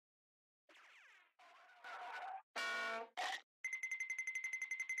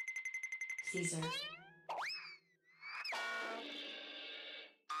Caesar.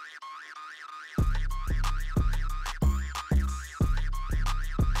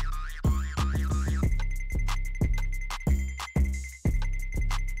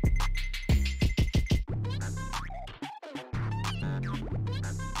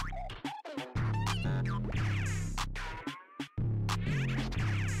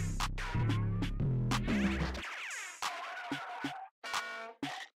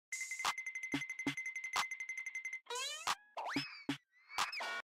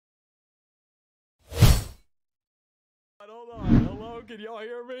 Hold on. Hello, can y'all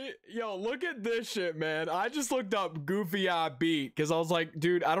hear me? Yo, look at this shit, man. I just looked up Goofy Eye Beat because I was like,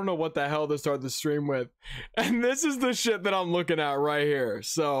 dude, I don't know what the hell to start the stream with. And this is the shit that I'm looking at right here.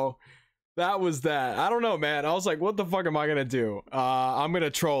 So that was that. I don't know, man. I was like, what the fuck am I gonna do? I'm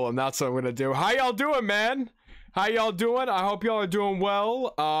gonna troll him. That's what I'm gonna do. How y'all doing, man? How y'all doing? I hope y'all are doing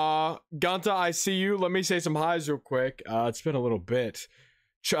well. Gunta, I see you. Let me say some highs real quick. It's been a little bit.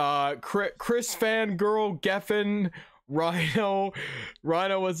 Chris Fangirl, Geffen, Rhino,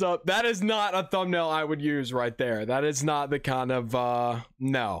 what's up? That is not a thumbnail I would use right there. That is not the kind of,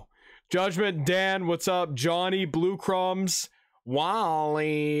 no. Judgment, Dan, what's up? Johnny, Blue Crumbs,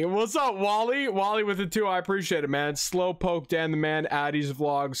 Wally, what's up, Wally? Wally with the 2, I appreciate it, man. Slowpoke, Dan the Man, Addie's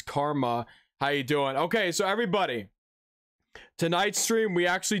Vlogs, Karma, how you doing? Okay, so everybody, tonight's stream, we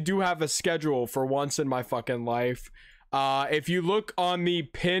actually do have a schedule for once in my fucking life. If you look on the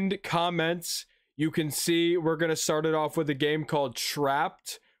pinned comments, you can see we're gonna start it off with a game called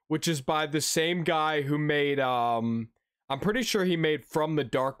Trapped, which is by the same guy who made I'm pretty sure he made From the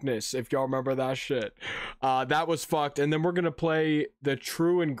Darkness, if y'all remember that shit. That was fucked. And then we're gonna play The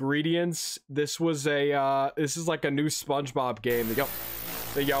True Ingredients. This was a this is like a new SpongeBob game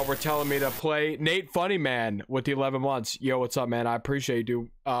that y'all were telling me to play. Nate Funny Man with the 11 months. Yo, what's up, man? I appreciate you.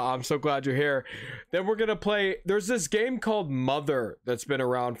 I'm so glad you're here. Then we're gonna play, there's this game called Mother that's been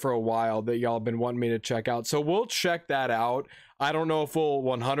around for a while that y'all been wanting me to check out, so we'll check that out. I don't know if we'll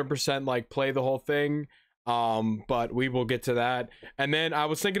 100% like play the whole thing, but we will get to that. And then I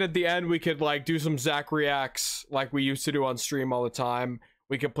was thinking at the end we could like do some Zach reacts like we used to do on stream all the time.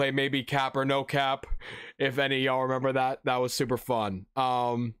 We could play maybe Cap or No Cap, if any of y'all remember that. That was super fun.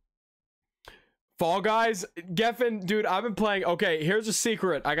 Fall Guys, Geffen, dude, I've been playing. Okay, here's a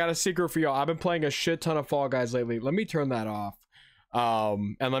secret. I got a secret for y'all. I've been playing a shit ton of Fall Guys lately. Let me turn that off.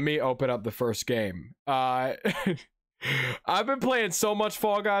 And let me open up the first game. I've been playing so much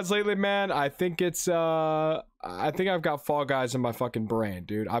Fall Guys lately, man. I think it's I think I've got Fall Guys in my fucking brain,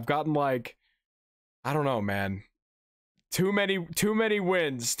 dude. I've gotten like, I don't know, man. Too many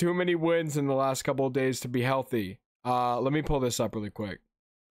wins in the last couple of days to be healthy. Let me pull this up really quick.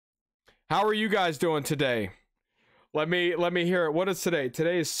 How are you guys doing today? Let me hear it. What is today?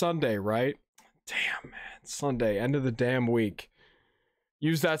 Today is Sunday, right? Damn, man. Sunday, end of the damn week.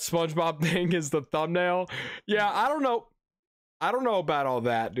 Use that SpongeBob thing as the thumbnail. Yeah, I don't know. I don't know about all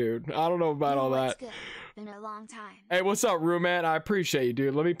that, dude. I don't know about all that. Good. Been a long time. Hey, what's up, Roommate? I appreciate you,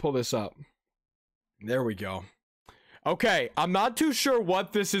 dude. Let me pull this up. There we go. Okay, I'm not too sure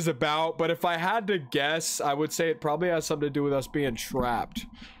what this is about, but if I had to guess, I would say it probably has something to do with us being trapped.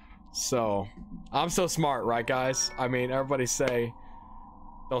 So, I'm so smart, right, guys? I mean, everybody say,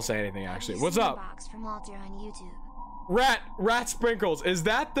 don't say anything, actually. What's up? From Walter on YouTube. Rat Sprinkles. Is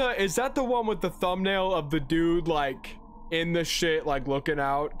that the one with the thumbnail of the dude, like, in the shit, like looking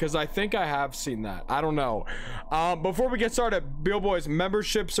out? Because I think I have seen that. I don't know. Before we get started, Bill Boys,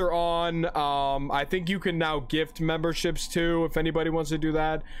 memberships are on. I think you can now gift memberships too if anybody wants to do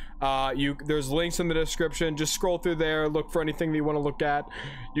that. There's links in the description. Just scroll through there, look for anything that you want to look at.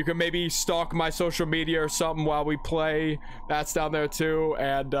 You can maybe stalk my social media or something while we play. That's down there too.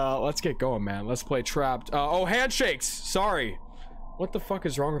 And let's get going, man. Let's play Trapped. Oh, handshakes. Sorry. What the fuck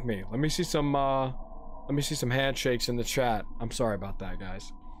is wrong with me? Let me see some handshakes in the chat. I'm sorry about that,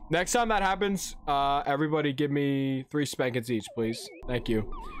 guys. Next time that happens, everybody give me 3 spankings each, please. Thank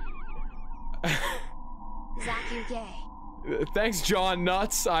you. Zach, you're gay. Thanks, John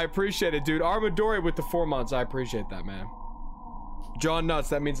Nuts. I appreciate it, dude. Armadori with the 4 months. I appreciate that, man. John Nuts,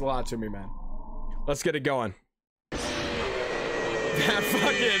 that means a lot to me, man. Let's get it going. That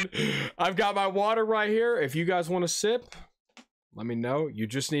fucking... I've got my water right here. If you guys want to sip, let me know. You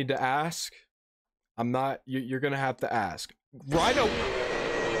just need to ask. I'm not... You're gonna have to ask. Rhino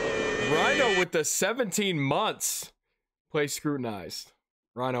with the 17 months. Play scrutinized.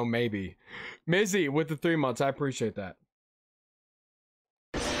 Rhino, maybe. Mizzy with the 3 months. I appreciate that.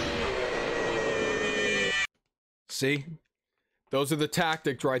 See? Those are the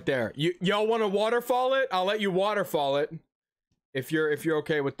tactics right there. Y'all want to waterfall it? I'll let you waterfall it. If you're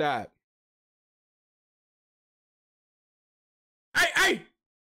okay with that.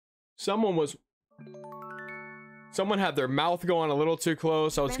 Someone had their mouth going a little too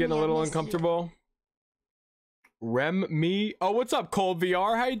close. I was getting a little uncomfortable. Me? Oh, what's up, Cold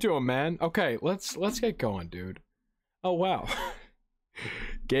VR? How you doing, man? Okay, let's get going, dude. Oh, wow.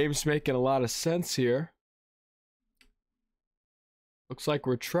 Game's making a lot of sense here. Looks like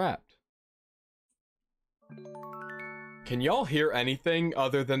we're trapped. Can y'all hear anything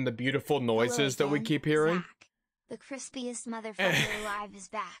other than the beautiful noises that we keep hearing? Zach, the crispiest motherfucker alive is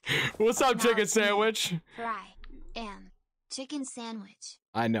back. What's up, Now chicken it's me, sandwich? Fry. And chicken sandwich.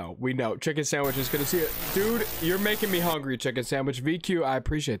 I know, we know. Chicken sandwich is gonna see it. Dude, you're making me hungry, chicken sandwich. VQ, I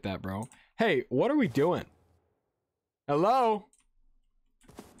appreciate that, bro. Hey, what are we doing? Hello?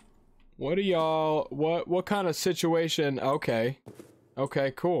 What are y'all, what kind of situation? Okay.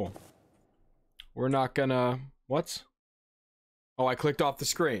 Okay, cool. We're not gonna, what's? Oh, I clicked off the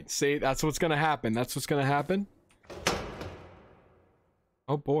screen. See, that's what's gonna happen. That's what's gonna happen.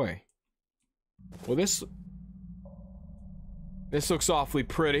 Oh boy. Well, this looks awfully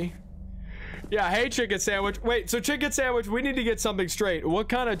pretty. Yeah, hey, chicken sandwich. Wait, so chicken sandwich, we need to get something straight. What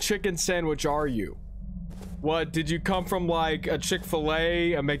kind of chicken sandwich are you? What, did you come from like a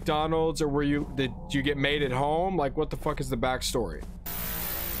Chick-fil-A, a McDonald's, or did you get made at home? Like, what the fuck is the backstory?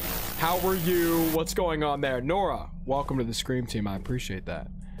 How were you? What's going on there? Nora, welcome to the Scream team. I appreciate that.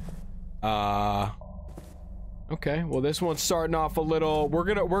 Okay, well, this one's starting off a little. We're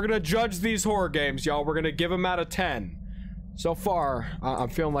gonna judge these horror games, y'all. We're gonna give them out of 10. So far, I'm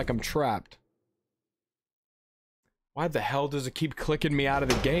feeling like I'm trapped. Why the hell does it keep clicking me out of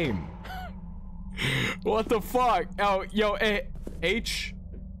the game? What the fuck? Oh, yo, H-I-K.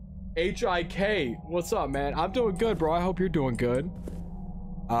 What's up, man? I'm doing good, bro. I hope you're doing good.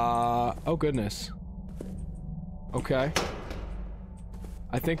 Oh goodness. Okay.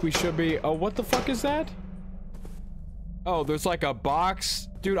 I think we should be. Oh, what the fuck is that? Oh, there's like a box.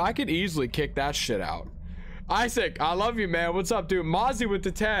 Dude, I could easily kick that shit out. Isaac, I love you, man. What's up, dude? Mozzie with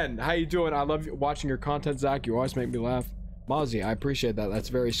the 10. How you doing? I love watching your content, Zach. You always make me laugh. Mozzie, I appreciate that. That's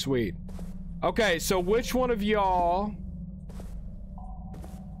very sweet. Okay, so which one of y'all...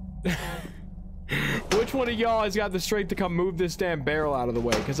 which one of y'all has got the strength to come move this damn barrel out of the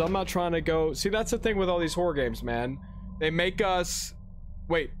way? Because I'm not trying to go... See, that's the thing with all these horror games, man. They make us...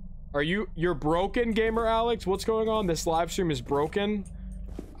 Wait, you're broken, Gamer Alex? What's going on? This live stream is broken?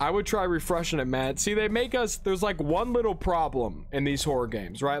 I would try refreshing it, man. See, they make us... There's like one little problem in these horror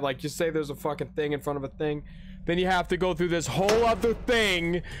games, right? Like, just say there's a fucking thing in front of a thing. Then you have to go through this whole other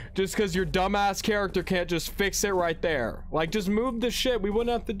thing just because your dumbass character can't just fix it right there. Like, just move the shit. We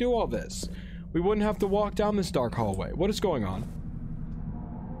wouldn't have to do all this. We wouldn't have to walk down this dark hallway. What is going on?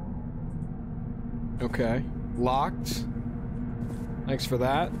 Okay. Locked. Thanks for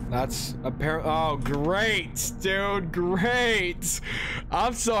that. That's apparent. Oh, great, dude. Great.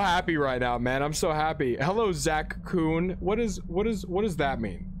 I'm so happy right now, man. I'm so happy. Hello, Zach Kuhn. What does that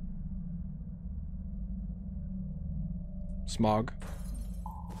mean? Smog.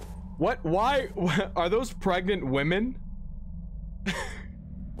 What? Why? Are those pregnant women?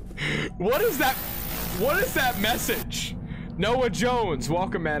 What is that? What is that message? Noah Jones,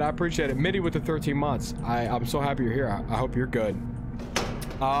 welcome, man. I appreciate it. Mitty with the 13 months. I'm so happy you're here. I hope you're good.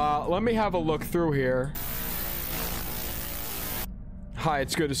 Let me have a look through here. Hi,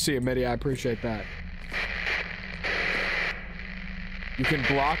 it's good to see you, Mitty. I appreciate that. You can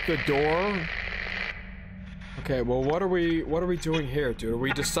block the door. Okay, well, what are we doing here, dude? Are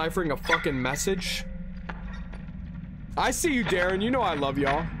we deciphering a fucking message? I see you, Darren. You know I love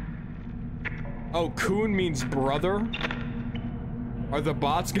y'all. Oh, Coon means brother. Are the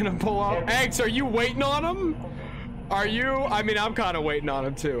bots gonna pull up? Eggs, are you waiting on them? Are you? I mean, I'm kind of waiting on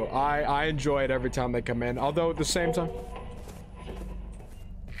them too. I enjoy it every time they come in. Although at the same time...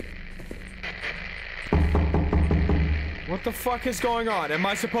 What the fuck is going on? Am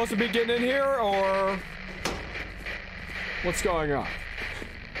I supposed to be getting in here, or... What's going on?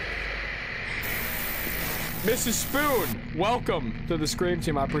 Mrs. Spoon, welcome to the Scream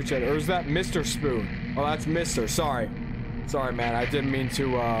team. I appreciate it. Or is that Mr. Spoon? Oh, that's Mr. Sorry. Sorry, man. I didn't mean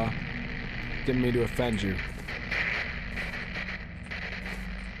to offend you.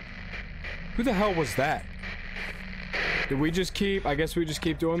 Who the hell was that? Did we just keep... I guess we just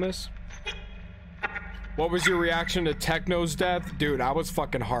keep doing this? What was your reaction to Techno's death? Dude, I was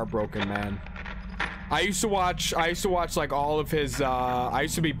fucking heartbroken, man. I used to watch like all of his, I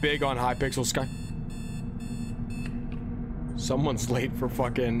used to be big on Hypixel Sky. Someone's late for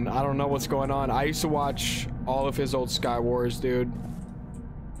fucking, I don't know what's going on. I used to watch all of his old Sky Wars, dude.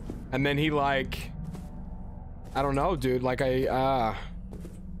 And then he like, I don't know, dude, like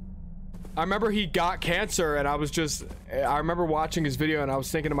I remember he got cancer, and I remember watching his video, and I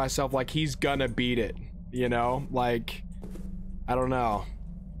was thinking to myself, like, he's gonna beat it, you know? Like, I don't know.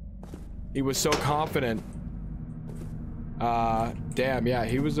 He was so confident. Damn, yeah,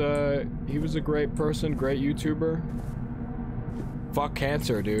 he was a great person, great YouTuber. Fuck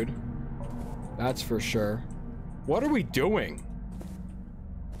cancer, dude. That's for sure. What are we doing?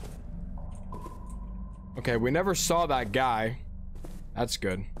 Okay, we never saw that guy. That's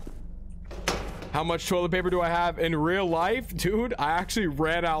good. How much toilet paper do I have in real life? Dude, I actually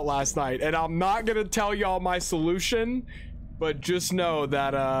ran out last night, and I'm not gonna tell y'all my solution, but just know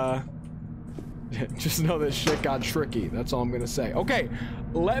that, just know that shit got tricky. That's all I'm gonna say. Okay,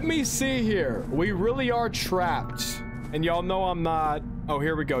 let me see here. We really are trapped, and y'all know I'm not. Oh,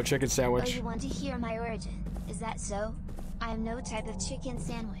 here we go, chicken sandwich. Oh, you want to hear my origin? Is that so? I am no type of chicken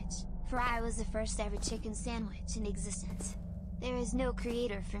sandwich, for I was the first ever chicken sandwich in existence. There is no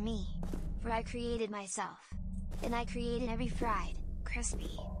creator for me, for I created myself. And I created every fried,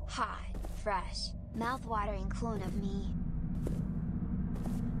 crispy, hot, fresh, mouth-watering clone of me.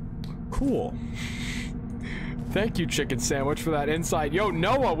 Cool. Thank you, chicken sandwich, for that insight. Yo,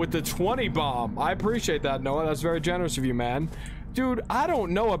 Noah with the 20 bomb. I appreciate that, Noah. That's very generous of you, man. Dude, I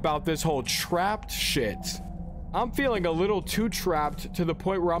don't know about this whole trapped shit. I'm feeling a little too trapped to the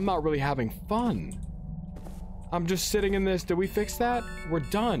point where I'm not really having fun. I'm just sitting in this. Did we fix that? We're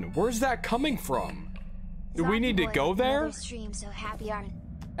done. Where's that coming from? Do we need to go there? Stream, so happy aren't...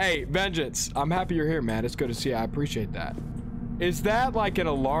 Hey, Vengeance. I'm happy you're here, man. It's good to see you. I appreciate that. Is that like an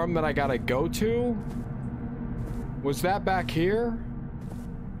alarm that I gotta go to? Was that back here?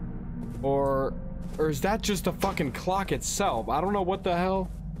 Or is that just the fucking clock itself? I don't know what the hell.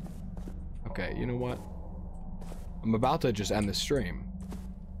 Okay, you know what? I'm about to just end the stream.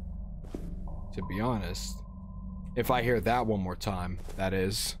 To be honest. If I hear that one more time, that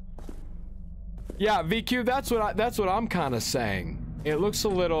is. Yeah, VQ, that's what I'm kind of saying. It looks a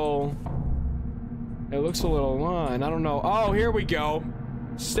little and I don't know. Oh, here we go.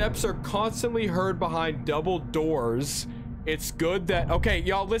 Steps are constantly heard behind double doors. It's good that... Okay,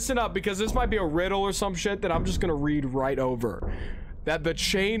 y'all listen up, because this might be a riddle or some shit that I'm just gonna read right over. That the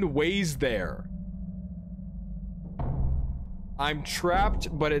chain weighs there. I'm trapped,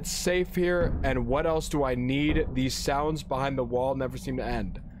 but it's safe here. And what else do I need? These sounds behind the wall never seem to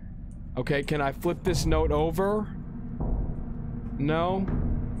end. Okay, can I flip this note over? No?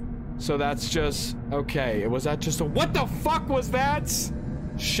 So that's just... Okay, was that just a... What the fuck was that?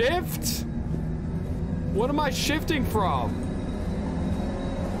 Shift? What am I shifting from?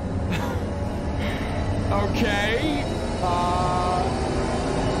 Okay.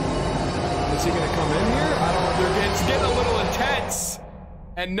 Is he gonna come in here? I don't know. It's getting a little intense.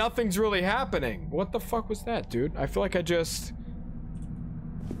 And nothing's really happening. What the fuck was that, dude? I feel like I just...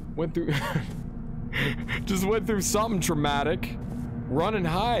 went through... just went through something traumatic. Run and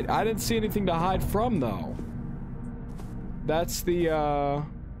hide. I didn't see anything to hide from, though. That's the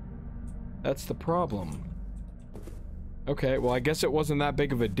problem. Okay, well, I guess it wasn't that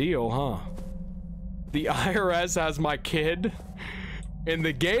big of a deal, huh? The IRS has my kid in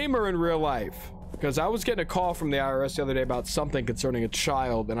the game or in real life? Because I was getting a call from the IRS the other day about something concerning a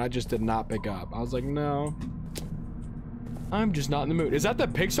child, and I just did not pick up. I was like, no. I'm just not in the mood. Is that the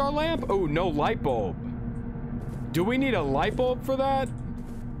Pixar lamp? Oh, no light bulb. Do we need a light bulb for that?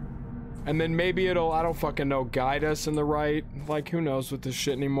 And then maybe it'll, I don't fucking know, guide us in the right... Like, who knows with this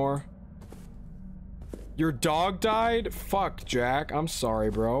shit anymore? Your dog died? Fuck, Jack. I'm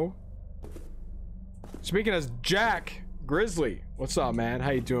sorry, bro. Speaking as Jack, Grizzly. What's up, man? How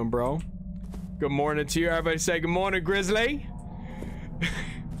you doing, bro? Good morning to you. Everybody say good morning, Grizzly.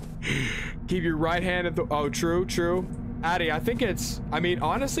 Keep your right hand at the... Oh, true, true. Addy, I think it's... I mean,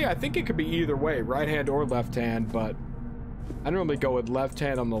 honestly, I think it could be either way. Right hand or left hand, but... I normally go with left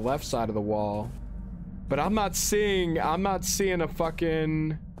hand on the left side of the wall. But I'm not seeing a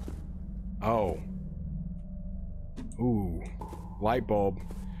fucking... Oh. Ooh. Light bulb.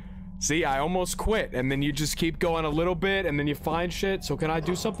 See, I almost quit. And then you just keep going a little bit, and then you find shit. So can I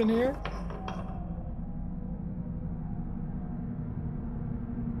do something here?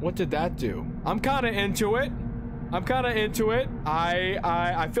 What did that do? I'm kind of into it. I'm kind of into it.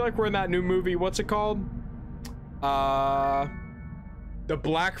 I feel like we're in that new movie. What's it called? The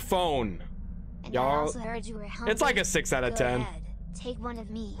Black Phone. Y'all, it's like a 6 out of 10. Ahead. Take one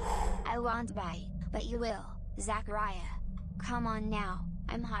of me. I won't bite, but you will. Zachariah. Come on now.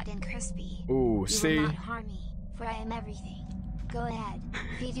 I'm hot and crispy. Ooh, see? You will not harm me, for I am everything. Go ahead.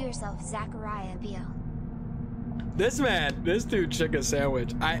 Feed yourself, Zachariah Beale. This man, this dude chicken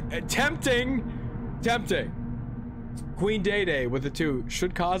sandwich. Tempting. Queen Day Day with the 2.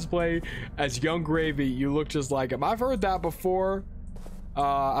 Should cosplay as Young Gravy. You look just like him. I've heard that before.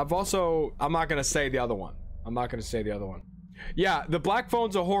 I've also... I'm not going to say the other one. Yeah, The Black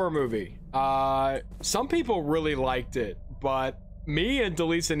Phone's a horror movie. Some people really liked it, but me and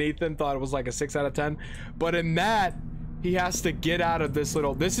Delise and Ethan thought it was like a 6 out of 10. But in that, he has to get out of this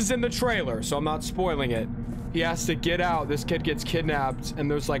little... This is in the trailer, so I'm not spoiling it. He has to get out. This kid gets kidnapped, and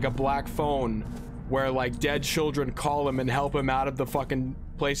there's like a black phone where like dead children call him and help him out of the fucking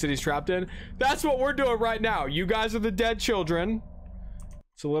place that he's trapped in. That's what we're doing right now. You guys are the dead children.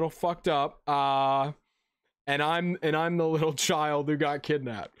 It's a little fucked up. And I'm the little child who got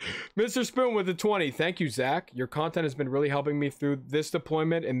kidnapped. Mr. Spoon with the 20. Thank you, Zach. Your content has been really helping me through this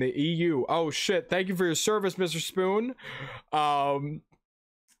deployment in the EU. Oh shit. Thank you for your service, Mr. Spoon.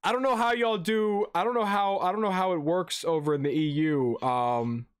 I don't know how y'all do. I don't know how it works over in the EU.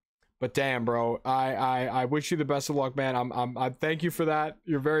 But damn, bro, I wish you the best of luck, man. I thank you for that.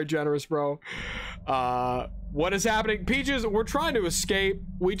 You're very generous, bro. What is happening? Peaches, we're trying to escape.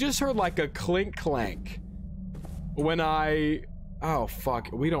 We just heard like a clink clank. Oh fuck,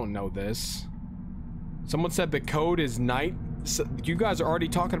 we don't know this. Someone said the code is night. So you guys are already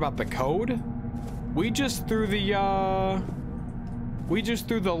talking about the code? We just threw the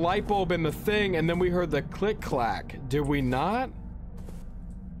light bulb in the thing and then we heard the click clack. Did we not?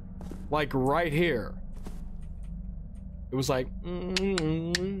 Like right here. It was like,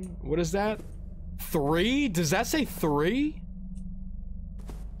 what is that? 3? Does that say 3?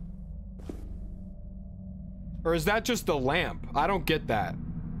 Or is that just the lamp? I don't get that.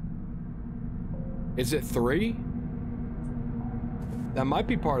 Is it 3? That might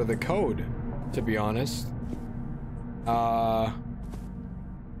be part of the code, to be honest.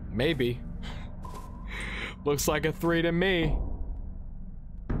 Maybe. Looks like a 3 to me.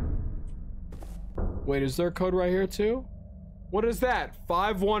 Wait, is there a code right here too? What is that?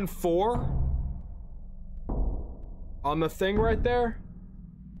 514? On the thing right there?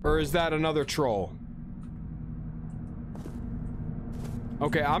 Or is that another troll?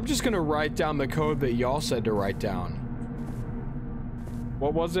 Okay, I'm just gonna write down the code that y'all said to write down.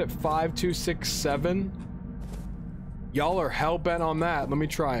 What was it? 5267? Y'all are hell-bent on that. Let me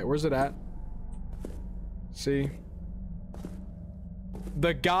try it. Where's it at? See?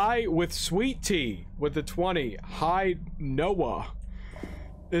 The guy with sweet tea with the 20. Hi, Noah.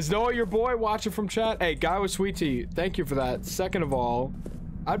 Is Noah your boy watching from chat? Hey, guy with sweet tea. Thank you for that. Second of all,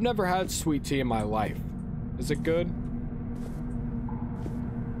 I've never had sweet tea in my life. Is it good?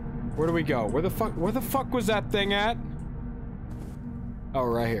 Where do we go? Where the fuck was that thing at? Oh,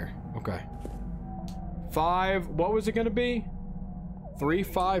 right here. Okay. 5, what was it gonna be?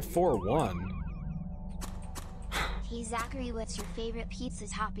 3541. Hey Zachary, what's your favorite pizza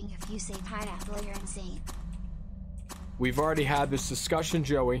topping? If you say pineapple, you're insane. We've already had this discussion,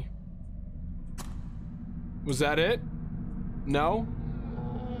 Joey. Was that it? No?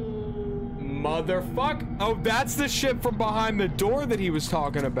 Motherfuck. Oh, that's the shit from behind the door that he was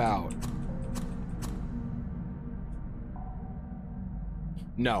talking about.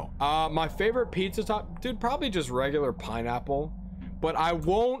 No. My favorite pizza top, dude, probably just regular pineapple. But I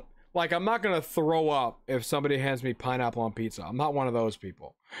won't, like, I'm not gonna throw up if somebody hands me pineapple on pizza. I'm not one of those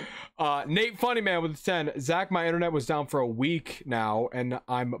people. Nate Funny Man with 10. Zach, my internet was down for a week now, and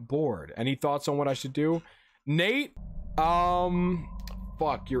I'm bored. Any thoughts on what I should do? Nate,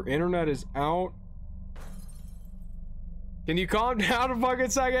 fuck, your internet is out. Can you calm down a fucking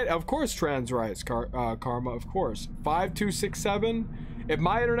second? Of course, trans rights, Karma, of course. 5267. If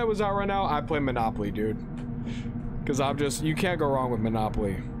my internet was out right now, I'd play Monopoly, dude. Because I'm just, you can't go wrong with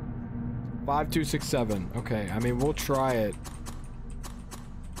Monopoly. 5267. Okay, I mean, we'll try it.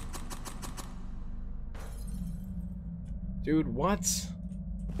 Dude, what?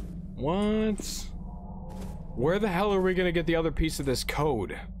 What? Where the hell are we gonna get the other piece of this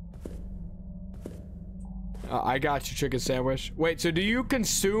code? I got you, chicken sandwich. Wait, so do you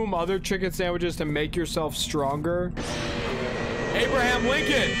consume other chicken sandwiches to make yourself stronger? Abraham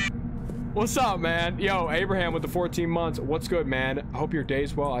Lincoln! What's up, man? Yo, Abraham with the 14 months. What's good, man? I hope your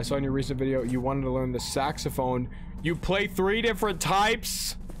day's well. I saw in your recent video you wanted to learn the saxophone. You play 3 different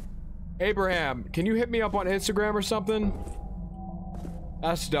types? Abraham, can you hit me up on Instagram or something?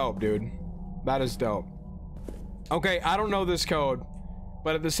 That's dope, dude. That is dope. Okay, I don't know this code,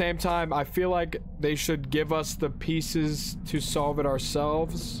 but at the same time, I feel like they should give us the pieces to solve it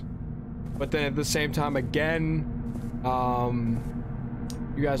ourselves. But then at the same time, again,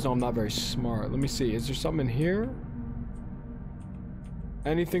 you guys know I'm not very smart. Let me see. Is there something in here?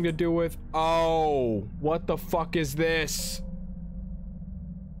 Anything to do with... Oh, what the fuck is this?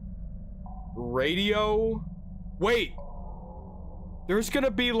 Radio? Wait. There's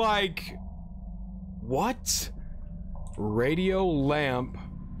gonna be like... What? Radio lamp.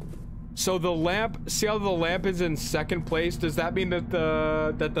 So the lamp, see how the lamp is in second place? Does that mean that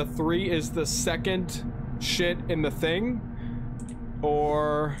the 3 is the second shit in the thing?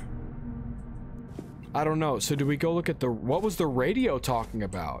 Or... I don't know. So do we go look at the... What was the radio talking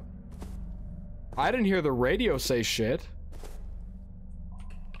about? I didn't hear the radio say shit.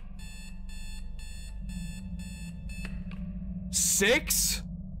 Six?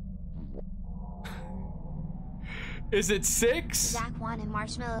 Is it 6? Zach wanted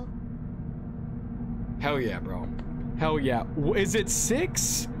marshmallow. Hell yeah, bro. Hell yeah. Is it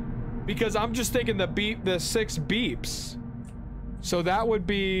 6? Because I'm just thinking the 6 beeps. So that would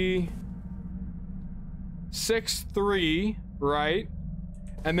be 6, 3, right?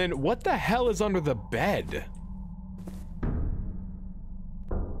 And then what the hell is under the bed?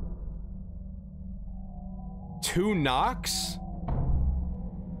 Two knocks?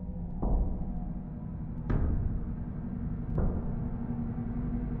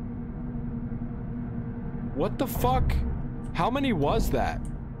 What the fuck? How many was that?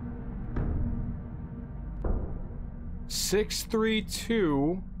 6, 3,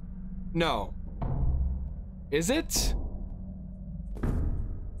 2. No. Is it?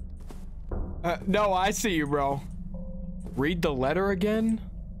 No, I see you, bro. Read the letter again?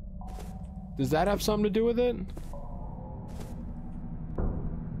 Does that have something to do with it?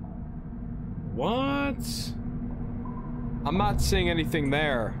 What? I'm not seeing anything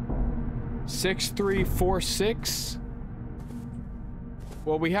there. 6346.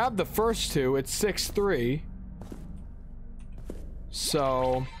 Well, we have the first two. It's 63.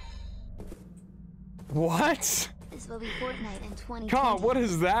 So, what? This will be Fortnite in 2020. Come on, what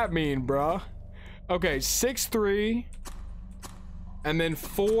does that mean, bro? Okay, 63, and then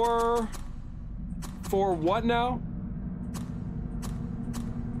 4. 4 what now?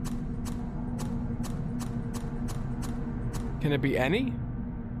 Can it be any?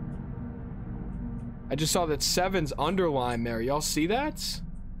 I just saw that 7's underlined there. Y'all see that?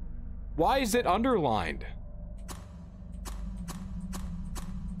 Why is it underlined?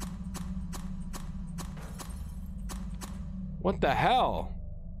 What the hell?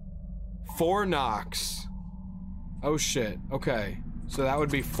 4 knocks. Oh shit. Okay. So that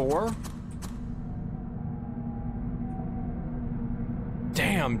would be 4?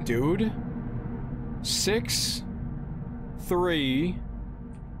 Damn, dude. 6, 3,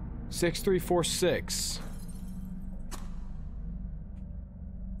 6, 3, 4, 6.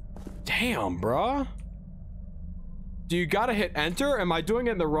 Damn, bruh. Do you gotta hit enter? Am I doing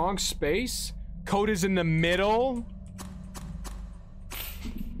it in the wrong space? Code is in the middle?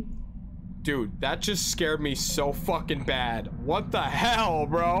 Dude, that just scared me so fucking bad. What the hell,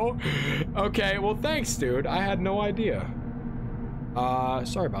 bro? Okay, well, thanks, dude. I had no idea.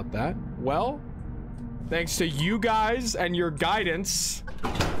 Sorry about that. Well, thanks to you guys and your guidance.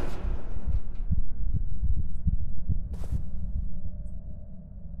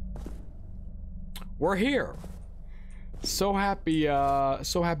 We're here. So happy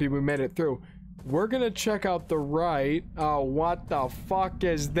we made it through. We're gonna check out the right. Oh, what the fuck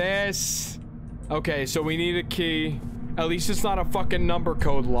is this? Okay, so we need a key. At least it's not a fucking number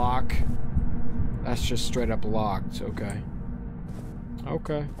code lock. That's just straight up locked. Okay.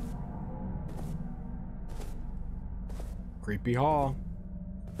 Okay. Creepy hall.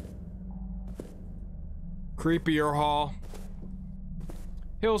 Creepier hall.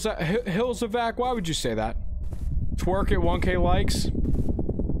 Hills of Vac, why would you say that? Twerk at 1K likes.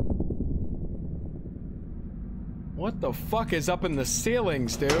 What the fuck is up in the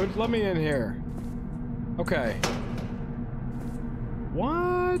ceilings, dude? Let me in here. Okay.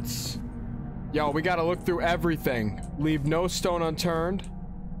 What? Yo, we gotta look through everything. Leave no stone unturned.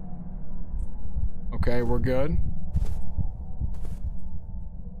 Okay, we're good.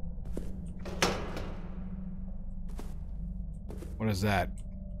 What is that?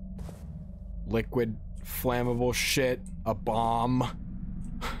 Liquid, flammable shit. A bomb.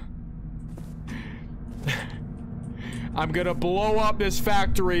 I'm gonna blow up this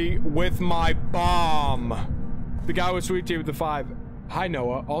factory with my bomb. The guy with Sweet Tea with the 5. Hi,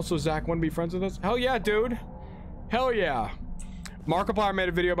 Noah. Also, Zach, wanna be friends with us? Hell yeah, dude. Hell yeah. Markiplier made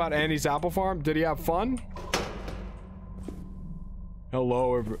a video about Andy's apple farm. Did he have fun?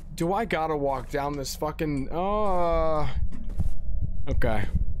 Hello, do I gotta walk down this fucking... Okay.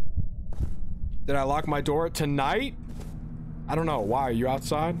 Did I lock my door tonight? I don't know. Why? Are you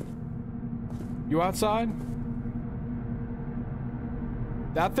outside? You outside?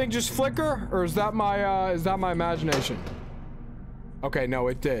 That thing just flicker? Or is that my imagination? Okay, no,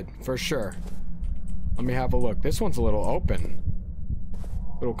 it did. For sure. Let me have a look. This one's a little open.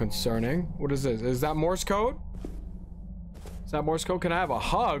 A little concerning. What is this? Is that Morse code? Is that Morse code? Can I have a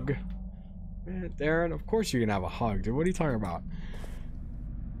hug? Man, Darren, of course you can have a hug, dude. What are you talking about?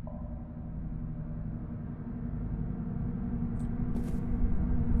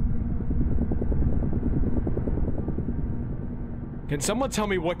 Can someone tell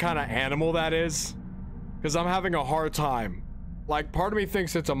me what kind of animal that is? Because I'm having a hard time. Like, part of me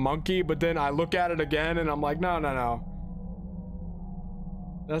thinks it's a monkey, but then I look at it again and I'm like, no, no, no.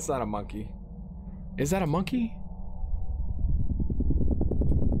 That's not a monkey. Is that a monkey?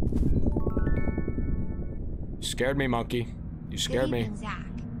 You scared me, monkey. You scared me. Zach.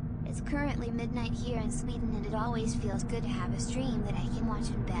 It's currently midnight here in Sweden, and it always feels good to have a stream that I can watch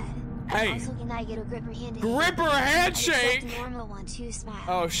in bed. Hey! Also, can I get a gripper handshake? Gripper handshake! A normal one too, smile.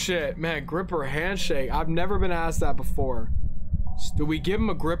 Oh shit, man, gripper handshake. I've never been asked that before. Do we give him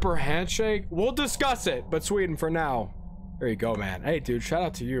a gripper handshake? We'll discuss it, but Sweden for now. There you go, man. Hey, dude, shout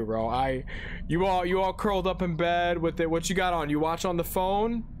out to you, bro. You all curled up in bed with it. What you got on? You watch on the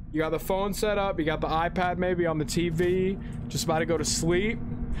phone? You got the phone set up? You got the iPad maybe on the TV? Just about to go to sleep?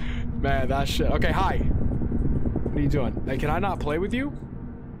 Man, that shit. Okay, hi. What are you doing? Hey, can I not play with you?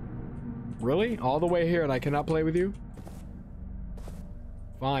 Really? All the way here and I cannot play with you?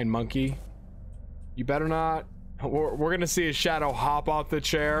 Fine, monkey. You better not. We're gonna see his shadow hop off the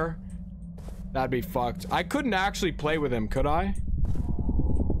chair. That'd be fucked. I couldn't actually play with him, could I?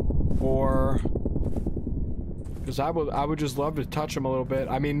 Or... because I would just love to touch him a little bit.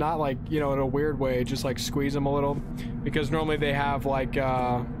 I mean, not like, you know, in a weird way, just like squeeze him a little. Because normally they have like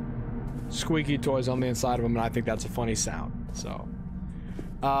squeaky toys on the inside of them, and I think that's a funny sound. So,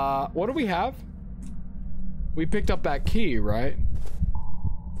 what do we have? We picked up that key, right?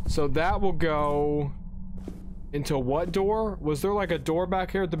 So that will go into what door? Was there like a door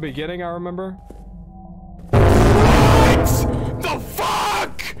back here at the beginning, I remember? What the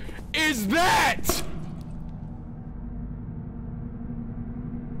fuck is that?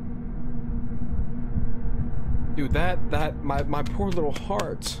 Dude, my poor little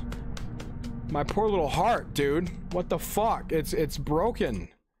heart. My poor little heart, dude. What the fuck? It's broken.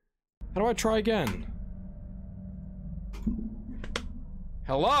 How do I try again?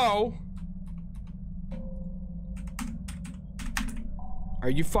 Hello? Are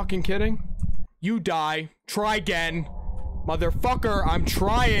you fucking kidding? You die. Try again. Motherfucker, I'm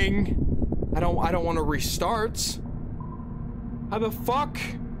trying. I don't want to restart. How the fuck?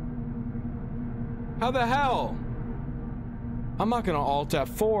 How the hell? I'm not gonna Alt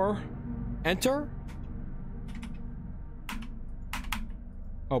F4. Enter?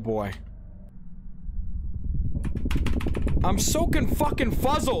 Oh boy. I'm so fucking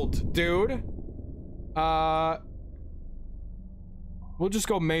fuzzled, dude. We'll just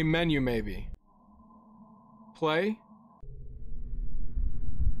go main menu maybe. Play.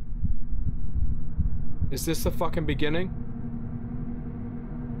 Is this the fucking beginning?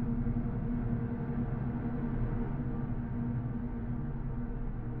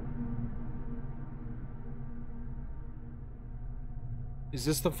 Is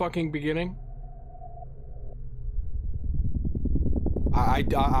this the fucking beginning?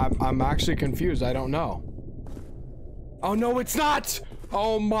 I'm actually confused. I don't know. Oh no, it's not!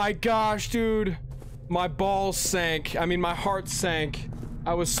 Oh my gosh, dude. My balls sank. I mean, my heart sank.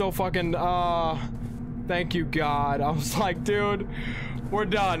 I was so fucking, thank you, God. I was like, dude, we're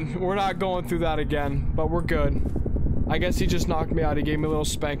done. We're not going through that again, but we're good. I guess he just knocked me out. He gave me a little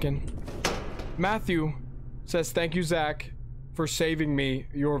spanking. Matthew says, thank you, Zach, for saving me.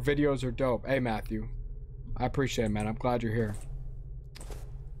 Your videos are dope. Hey, Matthew. I appreciate it, man. I'm glad you're here.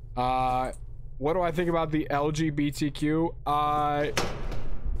 What do I think about the LGBTQ?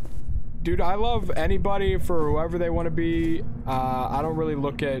 Dude, I love anybody for whoever they want to be. I don't really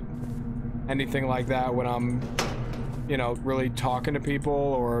look at anything like that when I'm, you know, really talking to people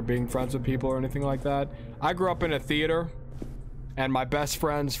or being friends with people or anything like that. I grew up in a theater, and my best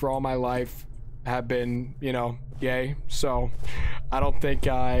friends for all my life have been, you know, gay. So I don't think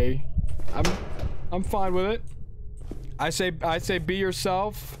I'm fine with it. I say be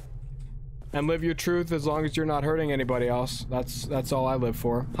yourself and live your truth as long as you're not hurting anybody else. That's all I live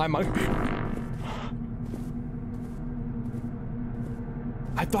for. Hi, Mike.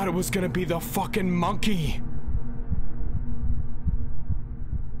 I thought it was gonna be the fucking monkey.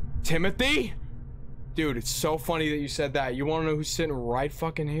 Timothy? Dude, it's so funny that you said that. You wanna know who's sitting right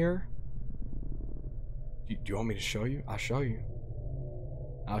fucking here? Do you want me to show you? I'll show you.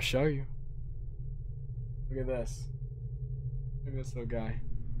 I'll show you. Look at this. Look at this little guy.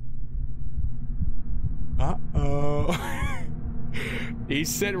 Uh-oh. He's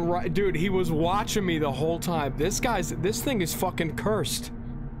sitting right, dude, he was watching me the whole time. This thing is fucking cursed.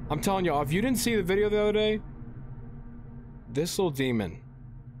 I'm telling y'all, if you didn't see the video the other day, this little demon.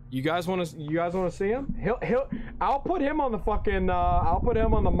 You guys want to see him? I'll put him on the fucking, I'll put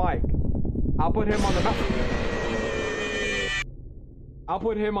him on the mic. I'll put him on the I'll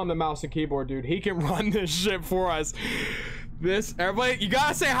put him on the mouse and keyboard, dude. He can run this shit for us. Everybody, you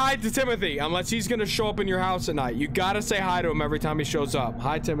gotta say hi to Timothy, unless he's gonna show up in your house at night. You gotta say hi to him every time he shows up.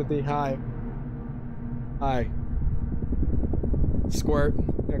 Hi, Timothy. Hi. Hi. Squirt.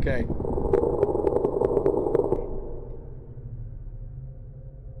 Okay.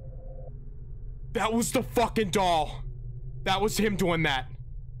 That was the fucking doll. That was him doing that.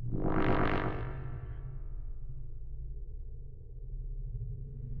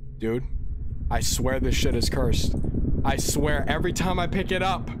 Dude, I swear this shit is cursed. I swear, every time I pick it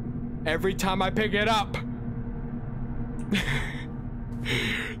up. Every time I pick it up.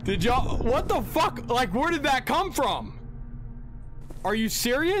 Did y'all, what the fuck? Like, where did that come from? Are you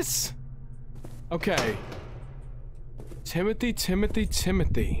serious? Okay. Timothy, Timothy,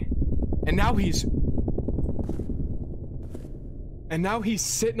 Timothy. And now he's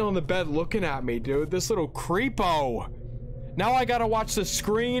sitting on the bed looking at me, dude. This little creepo. Now I gotta watch the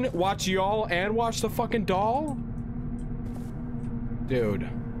screen, watch y'all, and watch the fucking doll? Dude.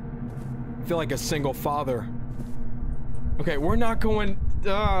 I feel like a single father. Okay, we're not going,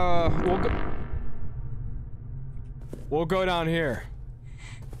 we'll go down here.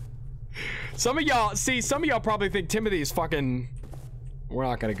 Some of y'all probably think Timothy is fucking... We're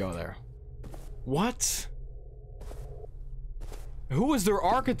not gonna go there. What? Who was their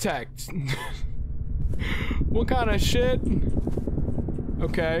architect? What kind of shit?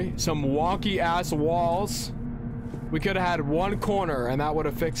 Okay, some wonky ass walls. We could have had one corner and that would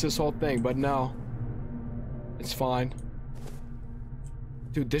have fixed this whole thing, but no. It's fine.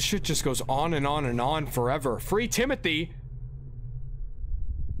 Dude, this shit just goes on and on and on forever. Free Timothy!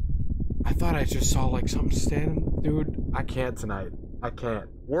 I thought I just saw like something standing. Dude, I can't tonight. I can't.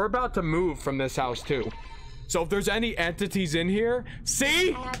 We're about to move from this house too. So if there's any entities in here,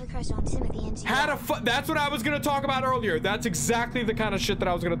 see? I have a crush on Timothy and that's what I was gonna talk about earlier. That's exactly the kind of shit that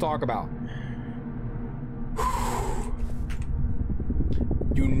I was gonna talk about.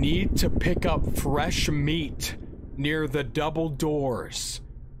 You need to pick up fresh meat near the double doors.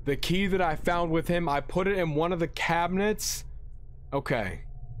 The key that I found with him, I put it in one of the cabinets. Okay.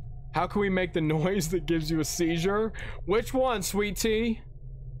 How can we make the noise that gives you a seizure? Which one, sweet tea?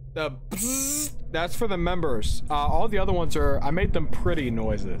 The bzzz, that's for the members. All the other ones are, I made them pretty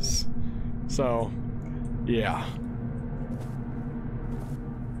noises. So, yeah.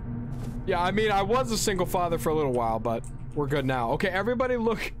 Yeah, I mean, I was a single father for a little while, but we're good now. Okay, everybody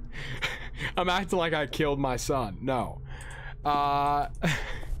look. I'm acting like I killed my son. No. Where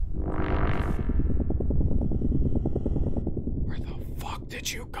the fuck did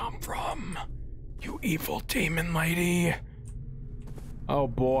you come from? You evil demon lady. Oh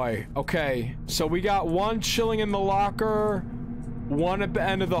boy. Okay, so we got one chilling in the locker, one at the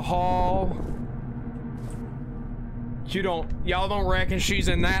end of the hall. Y'all don't reckon she's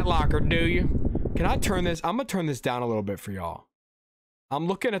in that locker, do you? Can I turn this? I'm gonna turn this down a little bit for y'all. I'm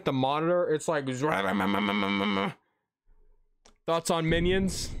looking at the monitor. It's like thoughts on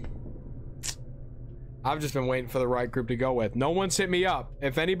Minions. I've just been waiting for the right group to go with. No one's hit me up.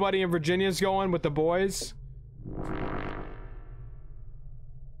 If anybody in Virginia's going with the boys,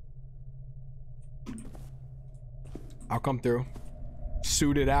 I'll come through.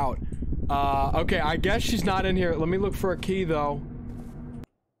 Suited out. Okay, I guess she's not in here. Let me look for a key, though.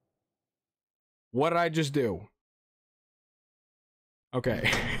 What did I just do? Okay.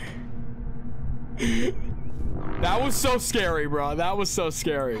 That was so scary, bro. That was so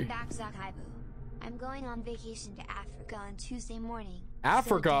scary. I'm back, Zakaibu. I'm going on vacation to Africa on Tuesday morning.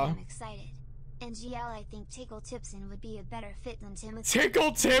 Africa? So I'm excited. And GL, I think Tickle Tipson would be a better fit than Timothy.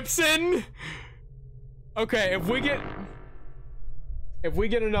 Tickle Tipson? Okay, if we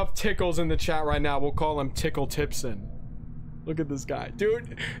get enough tickles in the chat right now, we'll call him Tickle Tipson. Look at this guy,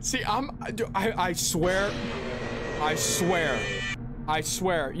 dude. See, I swear.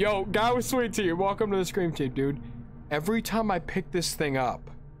 Yo, guy with sweet tea, welcome to the Scream Team, dude. Every time I pick this thing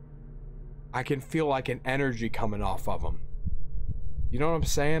up, I can feel like an energy coming off of him. You know what I'm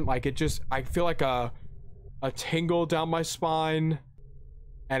saying? Like I feel like a tingle down my spine.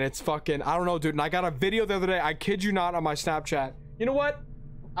 And it's fucking, I don't know, dude. And I got a video the other day, I kid you not, on my Snapchat. You know what?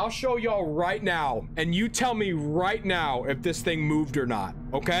 I'll show y'all right now. And you tell me right now if this thing moved or not,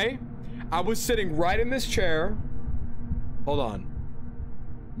 okay? I was sitting right in this chair. Hold on.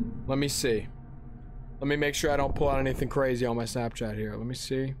 Let me see. Let me make sure I don't pull out anything crazy on my Snapchat here. Let me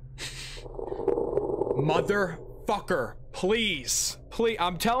see. Motherfucker. Please. Please.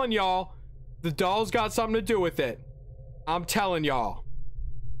 I'm telling y'all, the doll's got something to do with it. I'm telling y'all.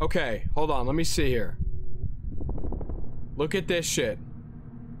 Okay, hold on. Let me see here. Look at this shit.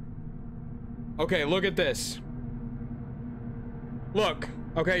 Okay, look at this. Look.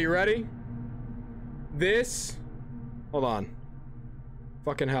 Okay, you ready? This. Hold on.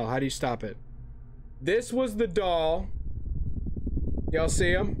 Fucking hell, how do you stop it? This was the doll. Y'all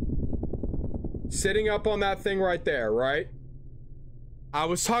see him? Sitting up on that thing right there, right? I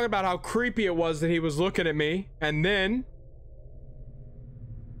was talking about how creepy it was that he was looking at me, and then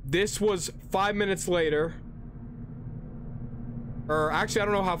this was 5 minutes later. Or actually, I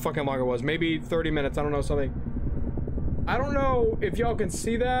don't know how fucking long it was. Maybe 30 minutes, I don't know, something. I don't know if y'all can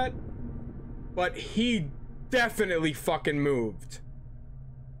see that, but he definitely fucking moved.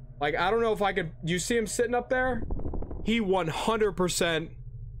 Like, I don't know if I could... You see him sitting up there? He 100%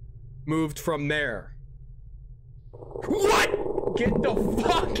 moved from there. What? Get the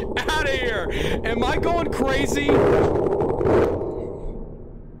fuck out of here. Am I going crazy?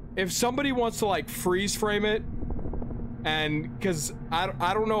 If somebody wants to, like, freeze frame it, and... Because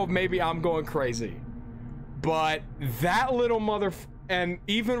I don't know if maybe I'm going crazy. But that little mother... And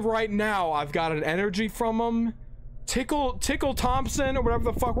even right now, I've got an energy from him. Tickle Thompson, or whatever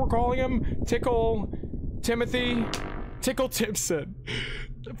the fuck we're calling him. Tickle Timpson.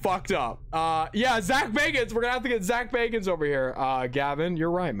 Fucked up. Yeah, Zach Bagans. We're gonna have to get Zach Bagans over here. Gavin,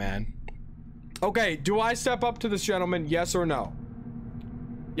 you're right, man. Okay, do I step up to this gentleman? Yes or no?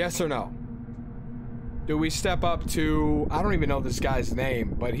 Yes or no? Do we step up to... I don't even know this guy's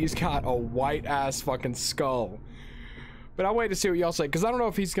name, but he's got a white-ass fucking skull. But I'll wait to see what y'all say, because I don't know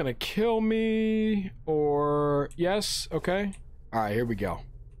if he's gonna kill me or... Yes? Okay. Alright, here we go.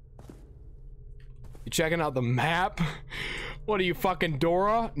 You checking out the map? What are you, fucking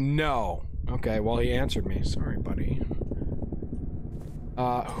Dora? No. Okay, well, he answered me. Sorry, buddy.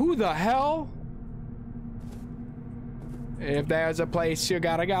 Who the hell? If there's a place you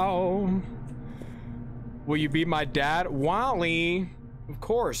gotta go. Will you be my dad? Wally. Of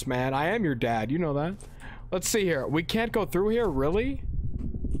course, man. I am your dad. You know that. Let's see here. We can't go through here, really?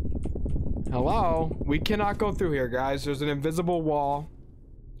 Hello? We cannot go through here, guys. There's an invisible wall.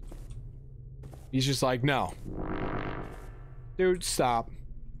 He's just like, no. Dude, stop.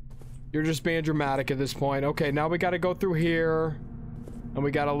 You're just being dramatic at this point. Okay, now we gotta go through here. And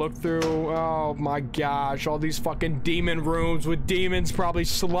we gotta look through... Oh my gosh. All these fucking demon rooms with demons probably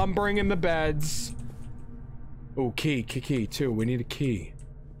slumbering in the beds. Oh, key too. We need a key.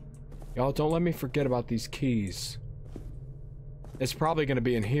 Y'all, don't let me forget about these keys. It's probably gonna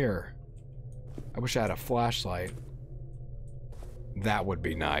be in here. I wish I had a flashlight. That would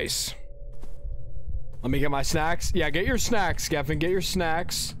be nice. Let me get my snacks. Yeah, get your snacks, Gavin. Get your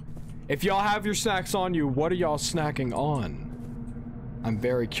snacks. If y'all have your snacks on you, what are y'all snacking on? I'm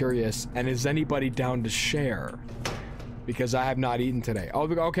very curious. And is anybody down to share? Because I have not eaten today. Oh,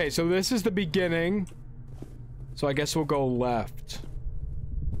 okay, so this is the beginning. So I guess we'll go left.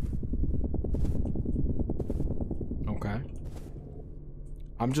 Okay.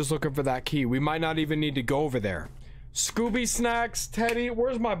 I'm just looking for that key. We might not even need to go over there. Scooby snacks, Teddy.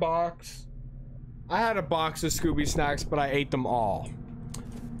 Where's my box? I had a box of Scooby snacks, but I ate them all.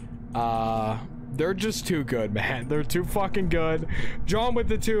 They're just too good, man. They're too fucking good. John with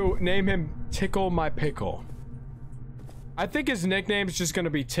the two. Name him Tickle My Pickle. I think his nickname's just gonna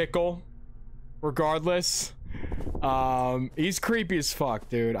be Tickle. Regardless. He's creepy as fuck,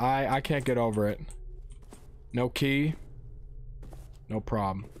 dude. I can't get over it. No key. No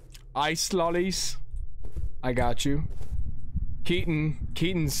problem. Ice lollies. I got you.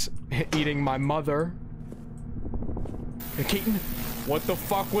 Keaton's eating my mother. Keaton, what the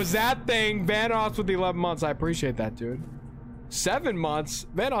fuck was that thing? Vanoss with the 11 months. I appreciate that, dude. 7 months?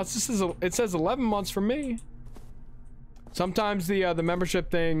 Vanoss, it says 11 months for me. Sometimes the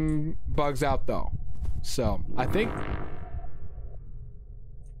membership thing bugs out though. So, I think...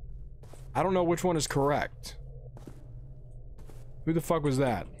 I don't know which one is correct. Who the fuck was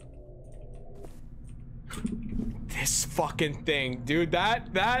that? This fucking thing, dude. That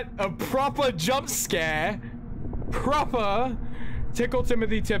a proper jump scare. Proper Tickle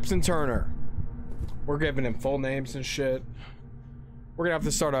Timothy Tipson Turner. We're giving him full names and shit. We're gonna have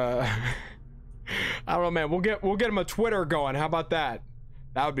to start a I don't know, man. We'll get him a Twitter going. How about that?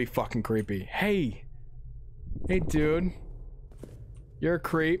 That would be fucking creepy. Hey, dude. You're a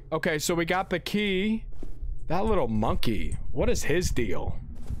creep. Okay, so we got the key. That little monkey. What is his deal?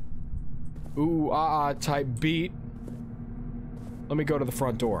 Ooh, type beat. Let me go to the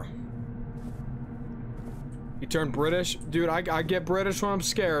front door. You turn British? Dude, I get British when I'm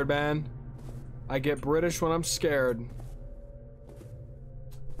scared, man. I get British when I'm scared.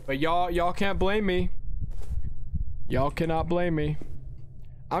 But y'all can't blame me. Y'all cannot blame me.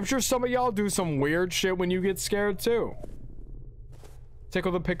 I'm sure some of y'all do some weird shit when you get scared too.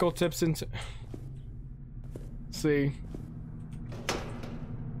 Tickle the pickle tips into... See.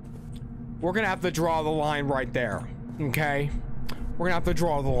 We're gonna have to draw the line right there. Okay? We're gonna have to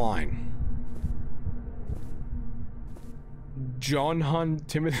draw the line. John Hun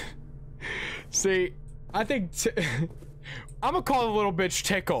Timothy. See, I think I'm gonna call the little bitch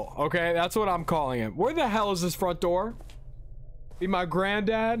Tickle, okay? That's what I'm calling him. Where the hell is this front door? Be my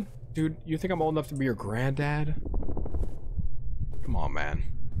granddad? Dude, you think I'm old enough to be your granddad? Come on, man.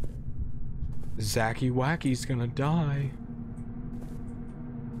 Zacky Wacky's gonna die.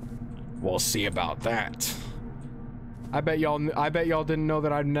 We'll see about that. I bet y'all didn't know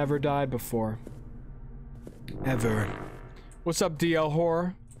that I've never died before. Ever. What's up, DL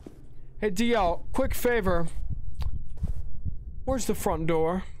Horror? Hey, DL, quick favor. Where's the front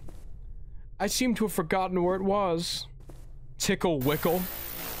door? I seem to have forgotten where it was. Tickle Wickle.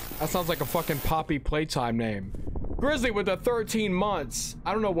 That sounds like a fucking Poppy Playtime name. Grizzly with the 13 months.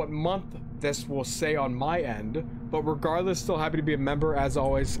 I don't know what month this will say on my end, but regardless, still happy to be a member as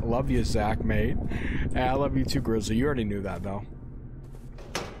always. Love you, Zach, mate. Hey, I love you too, Grizzly. You already knew that, though.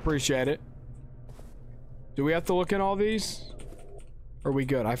 Appreciate it. Do we have to look in all these? Or are we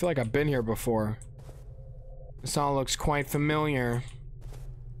good? I feel like I've been here before. This all looks quite familiar.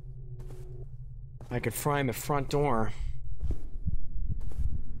 I could find the front door.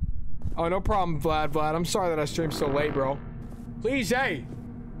 Oh, no problem, Vlad. I'm sorry that I streamed so late, bro. Please, hey!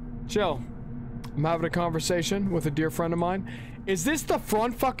 Chill. I'm having a conversation with a dear friend of mine. Is this the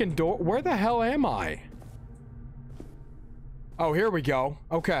front fucking door? Where the hell am I? Oh, here we go.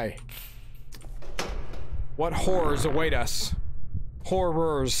 Okay. What horrors await us?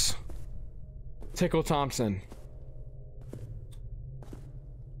 Horrors. Tickle Thompson.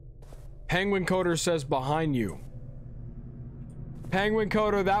 Penguin Coder says behind you. Penguin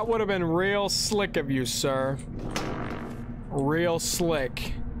Coder, that would have been real slick of you, sir. Real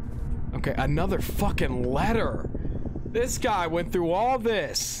slick. Okay, another fucking letter. This guy went through all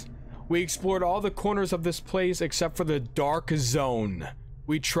this. We explored all the corners of this place except for the dark zone.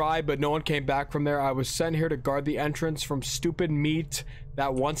 We tried, but no one came back from there. I was sent here to guard the entrance from stupid meat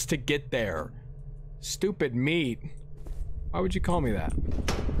that wants to get there. Stupid meat? Why would you call me that?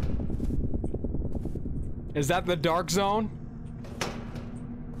 Is that the dark zone?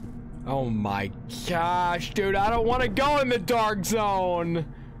 Oh my gosh, dude, I don't want to go in the dark zone.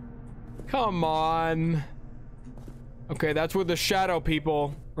 Come on. Okay, that's where the shadow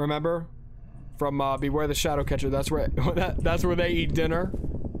people, remember? From Beware the Shadow Catcher, that's where that's where they eat dinner.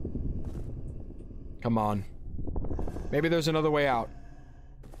 Come on. Maybe there's another way out.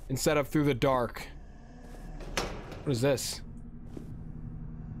 Instead of through the dark. What is this?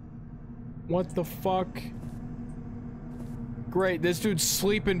 What the fuck? Great, this dude's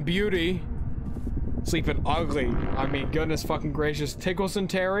sleeping beauty. Sleeping ugly. I mean, goodness fucking gracious. Tickleson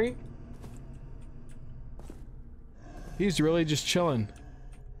Terry? He's really just chilling.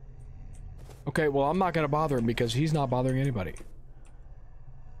 Okay, well, I'm not gonna bother him because he's not bothering anybody.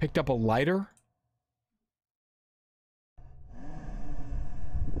 Picked up a lighter?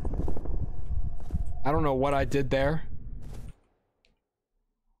 I don't know what I did there.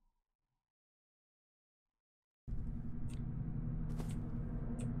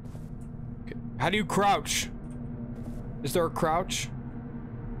 Okay. How do you crouch? Is there a crouch?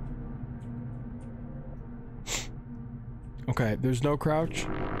 Okay, there's no crouch.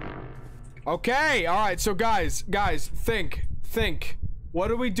 Okay, alright, so guys, think. What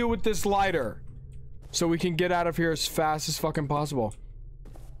do we do with this lighter? So we can get out of here as fast as fucking possible.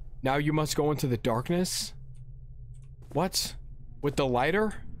 Now you must go into the darkness? What? With the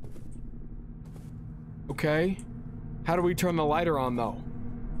lighter? Okay. How do we turn the lighter on, though?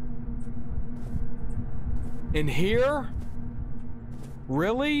 In here?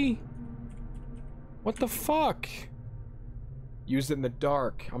 Really? What the fuck? Use it in the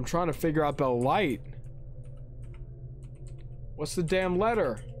dark. I'm trying to figure out the light. What's the damn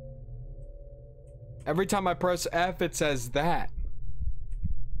letter? Every time I press F, it says that.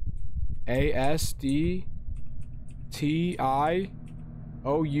 ASDTIOULY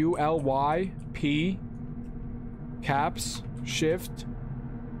caps shift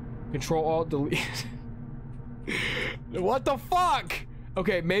control alt delete. What the fuck?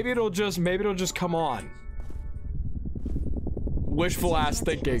 Okay, maybe it'll just come on. Wishful ass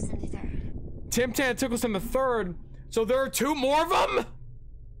thinking. Tim Tan Tickleson the third. So there are two more of them?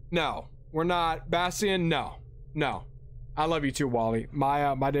 No, we're not. Bastian, no. No. I love you too, Wally.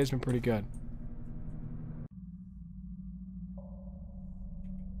 My day's been pretty good.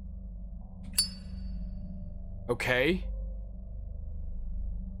 Okay.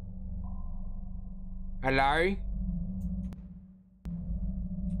 Hello?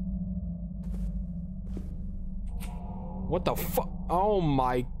 What the fuck? Oh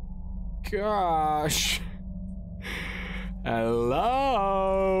my gosh.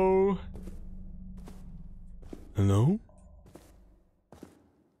 Hello? Hello?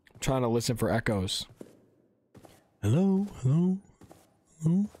 I'm trying to listen for echoes. Hello? Hello?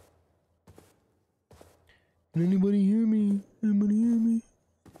 Hello? Can anybody hear me? Anybody hear me?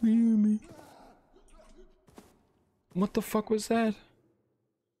 Anybody hear me? What the fuck was that?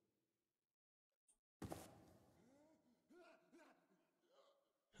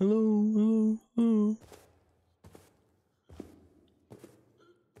 Hello, hello, hello.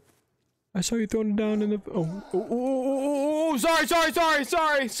 I saw you throwing it down in the... Oh, sorry.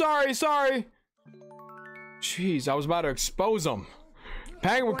 Jeez, I was about to expose him.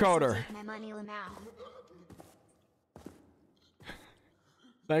 Pang recorder.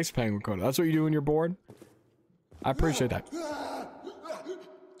 Thanks, Pang recorder. That's what you do when you're bored? I appreciate that.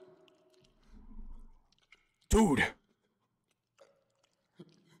 Dude.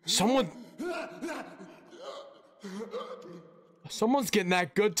 Someone's getting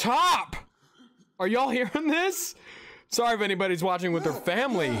that good top. Are y'all hearing this? Sorry if anybody's watching with their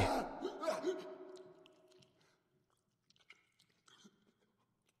family.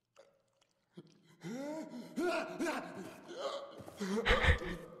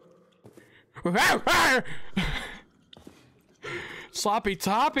 Sloppy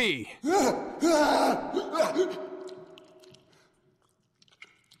toppy.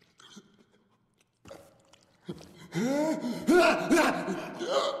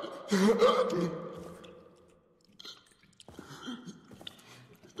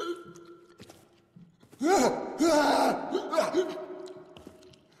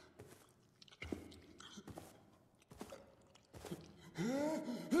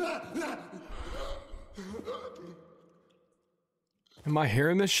 Am I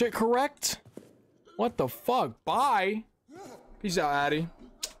hearing this shit correct? What the fuck? Bye. Peace out, Addy.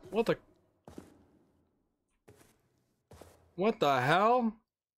 What the hell?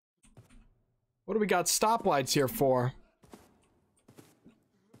 What do we got stoplights here for?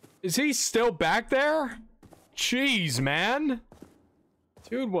 Is he still back there? Jeez, man.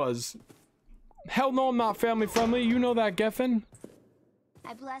 Dude was... Hell no, I'm not family friendly. You know that, Geffen.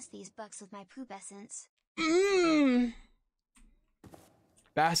 I bless these bucks with my poop essence.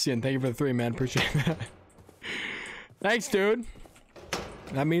 Bastian, thank you for the 3, man. Appreciate that. Thanks, dude.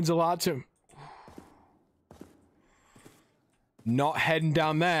 That means a lot to... Not heading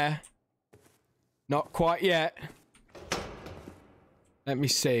down there. Not quite yet. Let me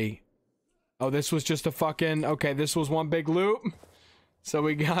see. Oh, this was just a fucking... Okay, this was one big loop. So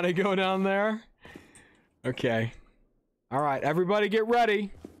we gotta go down there. Okay. Alright, everybody get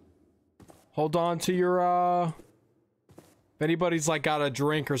ready. Hold on to your, If anybody's, like, got a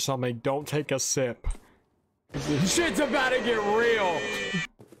drink or something, don't take a sip. Shit's about to get real.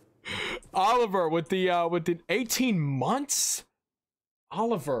 Oliver, with the 18 months?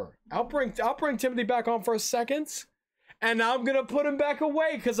 Oliver, I'll bring Timothy back on for a second, and I'm gonna put him back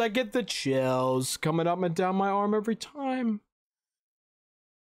away because I get the chills coming up and down my arm every time.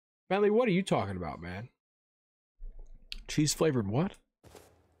 Bentley, what are you talking about, man? Cheese flavored what?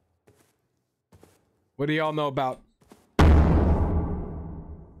 What do y'all know about?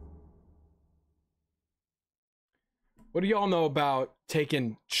 What do y'all know about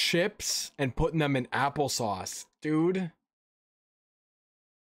taking chips and putting them in applesauce, dude?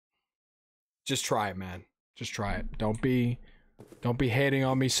 Just try it, man. Just try it. Don't be hating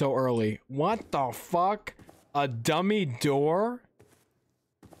on me so early. What the fuck? A dummy door?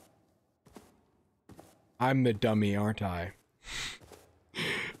 I'm the dummy, aren't I?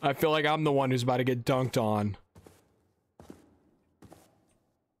 I feel like I'm the one who's about to get dunked on.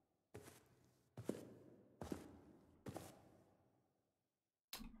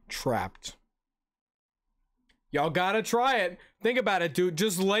 Trapped. Y'all gotta try it. Think about it, dude.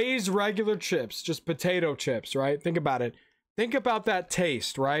 Just Lay's regular chips. Just potato chips, right? Think about it. Think about that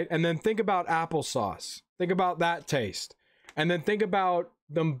taste, right? And then think about applesauce. Think about that taste. And then think about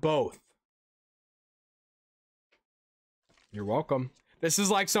them both. You're welcome. This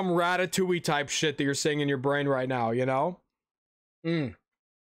is like some Ratatouille type shit that you're seeing in your brain right now, you know?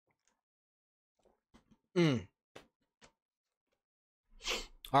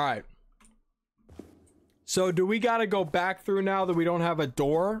 All right. So do we gotta go back through now that we don't have a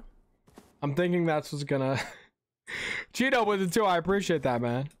door? I'm thinking that's what's gonna... Cheeto with it too. I appreciate that,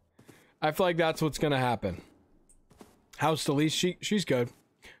 man. I feel like that's what's gonna happen. How's Delise? She's good.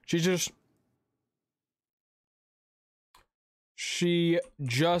 She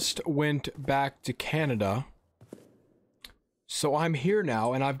just went back to Canada. So I'm here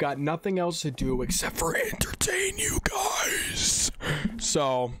now, and I've got nothing else to do except for entertain you guys.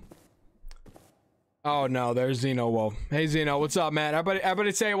 So, oh no, there's Zeno. Whoa, hey Zeno, what's up, man?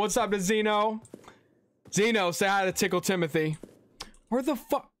 Everybody say what's up to Zeno. Zeno, say hi to Tickle Timothy. Where the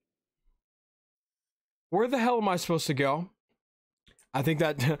hell am I supposed to go? I think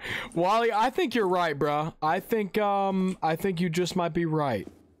that Wally, I think you're right, bruh. I think you just might be right.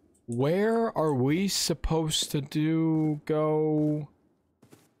 Where are we supposed to go?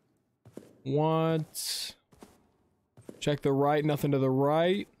 What? Check the right, nothing to the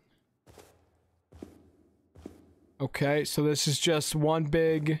right. Okay, so this is just one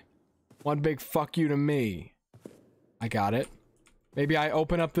big fuck you to me. I got it. Maybe I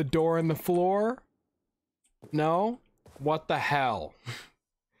open up the door in the floor? No? What the hell?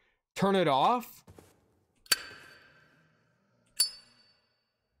 Turn it off?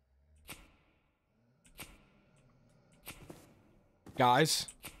 Guys,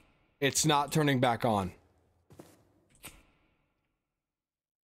 it's not turning back on.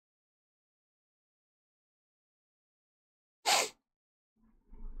 Is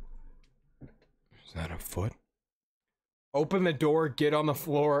that a foot? Open the door, get on the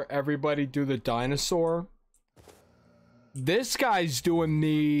floor, everybody do the dinosaur. This guy's doing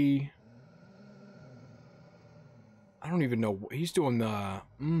the... I don't even know. He's doing the...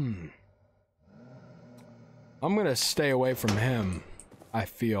 I'm gonna stay away from him, I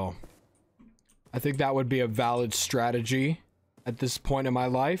feel. I think that would be a valid strategy at this point in my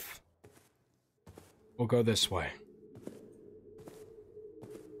life. We'll go this way.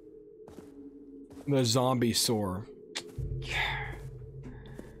 The zombie sore.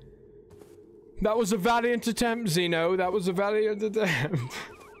 That was a valiant attempt, Zeno. That was a valiant attempt.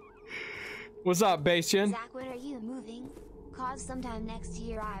 What's up, Basian? Zach, when are you moving? Cause sometime next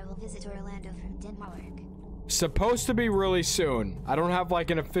year I will visit Orlando from Denmark. Supposed to be really soon. I don't have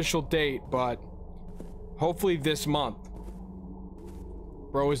like an official date, but hopefully this month.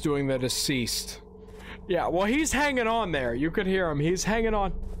 Bro is doing the deceased. Yeah, well, he's hanging on there. You could hear him. He's hanging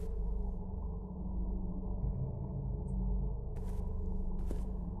on.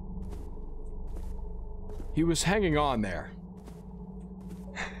 He was hanging on there.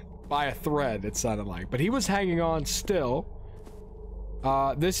 By a thread, it sounded like. But he was hanging on still.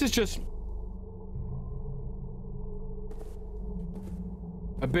 This is just...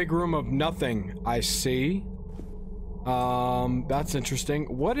 a big room of nothing, I see. That's interesting.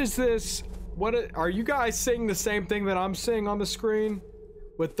 What is this? Are you guys seeing the same thing that I'm seeing on the screen?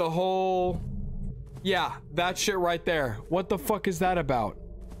 With the whole... yeah, that shit right there. What the fuck is that about?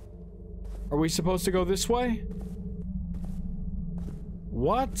 Are we supposed to go this way?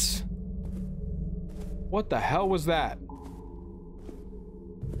 What? What the hell was that?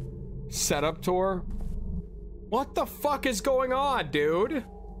 Setup tour? What the fuck is going on, dude?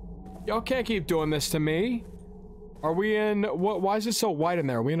 Y'all can't keep doing this to me. Are we in... what? Why is it so white in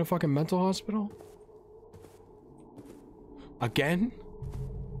there? Are we in a fucking mental hospital? Again?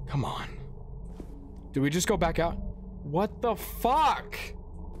 Come on. Do we just go back out? What the fuck?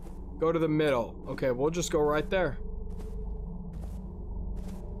 Go to the middle. Okay, we'll just go right there.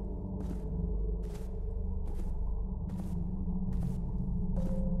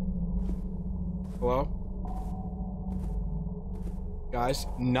 Hello? Guys,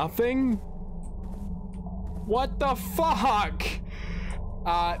 nothing? What the fuck?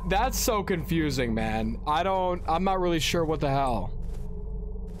 That's so confusing, man. I'm not really sure what the hell.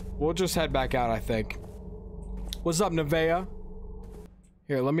 We'll just head back out, I think. What's up, Nevea?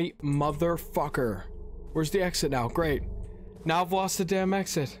 Here, let me... motherfucker. Where's the exit now? Great. Now I've lost the damn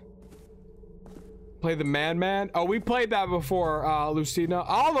exit. Play the Man. Oh, we played that before, Lucina.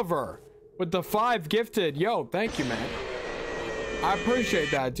 Oliver! With the 5 gifted. Yo, thank you, man. I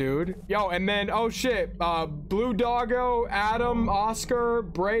appreciate that, dude. Yo, and then, oh shit. Blue Doggo, Adam, Oscar,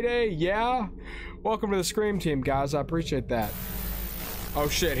 Brady, yeah. Welcome to the Scream team, guys. I appreciate that. Oh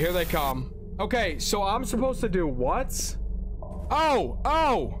shit, here they come. Okay, so I'm supposed to do what?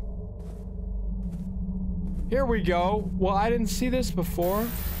 Oh! Here we go. Well, I didn't see this before.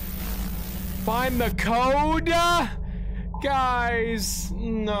 Find the code? Guys,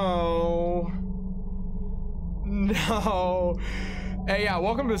 no. Hey, yeah,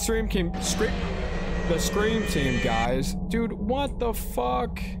 welcome to the Scream team. The Scream team, guys. Dude, what the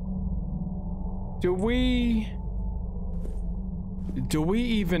fuck? Do we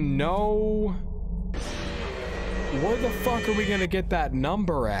even know? Where the fuck are we gonna get that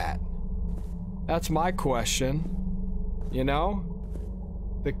number at? That's my question. You know?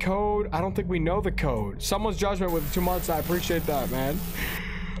 The code, I don't think we know the code. Someone's judgment with 2 months, I appreciate that, man.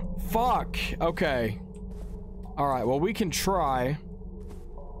 Fuck. Okay. Alright, well, we can try.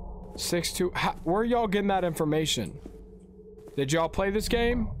 6-2. Where are y'all getting that information? Did y'all play this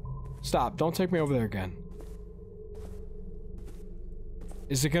game? Stop. Don't take me over there again.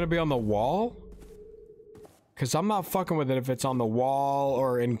 Is it gonna be on the wall? Because I'm not fucking with it if it's on the wall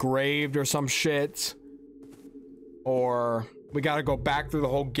or engraved or some shit. Or we gotta go back through the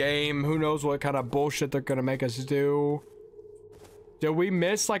whole game. Who knows what kind of bullshit they're gonna make us do. Did we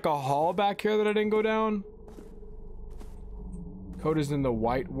miss like a hall back here that I didn't go down? Code is in the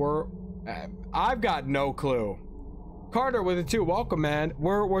white world. I've got no clue. Carter with it too. Welcome, man.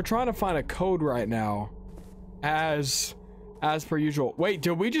 We're trying to find a code right now. As per usual. Wait,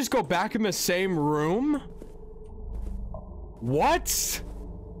 did we just go back in the same room? What?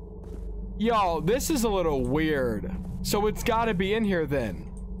 Yo, this is a little weird. So it's got to be in here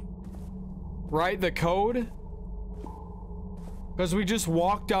then. Right? The code? Because we just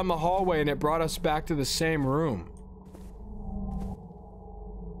walked down the hallway and it brought us back to the same room.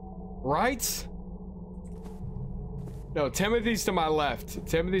 Right? No, Timothy's to my left.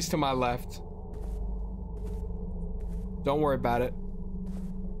 Timothy's to my left. Don't worry about it.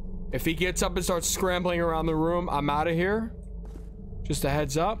 If he gets up and starts scrambling around the room, I'm out of here. Just a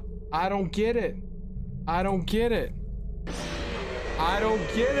heads up. I don't get it. I don't get it. I don't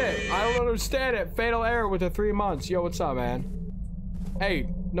get it. I don't understand it. Fatal error with the 3 months. Yo, what's up, man? Hey,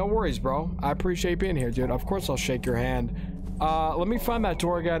 no worries, bro. I appreciate being here, dude. Of course I'll shake your hand. Let me find that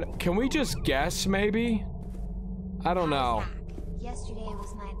door again. Can we just guess, maybe? I don't know. Yesterday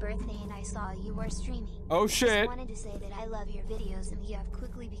was my birthday and I saw you were streaming. Oh shit. I just wanted to say that I love your videos and you have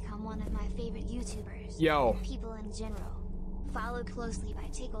quickly become one of my favorite YouTubers. Yo. People in general. Followed closely by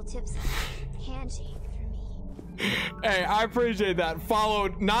Tickle Tips and Handshake for me. Hey, I appreciate that.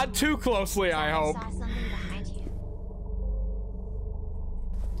 Followed not too closely, I hope. I saw something behind you.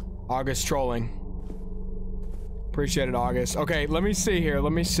 August trolling. Appreciate it, August. Okay, let me see here.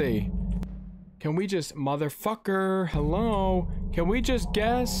 Let me see. Can we just... Motherfucker. Hello? Can we just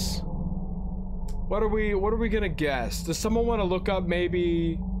guess? What are we gonna guess? Does someone want to look up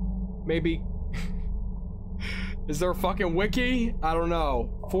maybe... Is there a fucking wiki? I don't know.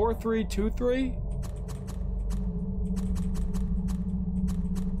 4323?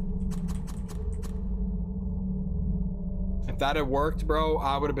 If that had worked, bro,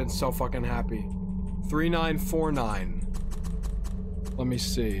 I would have been so fucking happy. 3949. Let me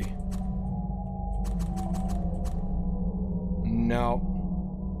see. No.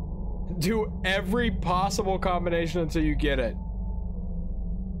 Do every possible combination until you get it.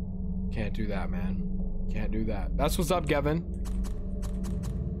 Can't do that, man. Can't do that. That's what's up, Gavin.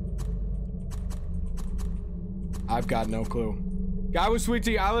 I've got no clue. Guy with sweet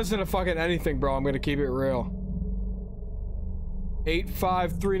tea, I listen to fucking anything, bro. I'm gonna keep it real.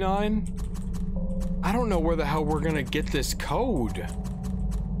 8539. I don't know where the hell we're gonna get this code.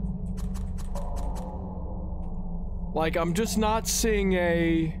 Like, I'm just not seeing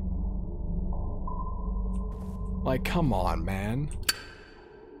a... Like, come on, man.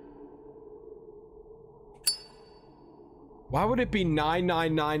 Why would it be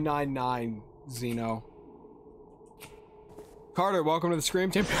 99999, Zeno? Carter, welcome to the Scream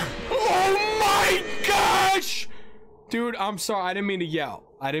Team. Oh my gosh! Dude, I'm sorry. I didn't mean to yell.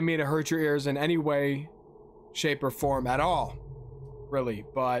 I didn't mean to hurt your ears in any way, shape, or form at all. Really,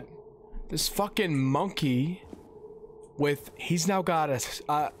 but this fucking monkey with... He's now got a...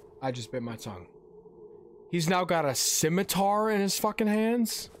 I just bit my tongue. He's now got a scimitar in his fucking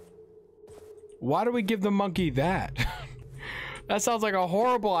hands? Why do we give the monkey that? That sounds like a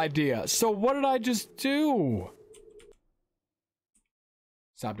horrible idea. So what did I just do?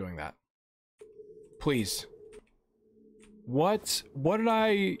 Stop doing that. Please. What did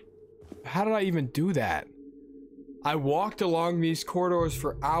I... How did I even do that? I walked along these corridors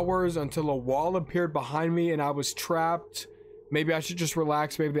for hours until a wall appeared behind me and I was trapped. Maybe I should just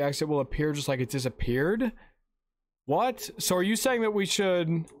relax. Maybe the exit will appear just like it disappeared. What? So are you saying that we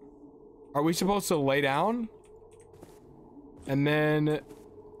should... Are we supposed to lay down? And then...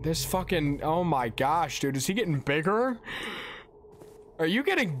 This fucking... Oh my gosh, dude. Is he getting bigger? Are you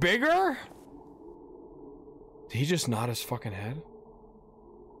getting bigger? Did he just nod his fucking head?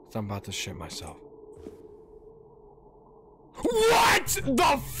 I'm about to shit myself. What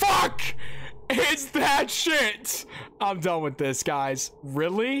the fuck is that shit? I'm done with this, guys.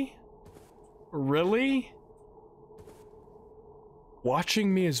 Really? Really?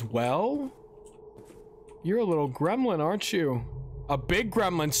 Watching me as well? You're a little gremlin, aren't you? A big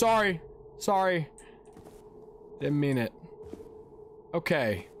gremlin. Sorry. Sorry. Didn't mean it.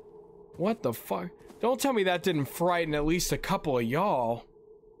 Okay. What the fuck? Don't tell me that didn't frighten at least a couple of y'all.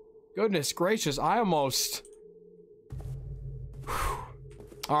 Goodness gracious, I almost...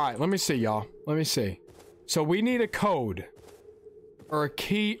 Alright, let me see, y'all. Let me see. So we need a code. Or a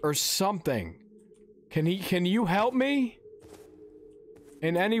key or something. Can you help me?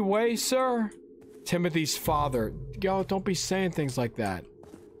 In any way, sir? Timothy's father. Y'all, don't be saying things like that.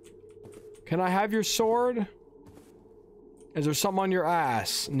 Can I have your sword? Is there something on your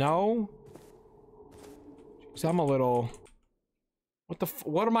ass? No? Cause I'm a little...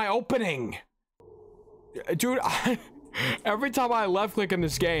 What am I opening? Dude, every time I left click in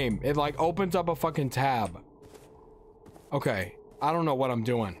this game, it like opens up a fucking tab. Okay, I don't know what I'm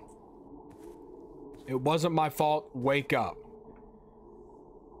doing. It wasn't my fault. Wake up.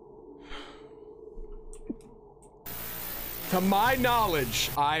 To my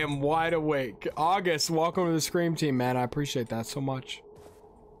knowledge, I am wide awake. August, welcome to the Scream Team, man. I appreciate that so much.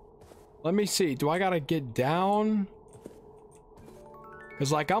 Let me see. Do I gotta get down?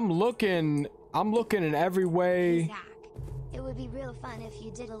 Cause like I'm looking in every way. Zach, it would be real fun if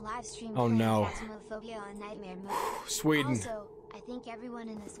you did a live stream. Oh no. Phasmophobia on Nightmare Mode. Sweden. Also, I think everyone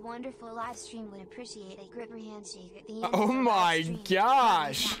in this wonderful live stream would appreciate a gripper handshake at the end. Oh of the my live stream.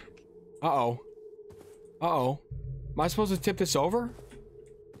 gosh. Uh-oh. Uh-oh. Am I supposed to tip this over?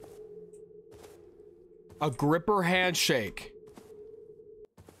 A gripper handshake.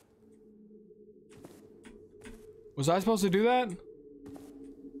 Was I supposed to do that?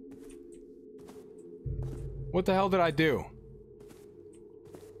 What the hell did I do?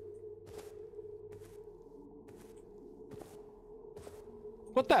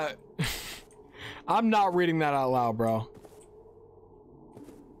 What the? I'm not reading that out loud, bro.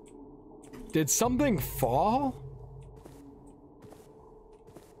 Did something fall?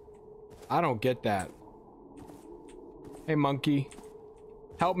 I don't get that. Hey, monkey.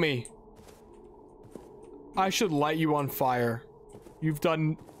 Help me. I should light you on fire. You've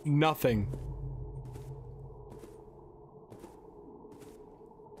done nothing.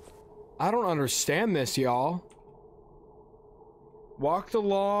 I don't understand this, y'all. Walked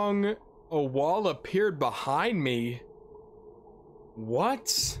along, a wall appeared behind me.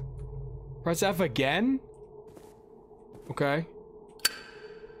 What? Press F again? Okay.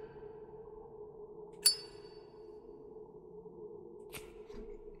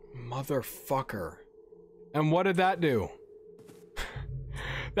 Motherfucker. And what did that do?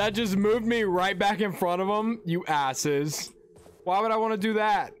 That just moved me right back in front of them, you asses. Why would I want to do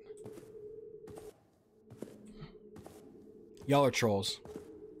that? Y'all are trolls.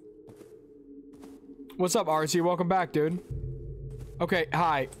 What's up, RC? Welcome back, dude. Okay,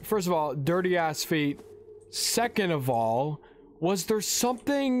 hi. First of all, dirty ass feet. Second of all, was there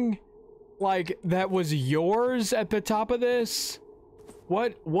something like that was yours at the top of this?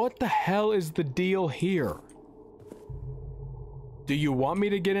 What the hell is the deal here? Do you want me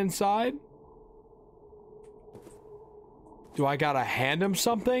to get inside? Do I gotta hand him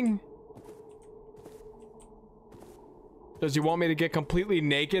something? Does he want me to get completely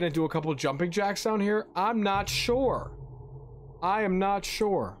naked and do a couple jumping jacks down here? I'm not sure. I am not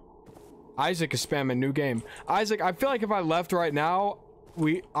sure. Isaac is spamming new game. Isaac, I feel like if I left right now,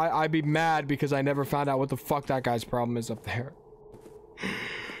 I'd be mad because I never found out what the fuck that guy's problem is up there.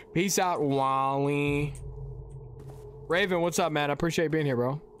 Peace out, Wally. Raven, what's up, man? I appreciate you being here,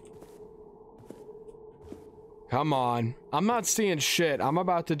 bro. Come on. I'm not seeing shit. I'm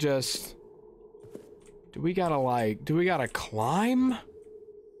about to just... Do we gotta climb?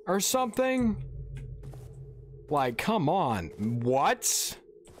 Or something? Like, come on. What?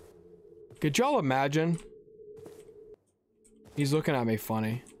 Could y'all imagine? He's looking at me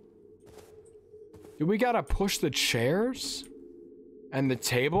funny. Do we gotta push the chairs? And the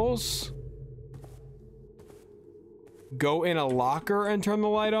tables? Go in a locker and turn the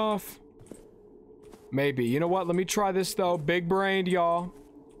light off? Maybe. You know what? Let me try this, though. Big brained, y'all.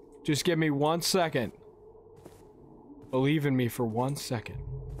 Just give me 1 second. Believe in me for 1 second.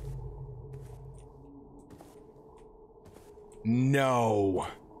 No.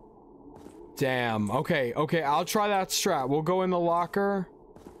 Damn. Okay, okay. I'll try that strat. We'll go in the locker.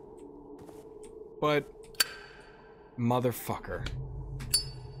 But... Motherfucker.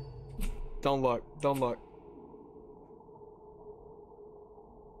 Don't look. Don't look.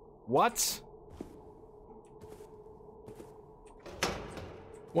 What?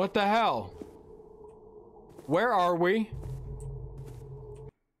 What the hell? Where are we?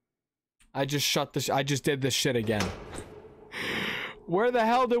 I just shut this. I just did this shit again. Where the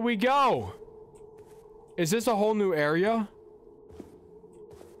hell did we go? Is this a whole new area?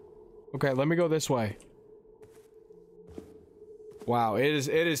 Okay, let me go this way. Wow, it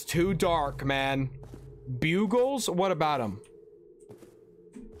is too dark, man. Bugles? What about them?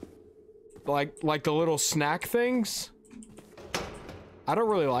 Like the little snack things? I don't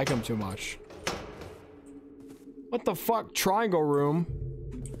really like them too much. What the fuck? Triangle room?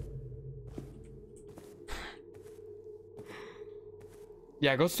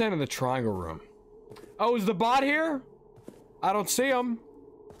 Yeah, go stand in the triangle room. Oh, is the bot here? I don't see him.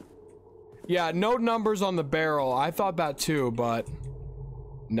 Yeah, no numbers on the barrel. I thought that too, but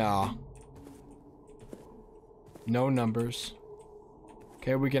no. No numbers.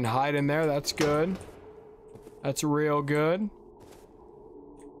 Okay, we can hide in there. That's good. That's real good.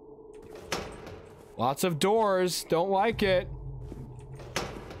 Lots of doors. Don't like it.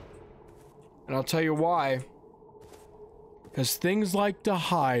 And I'll tell you why. Because things like to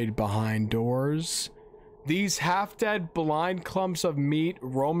hide behind doors. These half-dead blind clumps of meat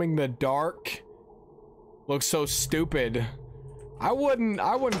roaming the dark look so stupid. I wouldn't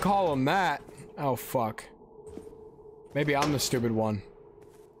call them that. Oh, fuck. Maybe I'm the stupid one.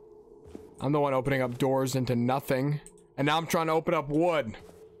 I'm the one opening up doors into nothing. And now I'm trying to open up wood.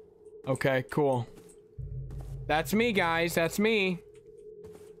 Okay, cool. That's me, guys. That's me.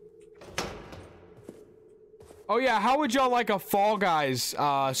 Oh, yeah. How would y'all like a Fall Guys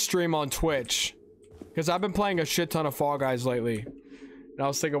stream on Twitch? Because I've been playing a shit ton of Fall Guys lately. And I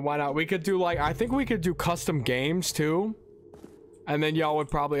was thinking, why not? We could do, like, I think we could do custom games, too. And then y'all would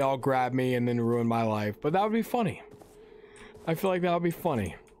probably all grab me and then ruin my life. But that would be funny. I feel like that would be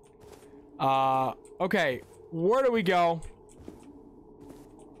funny. Okay. Where do we go?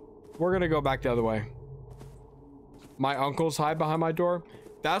 We're gonna go back the other way. My uncles hide behind my door.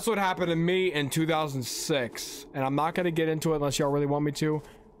 That's what happened to me in 2006. And I'm not gonna get into it unless y'all really want me to.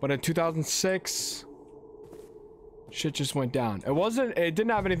 But in 2006... shit just went down. It didn't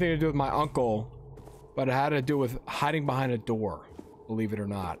have anything to do with my uncle, but it had to do with hiding behind a door, believe it or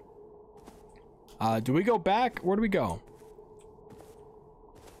not. Do we go back? Where do we go?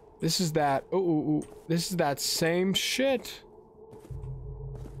 This is that. This is that same shit.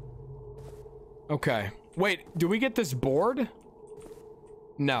 Okay. Wait, do we get this board?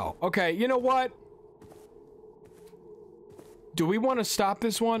 No. Okay, you know what? Do we want to stop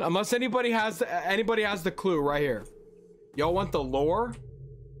this one? Unless anybody has the clue right here. Y'all want the lore?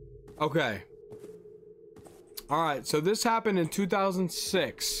 Okay. All right, so this happened in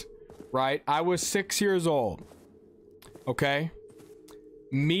 2006, right? I was 6 years old. Okay.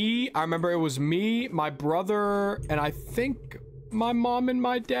 I remember it was me, my brother, and I think my mom and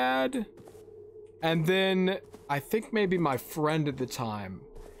my dad. And then I think maybe my friend at the time.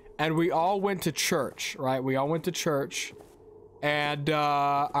 And we all went to church, right? We all went to church. And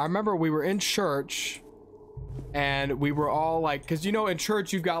I remember we were in church and we were all like, because you know in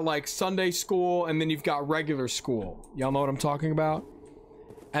church you've got like Sunday school and then you've got regular school. Y'all know what I'm talking about?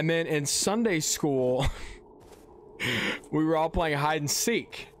 And then in Sunday school we were all playing hide and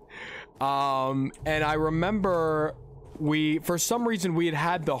seek. And I remember for some reason we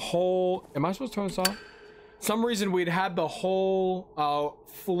had the whole, am I supposed to turn this off? Some reason we'd had the whole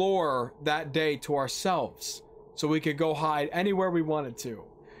floor that day to ourselves. So we could go hide anywhere we wanted to.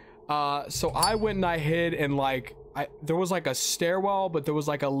 So I went and I hid in like, there was like a stairwell, but there was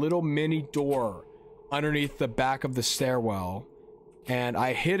like a little mini door underneath the back of the stairwell. And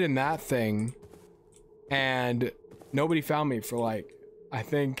I hid in that thing. And nobody found me for like, I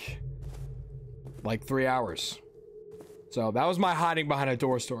think, like 3 hours. So that was my hiding behind a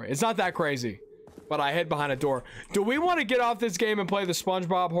door story. It's not that crazy, but I hid behind a door. Do we want to get off this game and play the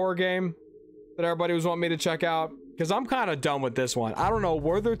SpongeBob horror game that everybody was wanting me to check out? Because I'm kind of done with this one. I don't know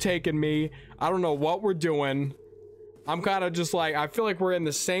where they're taking me. I don't know what we're doing. I'm kind of just like, I feel like we're in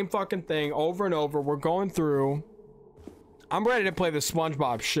the same fucking thing over and over. We're going through. I'm ready to play the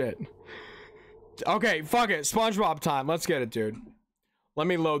SpongeBob shit. Okay, fuck it. SpongeBob time. Let's get it, dude. Let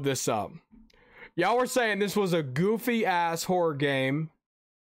me load this up. Y'all were saying this was a goofy ass horror game,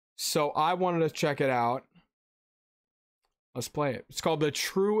 so I wanted to check it out. Let's play it. It's called The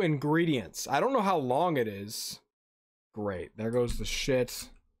True Ingredients. I don't know how long it is. Great. There goes the shit.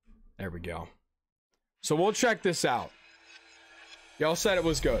 There we go. So we'll check this out. Y'all said it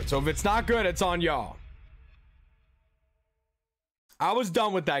was good. So if it's not good, it's on y'all. I was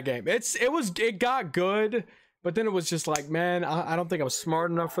done with that game. It got good, but then it was just like, man, I don't think I'm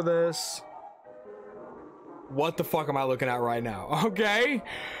smart enough for this. What the fuck am I looking at right now? Okay.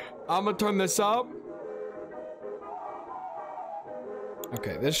 I'm gonna turn this up.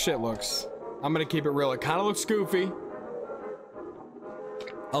 Okay, this shit looks... I'm gonna keep it real. It kind of looks goofy.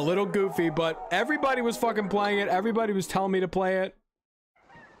 A little goofy, but everybody was fucking playing it. Everybody was telling me to play it.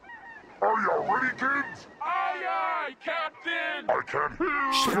 Are you ready, kids? Aye, aye, Captain! I can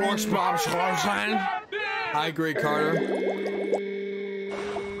hear Sports Bob Schwarzheim. I agree, Carter.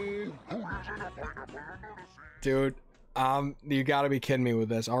 Dude, you gotta be kidding me with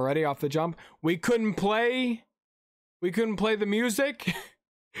this. Already off the jump? We couldn't play the music.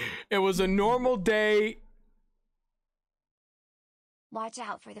 It was a normal day. Watch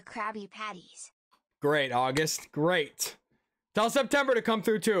out for the Krabby Patties. Great, August. Great. Tell September to come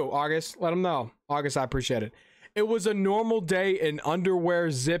through too, August. Let him know. August, I appreciate it. It was a normal day in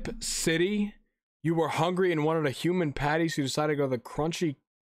Underwear Zip City. You were hungry and wanted a human patty, so you decided to go to the crunchy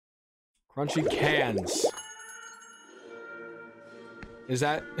cans. Is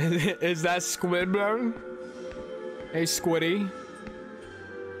that Squidburn? Hey, Squiddy.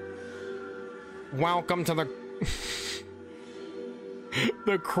 Welcome to the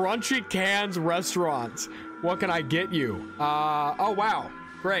the Crunchy Cans restaurants. What can I get you? Oh wow,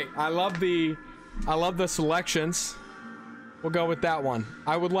 great. I love the selections. We'll go with that one.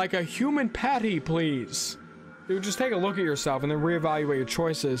 I would like a human patty, please. Dude, just take a look at yourself and then reevaluate your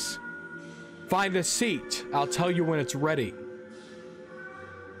choices. Find a seat. I'll tell you when it's ready.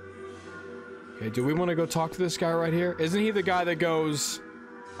 Okay, do we want to go talk to this guy right here? Isn't he the guy that goes,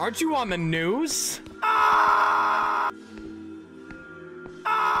 "Aren't you on the news?"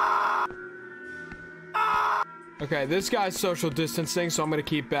 Okay, this guy's social distancing, so I'm gonna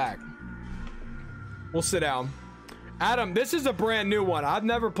keep back. We'll sit down. Adam, this is a brand new one. I've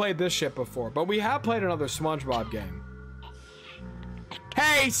never played this shit before, but we have played another SpongeBob game.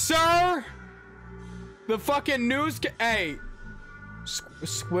 Hey, sir! The fucking news hey!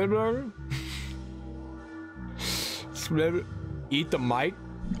 Squidward? Squidward? Eat the mic?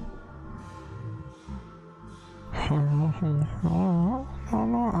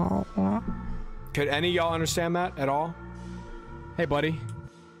 Could any of y'all understand that at all? Hey, buddy.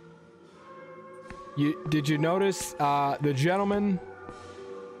 Did you notice the gentleman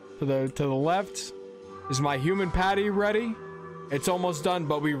to the left? Is my human patty ready? It's almost done,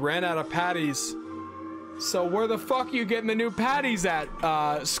 but we ran out of patties. So where the fuck are you getting the new patties at,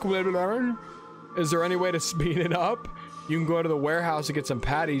 Squidward? Is there any way to speed it up? You can go to the warehouse and get some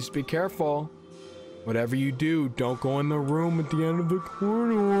patties. Be careful. Whatever you do, don't go in the room at the end of the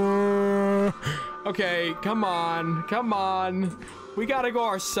corridor. Okay, come on. Come on. We gotta go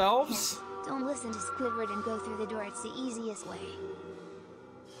ourselves? Don't listen to Squidward and go through the door. It's the easiest way.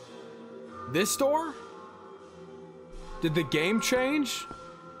 This door? Did the game change?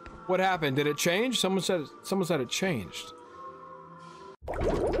 What happened? Did it change? Someone said it changed.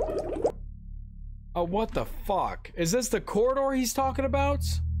 Oh, what the fuck? Is this the corridor he's talking about?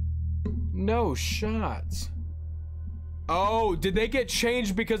 No shot. Oh, did they get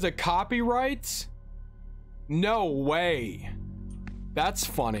changed because of copyrights? No way. That's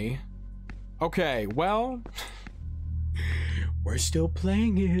funny. Okay, well, we're still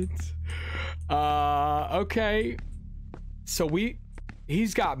playing it. Okay. So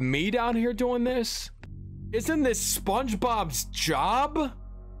he's got me down here doing this? Isn't this SpongeBob's job?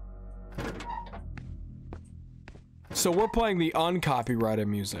 So we're playing the uncopyrighted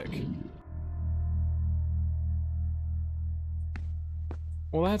music.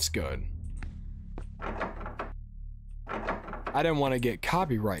 Well, that's good. I didn't want to get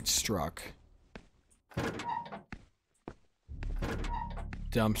copyright struck.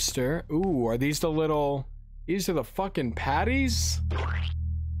 Dumpster. Ooh, are these the little... These are the fucking patties?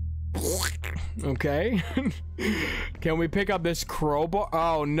 Okay. Can we pick up this crowbar?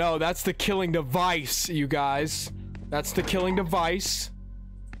 Oh no, that's the killing device, you guys. That's the killing device.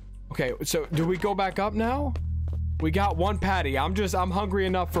 Okay, so do we go back up now? We got one patty. I'm hungry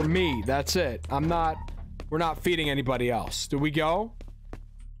enough for me. That's it. We're not feeding anybody else. Do we go?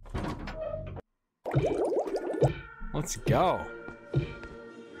 Let's go.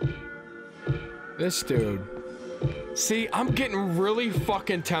 This dude. See, I'm getting really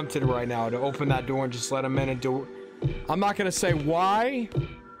fucking tempted right now to open that door and just let him in and do it. I'm not gonna say why.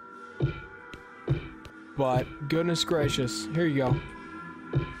 But goodness gracious. Here you go.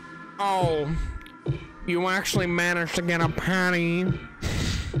 Oh. You actually managed to get a patty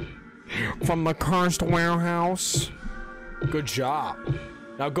from the cursed warehouse. Good job.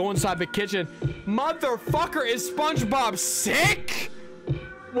 Now go inside the kitchen. Motherfucker, is SpongeBob sick?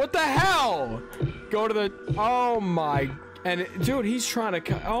 What the hell? Go to the... Oh my... And dude, he's trying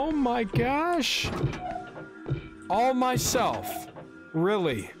to... Oh my gosh. All myself.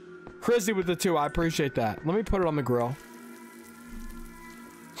 Really? Crizzy with the 2. I appreciate that. Let me put it on the grill.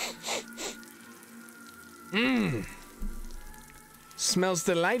 Smells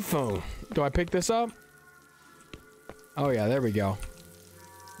delightful. Do I pick this up? Oh yeah, there we go.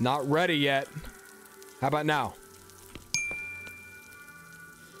 Not ready yet. How about now?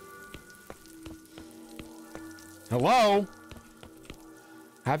 Hello?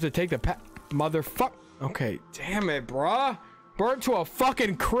 I have to take the motherfuck. Okay, damn it, bruh. Burnt to a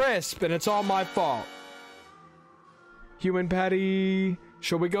fucking crisp, and it's all my fault. Human patty.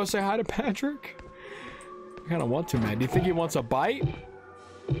 Should we go say hi to Patrick? I kind of want to, man. Do you think he wants a bite?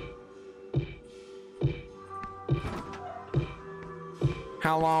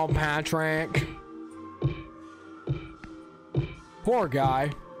 Hello, Patrick. Poor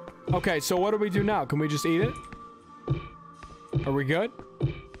guy. Okay, so what do we do now? Can we just eat it? Are we good?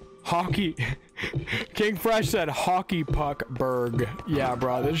 Hockey. King Fresh said hockey puck burg. Yeah,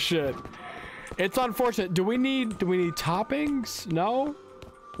 bro, this shit. It's unfortunate. Do we need toppings? No?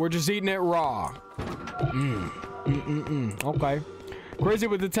 We're just eating it raw. Okay. Crazy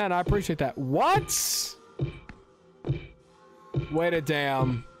with the 10. I appreciate that. What? Wait a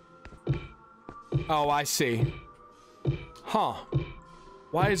damn. Oh, I see. Huh.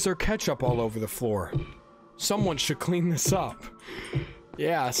 Why is there ketchup all over the floor? Someone should clean this up.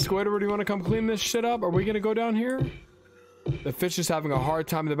 Yeah, Squidward, do you want to come clean this shit up? Are we gonna go down here? The fish is having a hard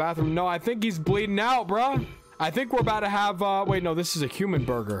time in the bathroom. No, I think he's bleeding out, bruh. I think we're about to have, wait, no, this is a human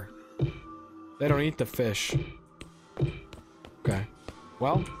burger. They don't eat the fish. Okay.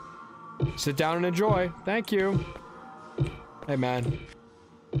 Well, sit down and enjoy. Thank you. Hey, man.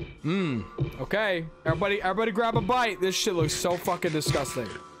 Okay. Everybody grab a bite. This shit looks so fucking disgusting.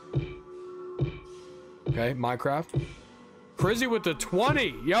 Okay, Minecraft. Crizzy with the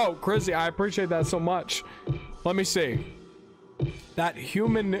 20. Yo, Crizzy, I appreciate that so much. Let me see. That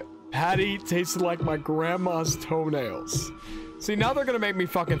human patty tasted like my grandma's toenails. See, now they're gonna make me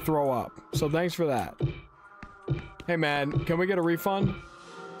fucking throw up. So thanks for that. Hey, man, can we get a refund?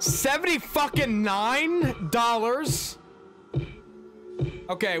 $79?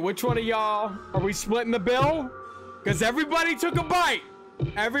 Okay, which one of y'all are we splitting the bill? Because everybody took a bite.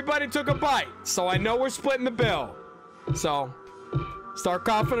 Everybody took a bite. So I know we're splitting the bill. So start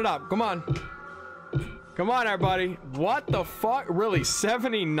coughing it up. Come on. Come on, everybody. What the fuck? Really?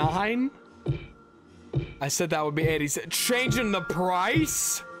 79? I said that would be 80. Changing the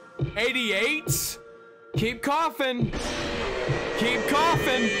price? 88? Keep coughing. Keep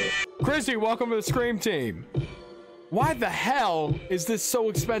coughing. Chrissy, welcome to the Scream Team. Why the hell is this so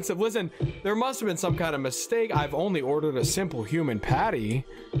expensive? Listen, there must have been some kind of mistake. I've only ordered a simple human patty.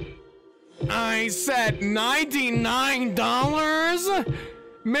 I said $99?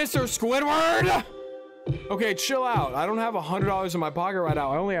 Mr. Squidward? Okay, chill out. I don't have $100 in my pocket right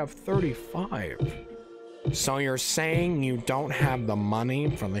now. I only have 35. So you're saying you don't have the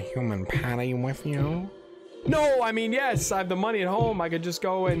money for the human patty with you? No, I mean, yes, I have the money at home. I could just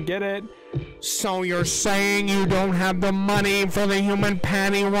go and get it. So you're saying you don't have the money for the human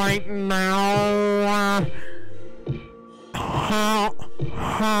patty right now?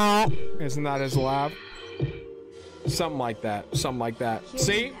 Isn't that his laugh? Something like that. Something like that.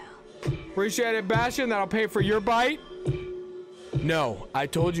 See? Appreciate it, Bastion. That'll pay for your bite. No, I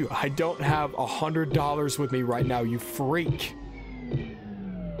told you I don't have $100 with me right now, you freak.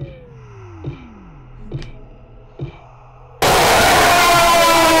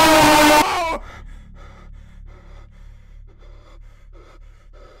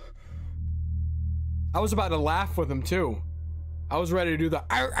 I was about to laugh with him too. I was ready to do the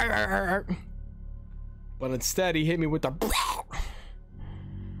arr, arr, arr, arr. But instead he hit me with the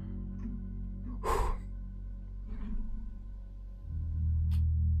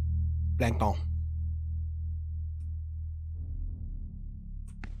Plankton.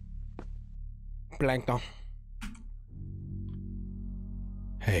 Plankton.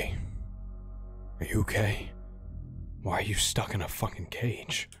 Hey, are you okay? Why are you stuck in a fucking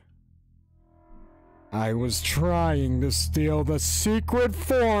cage? I was trying to steal the secret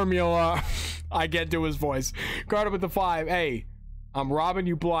formula. I get to his voice. Guard up with the 5. Hey, I'm robbing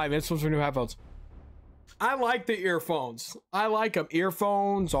you blind. This one's for new headphones. I like the earphones. I like them.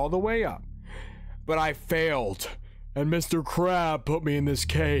 Earphones all the way up. But I failed. And Mr. Crab put me in this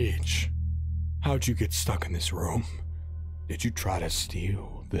cage. How'd you get stuck in this room? Did you try to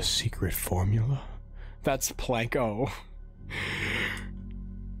steal the secret formula? That's Planko.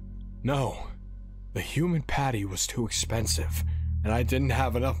 No. The human patty was too expensive, and I didn't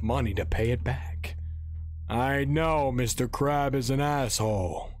have enough money to pay it back. I know Mr. Crab is an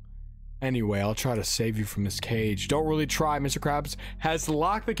asshole. Anyway, I'll try to save you from this cage. Don't really try, Mr. Krabs has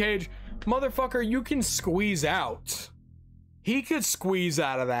locked the cage. Motherfucker, you can squeeze out. He could squeeze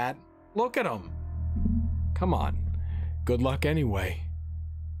out of that. Look at him. Come on. Good luck anyway.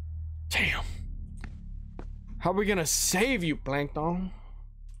 Damn. How are we gonna save you, Plankton?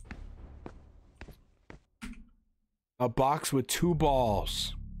 A box with 2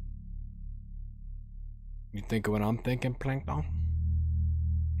 balls. You think of what I'm thinking, Plankton?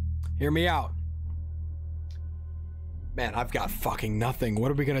 Hear me out. Man, I've got fucking nothing.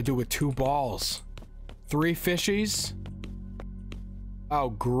 What are we gonna do with 2 balls? 3 fishies? Oh,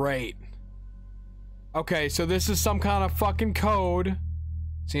 great. Okay, so this is some kind of fucking code.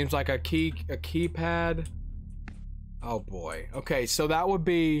 Seems like a keypad. Oh boy. Okay, so that would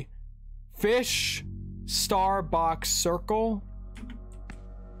be fish, star, box, circle.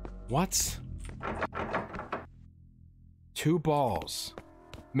 What? 2 balls.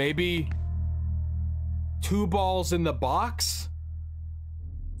 Maybe 2 balls in the box?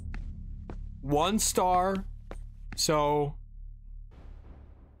 1 star. So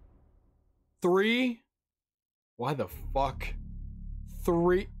 3. Why the fuck?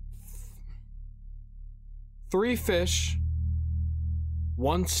 3 fish,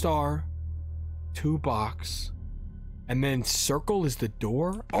 1 star, 2 box, and then circle is the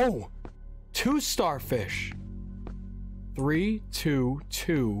door. Oh, 2 starfish. 3, 2,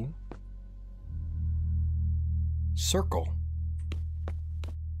 2. Circle.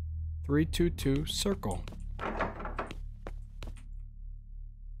 3, 2, 2. Circle.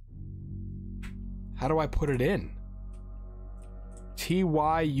 How do I put it in?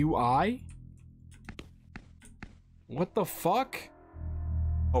 TYUI? What the fuck?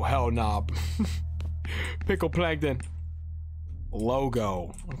 Oh, hell nah. Pickle Plankton.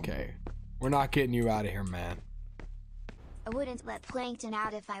 Logo. Okay. We're not getting you out of here, man. I wouldn't let Plankton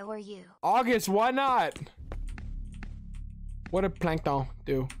out if I were you. August, why not? What did Plankton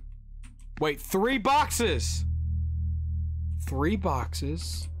do? Wait, 3 boxes! 3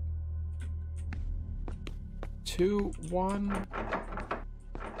 boxes. 2, 1.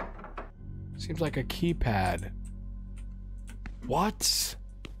 Seems like a keypad. What?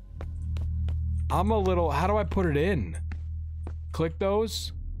 I'm a little... How do I put it in? Click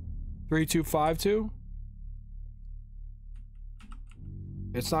those. 3, 2, 5, 2.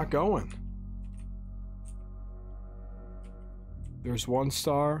 It's not going. There's 1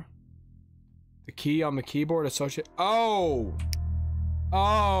 star. The key on the keyboard associate. Oh!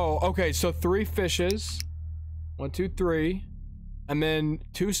 Oh, okay, so 3 fishes. 1, 2, 3. And then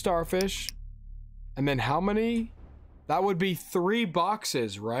 2 starfish. And then how many? That would be 3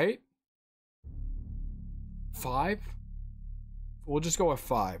 boxes, right? 5? We'll just go with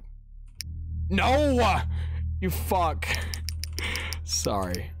 5. No! You fuck.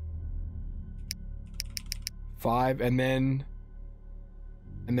 Sorry. 5 and then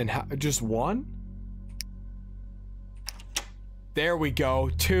just 1? There we go.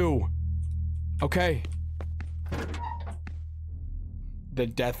 2. Okay. The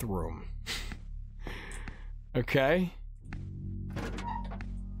death room. Okay.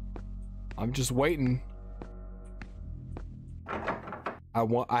 I'm just waiting.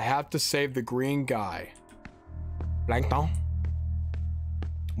 I have to save the green guy. Plankton?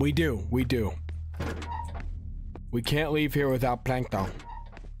 We do. We can't leave here without Plankton.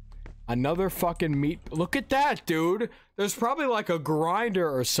 Another fucking meat. Look at that, dude. There's probably like a grinder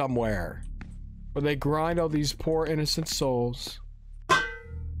or somewhere where they grind all these poor innocent souls.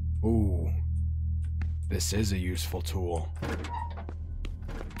 Ooh. This is a useful tool.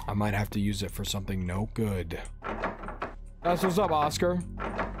 I might have to use it for something no good. That's what's up, Oscar.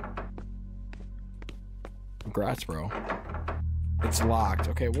 Congrats, bro. It's locked.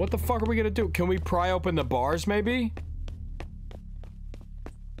 Okay, what the fuck are we gonna do? Can we pry open the bars, maybe?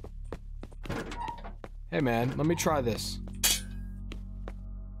 Hey, man, let me try this.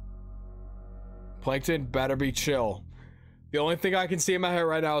 Plankton better be chill. The only thing I can see in my head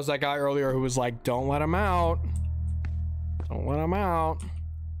right now is that guy earlier who was like, don't let him out. Don't let him out.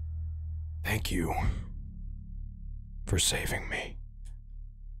 Thank you for saving me.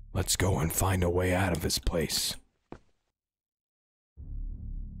 Let's go and find a way out of this place.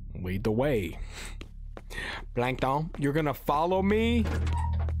 Lead the way. Plankton, you're gonna follow me?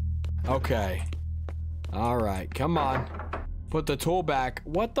 Okay. Alright, come on. Put the tool back.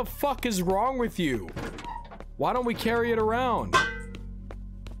 What the fuck is wrong with you? Why don't we carry it around?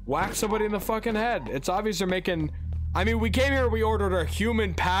 Whack somebody in the fucking head. It's obvious they're making... I mean, we came here, we ordered a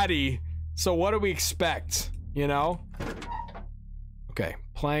human patty. So what do we expect? You know? Okay,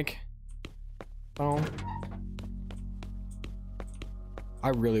 plank. Oh. I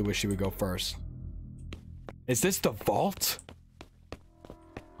really wish he would go first. Is this the vault?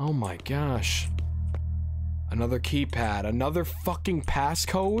 Oh my gosh. Another keypad. Another fucking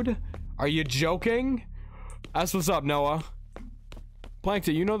passcode? Are you joking? That's what's up, Noah.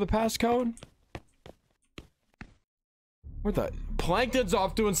 Plankton, you know the passcode? Where the... Plankton's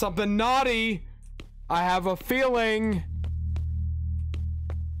off doing something naughty! I have a feeling.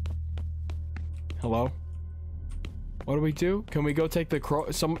 Hello? What do we do? Can we go take the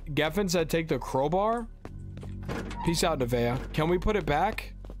Geffen said take the crowbar? Peace out, Nevaeh. Can we put it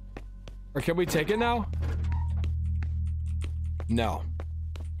back? Or can we take it now? No.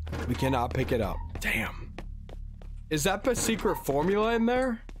 We cannot pick it up. Damn. Is that the secret formula in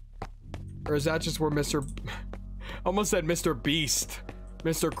there? Or is that just where Mr... almost said Mr. Beast.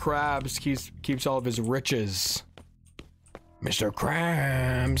 Mr. Krabs keeps all of his riches. Mr.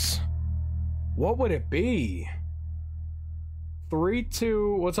 Krabs. What would it be? 3,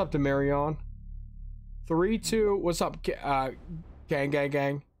 2... What's up, Demarion? 3, 2... What's up,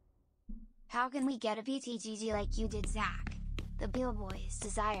 gang? How can we get a BTGG like you did, Zach? The Beale Boys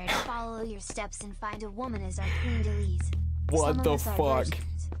desire to follow your steps and find a woman as our queen Delise. What the fuck?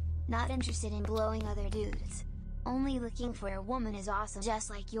 Not interested in blowing other dudes. Only looking for a woman as awesome just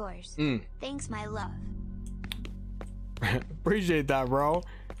like yours. Thanks, my love. Appreciate that, bro.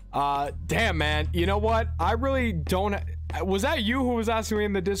 Damn, man. You know what? I really don't... Was that you who was asking me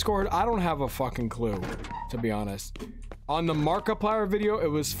in the Discord? I don't have a fucking clue, to be honest. On the Markiplier video,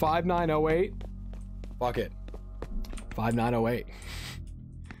 it was 5908. Fuck it. 5908.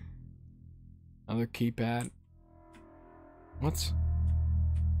 Another keypad. What's...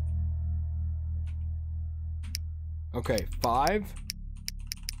 Okay, 5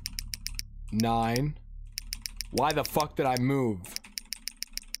 9. Why the fuck did I move?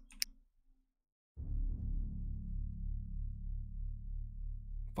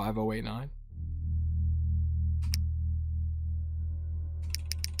 $5089.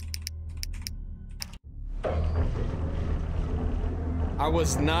 I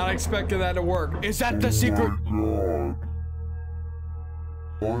was not expecting that to work. Is that the secret? Oh my God.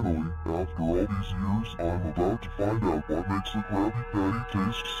 Finally, after all these years, I'm about to find out what makes the Krabby Patty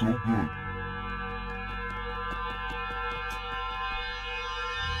taste so good.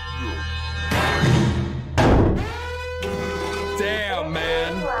 Damn,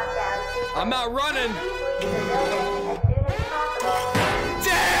 man. I'm not running.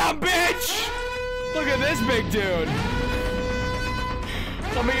 Damn, bitch! Look at this big dude.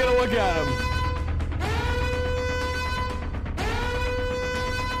 Let me get a look at him.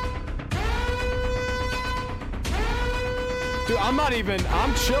 Dude,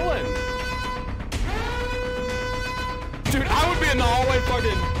 I'm chilling. Dude, I would be in the hallway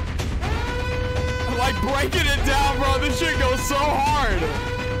fucking, like, breaking it down, bro. This shit goes so hard.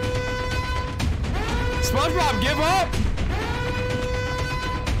 SpongeBob, give up.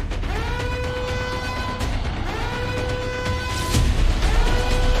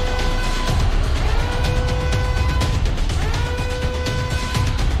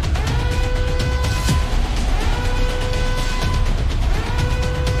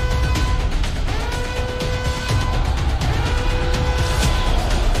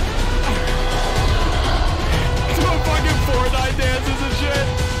 Dances and shit.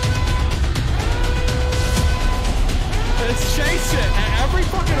 It's chase it. And every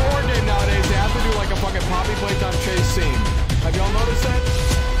fucking horror game nowadays, they have to do like a fucking Poppy Playtime chase scene. Have y'all noticed that?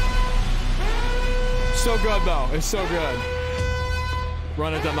 So good though. It's so good.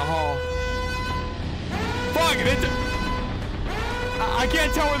 Run it down the hall. Fuck it. I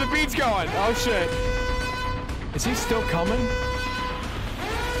can't tell where the beat's going. Oh shit. Is he still coming?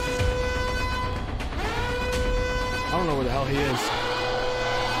 I don't know where the hell he is.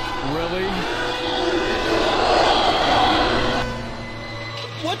 Really?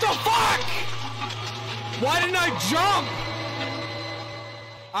 What the fuck? Why didn't I jump?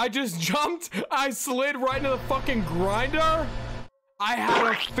 I just jumped. I slid right into the fucking grinder. I had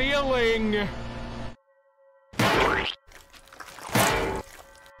a feeling.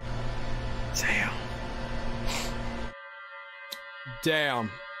 Damn.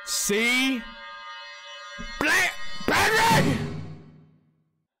 Damn. See? Blank. Henry!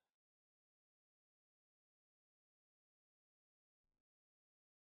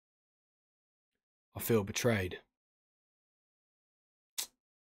 I feel betrayed.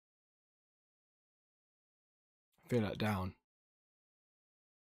 I feel let down.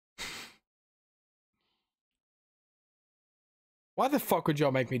 Why the fuck would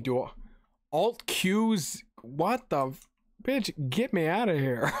y'all make me do Alt Q's? What the bitch? Get me out of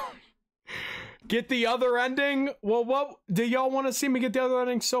here. Get the other ending? Well, what do y'all want to see me get the other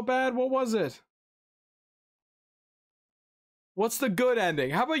ending so bad? What was it? What's the good ending?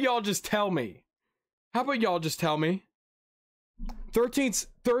 How about y'all just tell me? How about y'all just tell me?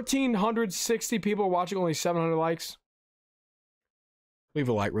 1,360 people watching, only 700 likes. Leave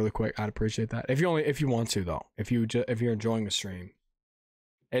a like really quick. I'd appreciate that. If you want to though. If you're enjoying the stream.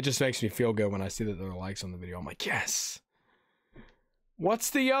 It just makes me feel good when I see that there are likes on the video. I'm like, yes. What's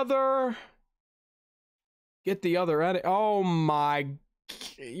the other? Get the other edit. Oh my.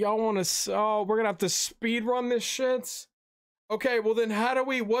 Y'all want to? Oh, we're gonna have to speed run this shit. Okay, well then, how do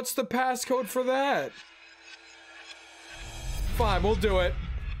we? What's the passcode for that? Fine, we'll do it.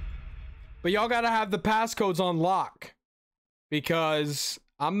 But y'all gotta have the passcodes on lock, because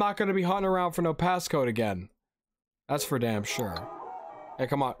I'm not gonna be hunting around for no passcode again. That's for damn sure. Hey,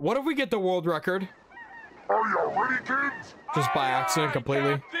 come on. What if we get the world record? Are you ready, kids? Just by accident,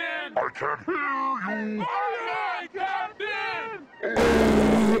 completely. I can't hear you. Aye, Captain!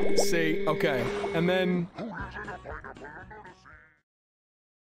 See, okay, and then,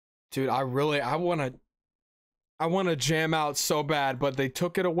 dude, I want to jam out so bad, but they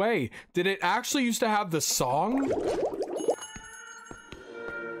took it away. Did it actually used to have the song?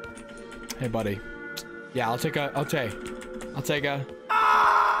 Hey, buddy. Yeah, I'll take a.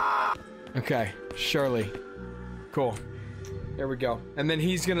 Okay, Shirley. Cool. There we go. And then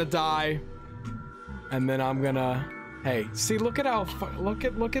he's gonna die, and then I'm gonna. Hey, see, look at how look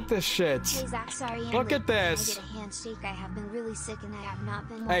at this shit. Hey Zach, sorry, Look at this. I get a handshake. I have been really sick and I have not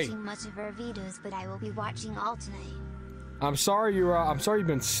been watching much of her videos, but I will be watching all tonight. I'm sorry you've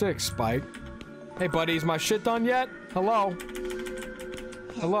been sick, Spike. Hey, buddy, is my shit done yet? Hello.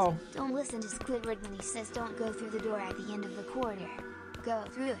 Hello. Don't listen to Squidward when he says don't go through the door at the end of the corridor. Go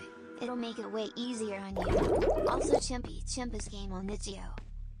through it. It'll make it way easier on you. Also, Chimpa's game on Itch.io.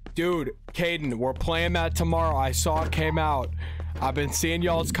 Dude, Caden, we're playing that tomorrow. I saw it came out. I've been seeing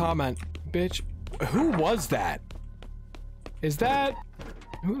y'all's comment. Bitch, who was that? Is that...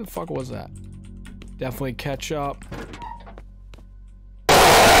 Who the fuck was that? Definitely catch up.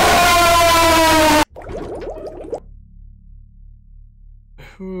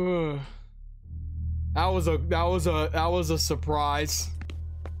 That was a surprise.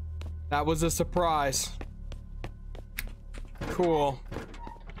 That was a surprise. Cool.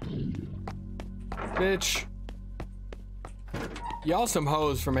 Bitch. Y'all some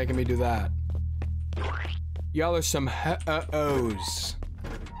hoes for making me do that. Y'all are some hoes.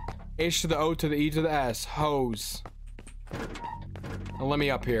 H to the O to the E to the S. Hoes. Now let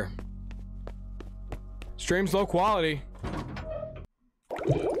me up here. Stream's low quality.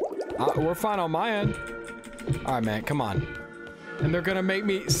 We're fine on my end. Alright, man, come on. And they're gonna make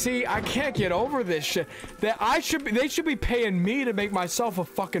me see. I can't get over this shit. They should be paying me to make myself a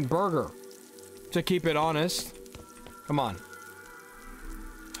fucking burger. To keep it honest. Come on.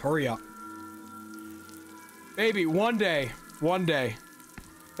 Hurry up. Baby, one day. One day.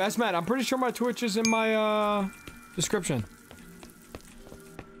 Best Matt, I'm pretty sure my Twitch is in my description.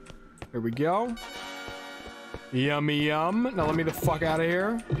 Here we go. Yummy yum. Now let me the fuck out of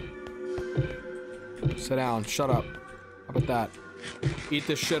here. Sit down. Shut up. How about that? Eat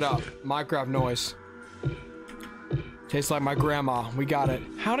this shit up. Minecraft noise. Tastes like my grandma. We got it.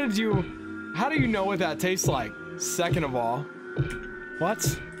 How do you know what that tastes like? Second of all.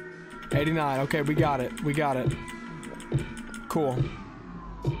 What? 89. Okay, we got it. We got it. Cool.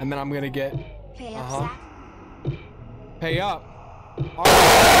 And then I'm gonna get... Pay up, Zach. Pay up.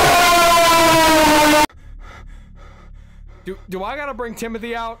 Do I gotta bring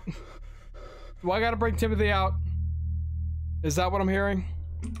Timothy out? Do I gotta bring Timothy out? Is that what I'm hearing?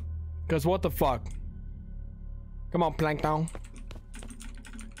 Because what the fuck? Come on, Plankton.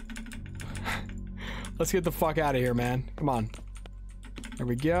 Let's get the fuck out of here, man. Come on. There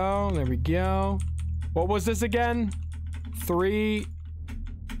we go. There we go. What was this again? 3.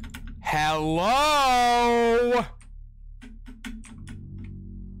 Hello?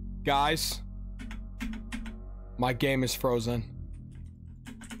 Guys. My game is frozen.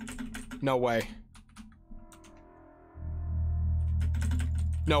 No way.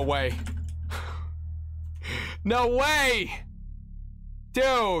 No way. No way!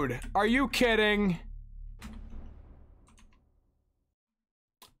 Dude, are you kidding?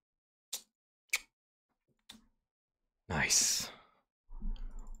 Nice.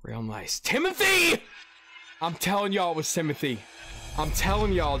 Real nice. Timothy! I'm telling y'all it was Timothy. I'm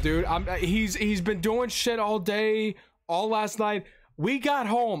telling y'all, dude. He's been doing shit all day, all last night. We got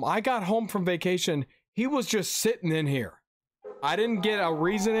home. I got home from vacation. He was just sitting in here. I didn't get a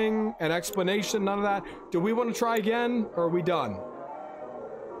reasoning, an explanation, none of that. Do we want to try again, or are we done?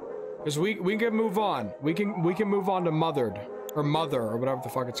 Because we can move on. We can move on to Mother, or whatever the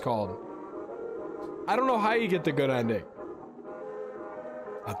fuck it's called. I don't know how you get the good ending.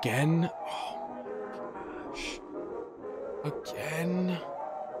 Again? Oh my gosh. Again?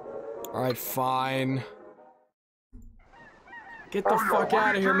 Alright, fine. Get the fuck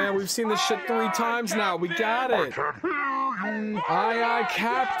out of here, man. We've seen this shit 3 times now. We got it. Aye,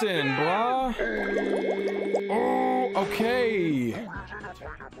 Captain, bruh. Oh, okay.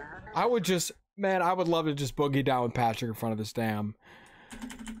 I would just... Man, I would love to just boogie down with Patrick in front of this dam.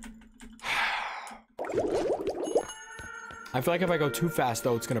 I feel like if I go too fast,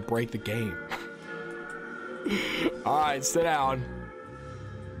 though, it's gonna break the game. Alright, sit down.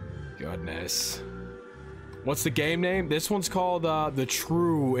 Goodness. What's the game name? This one's called, The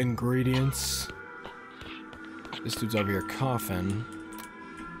True Ingredients. This dude's over here coughing.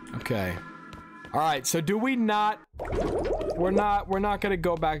 Okay. Alright, so do we not... We're not gonna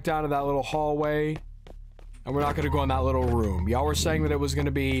go back down to that little hallway. And we're not gonna go in that little room. Y'all were saying that it was gonna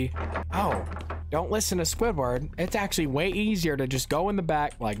be... Oh, don't listen to Squidward. It's actually way easier to just go in the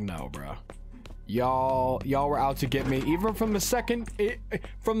back. Like, no, bro. Y'all were out to get me. Even from the second...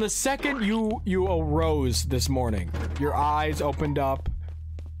 From the second you arose this morning. Your eyes opened up.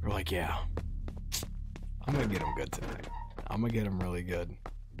 You're like, yeah. I'm gonna get him good tonight. I'm gonna get him really good.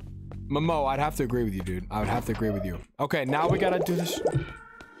 Momo, I'd have to agree with you, dude. I would have to agree with you. Okay, now we gotta do this.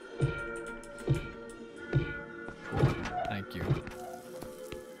 Cool. Thank you.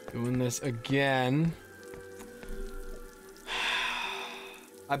 Doing this again.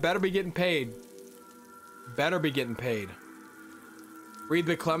 I better be getting paid. Better be getting paid. Read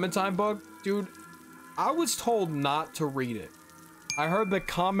the Clementine book? Dude, I was told not to read it. I heard the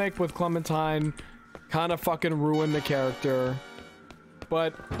comic with Clementine kind of fucking ruined the character.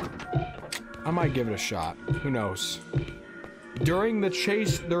 But I might give it a shot. Who knows? During the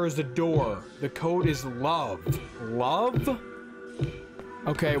chase, there is a door. The code is love. Love?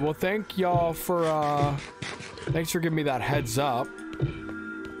 Okay, well, thank y'all for, thanks for giving me that heads up.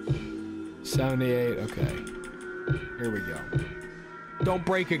 78, okay. Here we go. Don't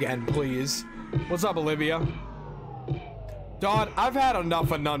break again, please. What's up, Olivia? Dawn, I've had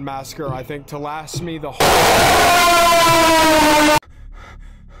enough of Nun Massacre, I think, to last me the whole...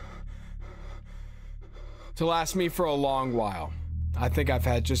 To last me for a long while. I think I've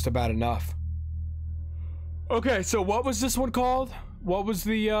had just about enough. Okay, so what was this one called? What was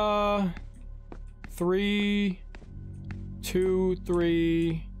the, 3, 2,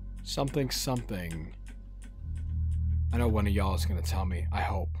 3, something, something. I know one of y'all is gonna tell me, I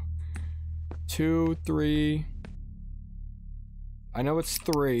hope. 2, 3. I know it's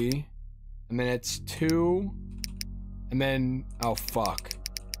 3. And then it's 2. And then, oh fuck.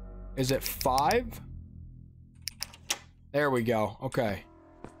 Is it 5? There we go. Okay.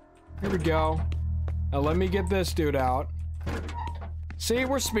 Here we go. Now let me get this dude out. See,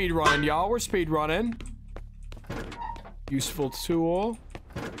 we're speed running, y'all. We're speed running. Useful tool.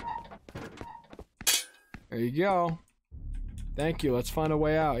 There you go. Thank you. Let's find a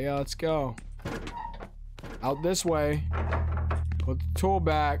way out. Yeah, let's go. Out this way. Put the tool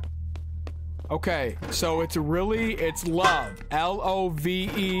back. Okay, so it's love.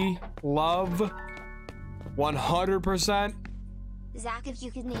 L-O-V-E. Love. 100%. Zach, if you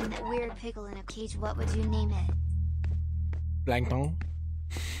could name that weird pickle in a cage, what would you name it? Plankton.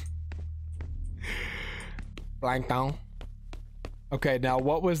 Plankton. Okay, now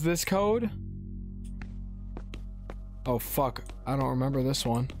what was this code? Oh fuck, I don't remember this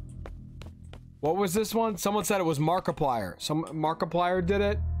one. What was this one? Someone said it was Markiplier. Some Markiplier did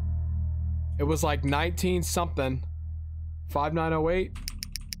it. It was like 19 something. 5908.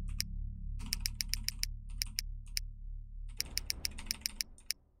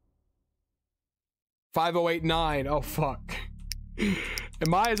 $5089. Oh fuck. Is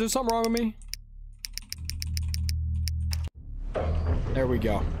there something wrong with me? There we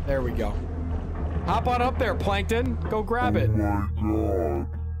go. There we go. Hop on up there, Plankton. Go grab it. Oh my god.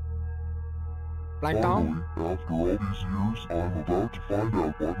 Plankton? Finally, after all these years, I'm about to find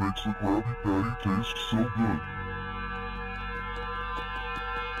out what makes the Krabby Patty taste so good.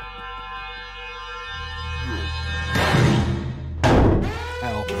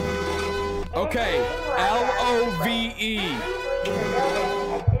 L. Okay, L-O-V-E.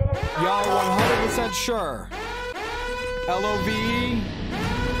 Y'all 100% sure? L-O-V-E?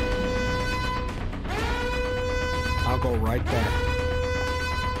 I'll go right there.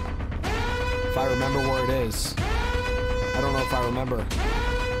 If I remember where it is. I don't know if I remember.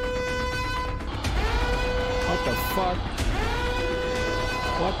 What the fuck?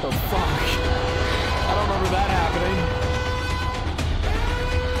 What the fuck? I don't remember that happening.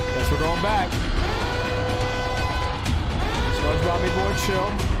 Guess we're going back. SpongeBob, me boy, chill.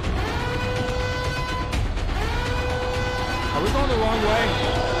 Are we going the wrong way?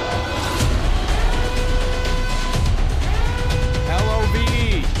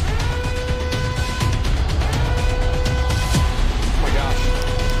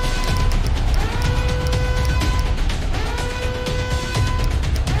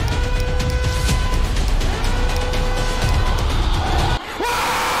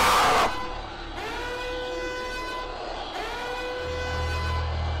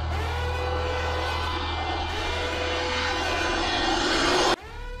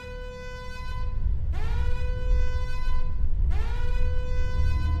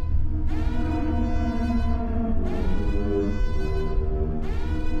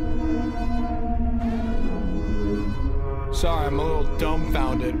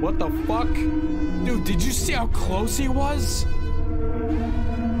 dumbfounded. What the fuck? Dude, did you see how close he was?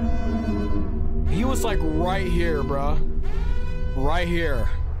 He was like right here, bruh. Right here.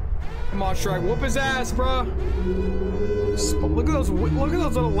 Come on, Shrek. Whoop his ass, bruh. Look at those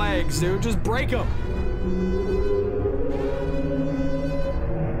little legs, dude. Just break them.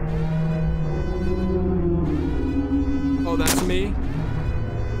 Oh, that's me.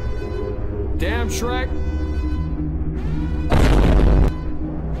 Damn, Shrek.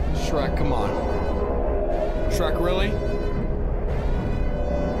 Shrek, come on. Shrek, really?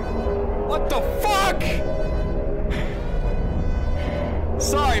 What the fuck?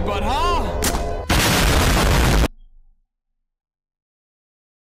 Sorry, but huh?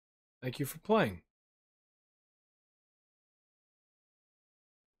 Thank you for playing.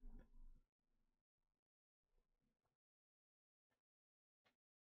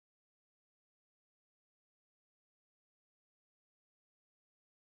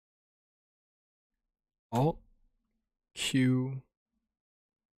 Alt Q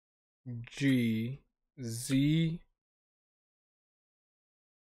G Z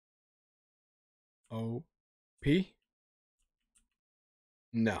O P?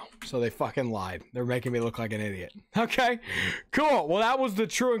 No. So they fucking lied. They're making me look like an idiot. Okay. Cool. Well, that was the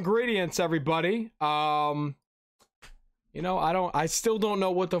true ingredients, everybody. You know, I still don't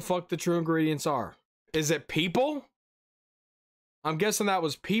know what the fuck the true ingredients are. Is it people? I'm guessing that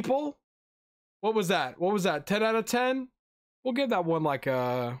was people. What was that? What was that? 10 out of 10? We'll give that one like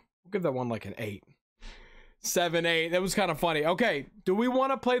an 8. 7, 8. That was kind of funny. Okay, do we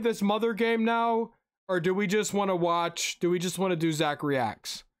want to play this mother game now? Or do we just want to watch, do we just want to do Zach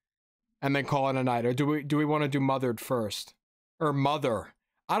Reacts? And then call it a night? Or do we want to do Mothered first? Or Mother?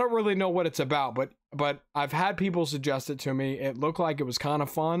 I don't really know what it's about, but I've had people suggest it to me. It looked like it was kind of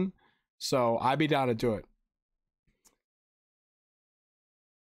fun. So I'd be down to do it.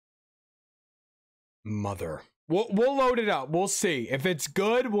 Mother. We'll load it up. We'll see. If it's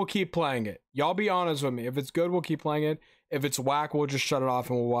good, we'll keep playing it. Y'all be honest with me. If it's good, we'll keep playing it. If it's whack, we'll just shut it off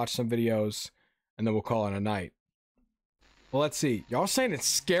and we'll watch some videos. And then we'll call it a night. Well, let's see. Y'all saying it's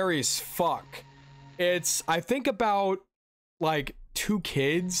scary as fuck. It's, I think about, like, 2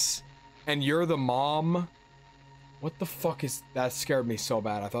 kids. And you're the mom. What the fuck is... That scared me so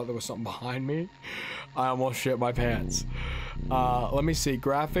bad. I thought there was something behind me. I almost shit my pants. Let me see.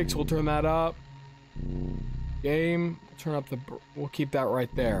 Graphics, we'll turn that up. Game, turn up the... We'll keep that right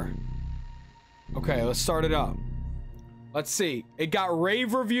there. Okay, let's start it up. Let's see. It got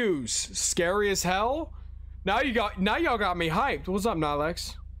rave reviews. Scary as hell. Now y'all got me hyped. What's up,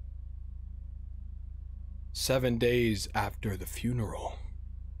 Nilex? 7 days after the funeral.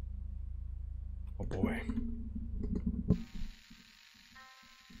 Oh boy.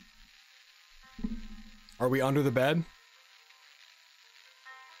 Are we under the bed?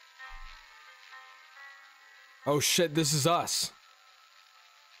 Oh shit, this is us.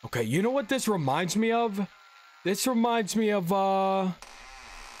 Okay, you know what this reminds me of? This reminds me of, I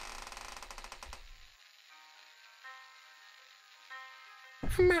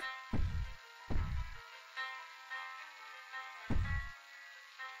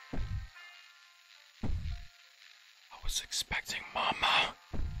was expecting Mama.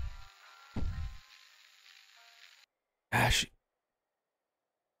 Ash.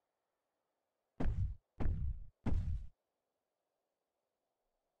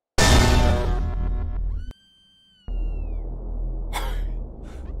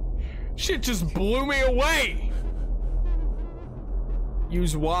 Shit just blew me away.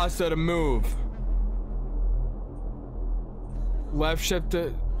 Use WASA to move. Left shift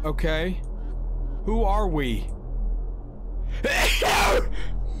to... Okay. Who are we?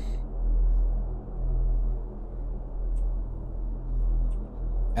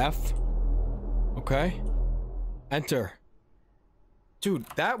 F. Okay. Enter. Dude,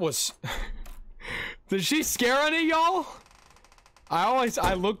 that was... Did she scare any of y'all?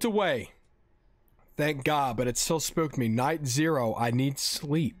 I looked away. Thank God, but it still spooked me. Night 0, I need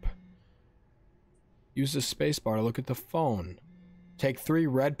sleep. Use the spacebar to look at the phone. Take 3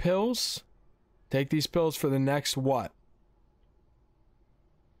 red pills. Take these pills for the next what?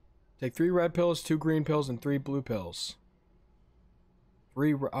 Take 3 red pills, 2 green pills, and 3 blue pills.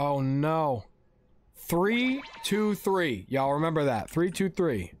 3, oh no. 3, 2, 3. Y'all remember that. 3, 2,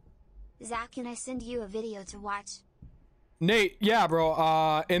 3. Zach, can I send you a video to watch? Nate, yeah,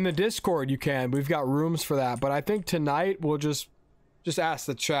 bro. In the Discord, you can. We've got rooms for that. But I think tonight we'll just ask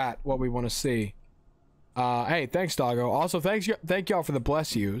the chat what we want to see. Hey, thanks, doggo. Also, thank y'all for the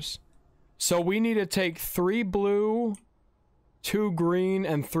bless yous. So we need to take 3 blue, 2 green,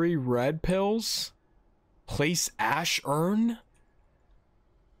 and 3 red pills. Place ash urn.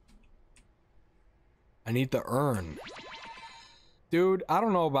 I need the urn. Dude, I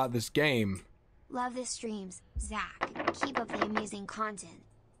don't know about this game. Love the streams, Zach. Keep up the amazing content.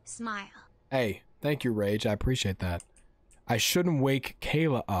 Smile. Hey, thank you, Rage. I appreciate that. I shouldn't wake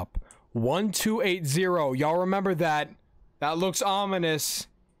Kayla up. 1280. Y'all remember that? That looks ominous.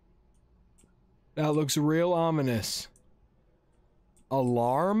 That looks real ominous.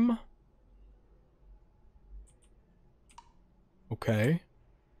 Alarm? Okay.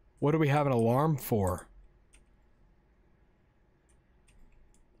 What do we have an alarm for?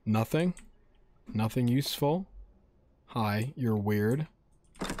 Nothing? Nothing useful? Hi, you're weird.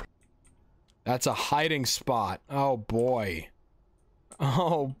 That's a hiding spot. Oh boy.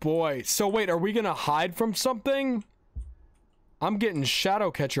 Oh boy. So wait, are we gonna hide from something? I'm getting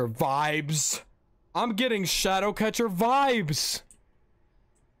Shadowcatcher vibes. I'm getting Shadowcatcher vibes.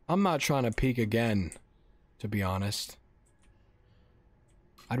 I'm not trying to peek again, to be honest.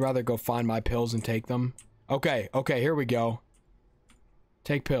 I'd rather go find my pills and take them. Okay, okay, here we go.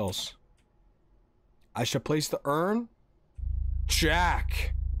 Take pills. I should place the urn.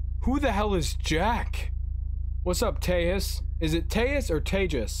 Jack. Who the hell is Jack? What's up, Tejas? Is it Tejas or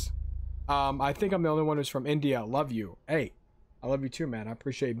Tejas? I think I'm the only one who's from India. Love you. Hey, I love you too, man. I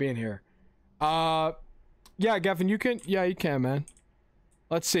appreciate you being here. Yeah, Gavin, you can. Yeah, you can, man.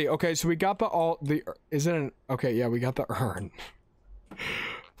 Let's see. Okay, so we got okay, yeah, we got the urn.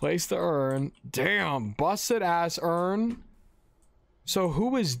 Place the urn. Damn, busted ass urn. So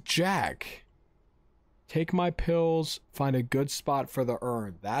who is Jack? Take my pills, find a good spot for the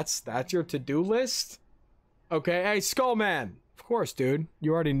urn. That's your to-do list? Okay, hey, Skullman. Of course, dude.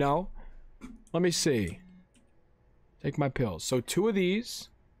 You already know. Let me see. Take my pills. So 2 of these.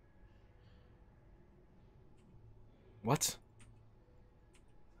 What?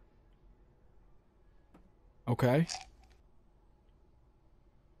 Okay.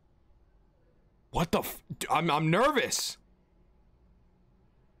 What the f- I'm nervous.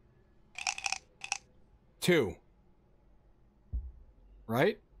 2.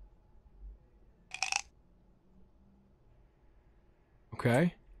 Right?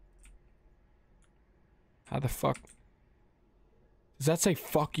 Okay. How the fuck? Does that say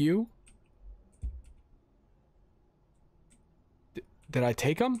fuck you? Did I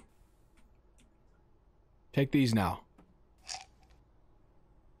take them? Take these now.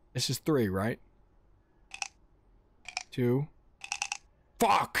 This is 3, right? 2.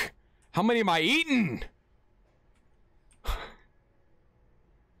 Fuck! How many am I eating?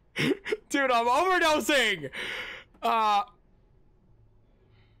 Dude, I'm overdosing!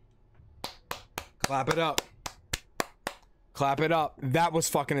 Clap it up. Clap it up. That was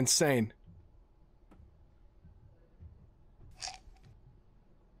fucking insane.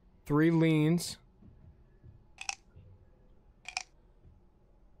 3 leans.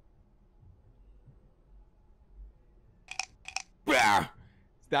 Bah!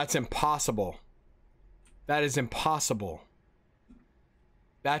 That's impossible. That is impossible.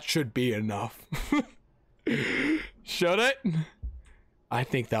 That should be enough. Should it? I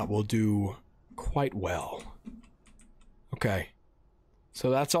think that will do quite well. Okay.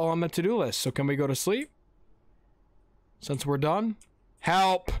 So that's all on the to-do list. So can we go to sleep? Since we're done?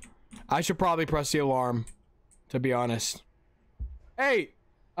 Help! I should probably press the alarm, to be honest. Hey!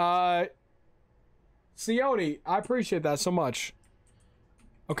 Sione, I appreciate that so much.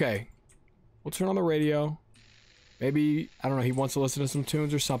 Okay. We'll turn on the radio. Maybe, I don't know, he wants to listen to some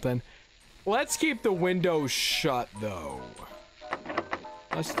tunes or something. Let's keep the windows shut, though.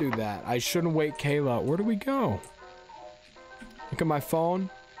 Let's do that. I shouldn't wake Kayla. Where do we go? Look at my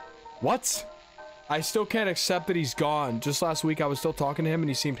phone. What? I still can't accept that he's gone. Just last week, I was still talking to him, and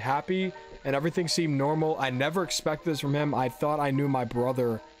he seemed happy, and everything seemed normal. I never expected this from him. I thought I knew my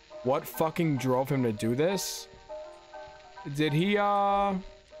brother. What fucking drove him to do this? Did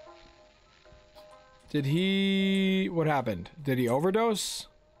he, what happened? Did he overdose?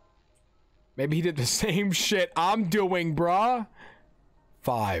 Maybe he did the same shit I'm doing, bruh.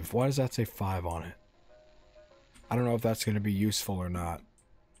 5. Why does that say 5 on it? I don't know if that's going to be useful or not.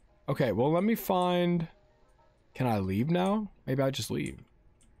 Okay, well, let me find... Can I leave now? Maybe I just leave.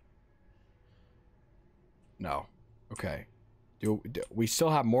 No. Okay. Do we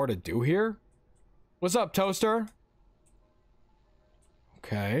still have more to do here? What's up, Toaster?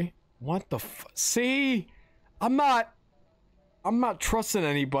 Okay. What the f... See? I'm not trusting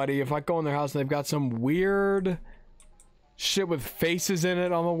anybody if I go in their house and they've got some weird shit with faces in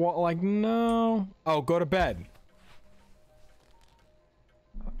it on the wall. Like, no. Oh, go to bed.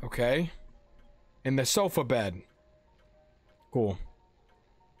 Okay. In the sofa bed. Cool.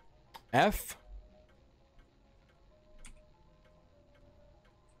 F.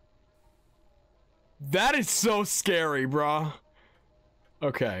 That is so scary, bruh.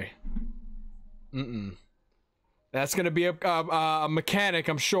 Okay. That's gonna be a mechanic,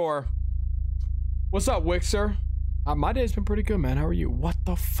 I'm sure. What's up, Wixer? My day's been pretty good, man. How are you? What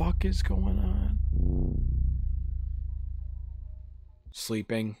the fuck is going on?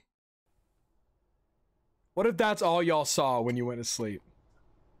 Sleeping. What if that's all y'all saw when you went to sleep?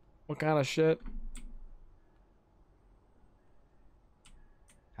 What kind of shit?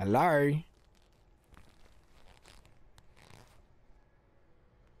 Hello?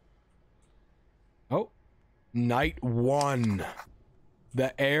 Oh. Night 1.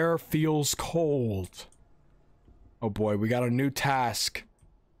 The air feels cold. Oh boy, we got a new task.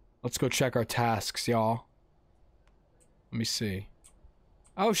 Let's go check our tasks, y'all. Let me see.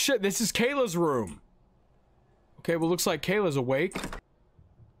 Oh shit, this is Kayla's room. Okay, well looks like Kayla's awake.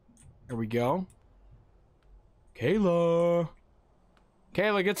 There we go. Kayla.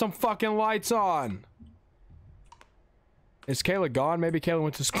 Kayla, get some fucking lights on. Is Kayla gone? Maybe Kayla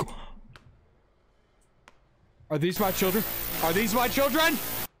went to school. Are these my children? Are these my children?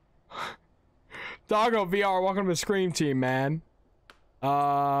 Doggo VR, welcome to the Scream Team, man.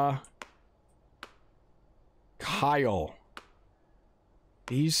 Kyle.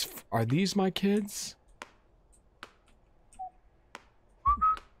 Are these my kids?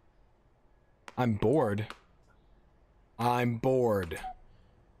 I'm bored. I'm bored.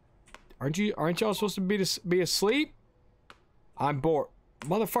 Aren't y'all supposed to be asleep? I'm bored.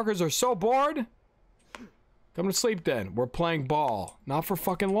 Motherfuckers are so bored. Come to sleep then. We're playing ball. Not for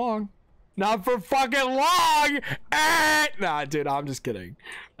fucking long. Not for fucking long! Eh! Nah, dude, I'm just kidding.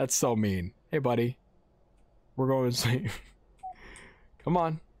 That's so mean. Hey, buddy. We're going to sleep. Come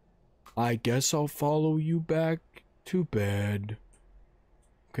on. I guess I'll follow you back to bed.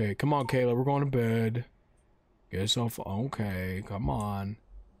 Okay, come on, Kayla. We're going to bed. Guess I'll okay, come on.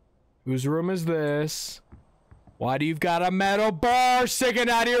 Whose room is this? Why do you've got a metal bar sticking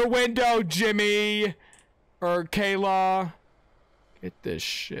out of your window, Jimmy? Or Kayla? Get this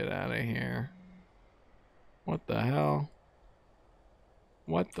shit out of here. What the hell?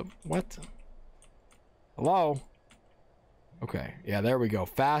 What? Hello? Okay, yeah, there we go.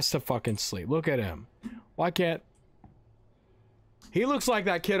 Fast to fucking sleep. Look at him. Why can't... He looks like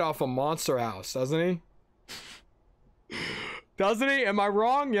that kid off of Monster House, doesn't he? Doesn't he? Am I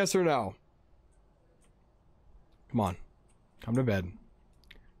wrong? Yes or no? Come on. Come to bed.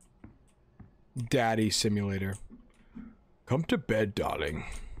 Daddy simulator. Come to bed, darling.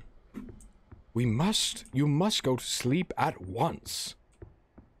 You must go to sleep at once.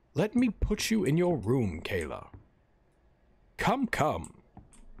 Let me put you in your room, Kayla. Come.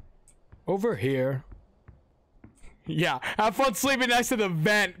 Over here. Yeah, have fun sleeping next to the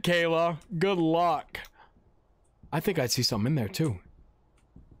vent, Kayla. Good luck. I think I'd see something in there, too.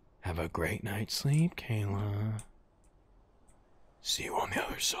 Have a great night's sleep, Kayla. See you on the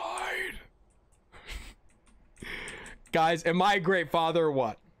other side. Guys, am I a great father or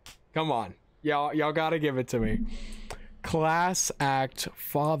what? Come on. Y'all gotta give it to me. Class act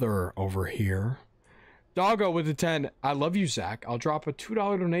father over here. Doggo with the 10. I love you, Zach. I'll drop a $2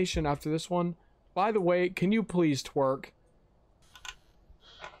 donation after this one. By the way, can you please twerk?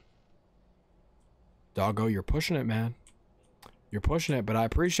 Doggo, you're pushing it, man. You're pushing it, but I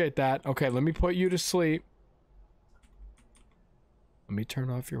appreciate that. Okay, let me put you to sleep. Let me turn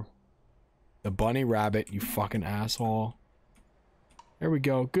off the bunny rabbit, you fucking asshole. There we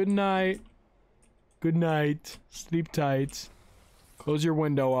go. Good night. Good night. Sleep tight. Close your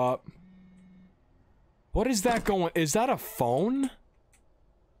window up. What is that going? Is that a phone?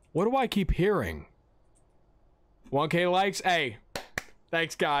 What do I keep hearing? 1K likes? Hey.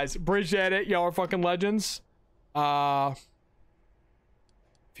 Thanks, guys. Appreciate it. Y'all are fucking legends. Funeral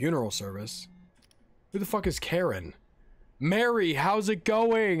service? Who the fuck is Karen? Mary, how's it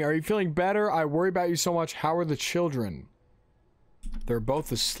going? Are you feeling better? I worry about you so much. How are the children? They're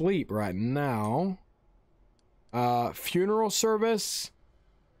both asleep right now. Funeral service?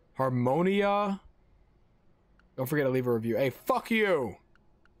 Harmonia? Don't forget to leave a review. Hey, fuck you!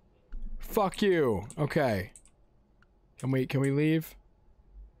 Fuck you. Okay. Can we leave?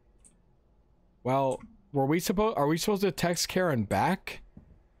 Well, are we supposed to text Karen back?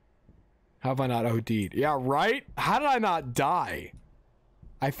 How have I not OD'd? Yeah, right? How did I not die?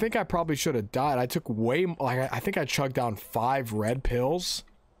 I think I probably should have died. I took I think I chugged down 5 red pills.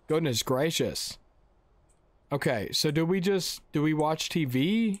 Goodness gracious. Okay, so do we watch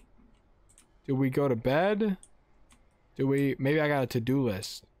TV? Do we go to bed? Maybe I got a to-do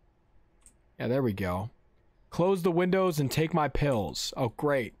list. Yeah, there we go. Close the windows and take my pills. Oh,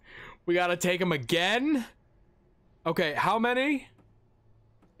 great. We gotta take them again? Okay, how many?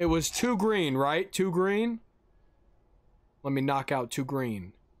 It was 2 green, right? 2 green? Let me knock out 2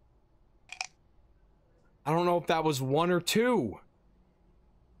 green. I don't know if that was 1 or 2.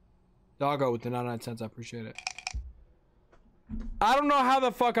 Doggo with the 99 cents. I appreciate it. I don't know how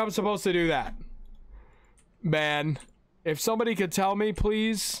the fuck I'm supposed to do that. Man. If somebody could tell me,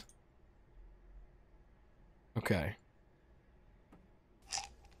 please. Okay.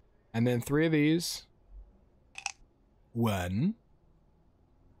 And then 3 of these. 1.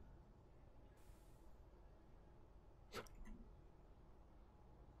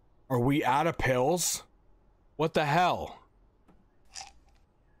 Are we out of pills? What the hell?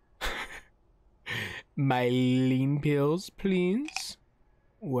 My lean pills, please.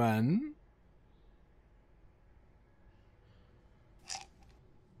 1.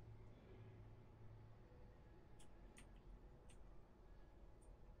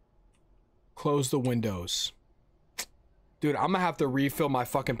 Close the windows. Dude, I'm gonna have to refill my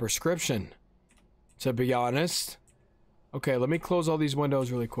fucking prescription, to be honest. Okay, let me close all these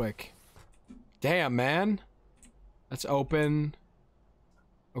windows really quick. Damn, man. That's open.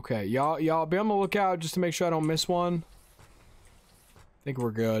 Okay, y'all be on the lookout just to make sure I don't miss one. I think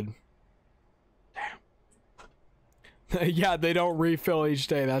we're good. Damn. Yeah, they don't refill each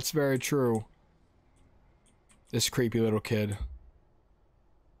day. That's very true. This creepy little kid.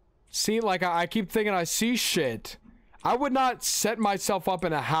 See, like, I keep thinking I see shit. I would not set myself up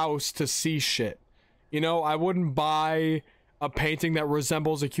in a house to see shit. You know, I wouldn't buy a painting that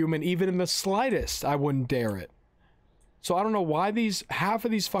resembles a human, even in the slightest. I wouldn't dare it. So I don't know why half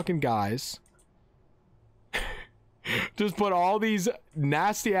of these fucking guys just put all these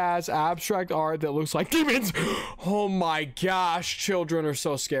nasty ass abstract art that looks like demons. Oh my gosh, children are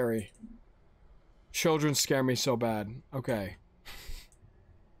so scary. Children scare me so bad. Okay.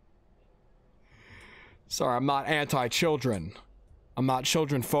 Sorry, I'm not anti-children. I'm not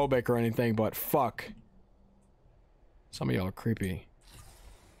children phobic or anything, but fuck. Some of y'all are creepy.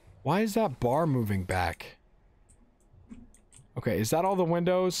 Why is that bar moving back? Okay, is that all the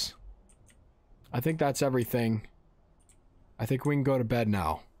windows? I think that's everything. I think we can go to bed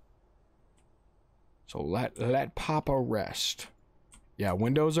now. So let Papa rest. Yeah,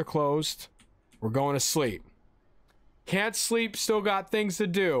 windows are closed. We're going to sleep. Can't sleep, still got things to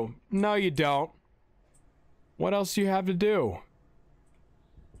do. No, you don't. What else do you have to do?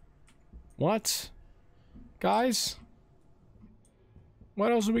 What? Guys?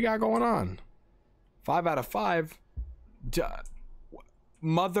 What else do we got going on? 5 out of 5?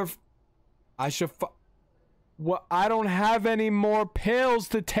 Mother... I should what? I don't have any more pills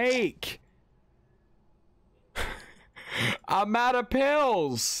to take. I'm out of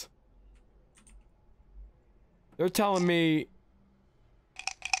pills. They're telling me...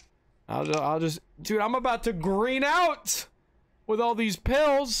 I'll just... Dude, I'm about to green out with all these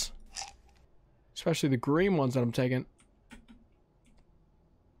pills. Especially the green ones that I'm taking.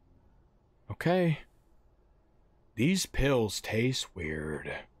 Okay. These pills taste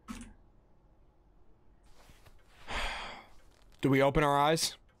weird. Do we open our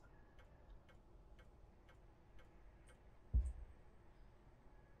eyes?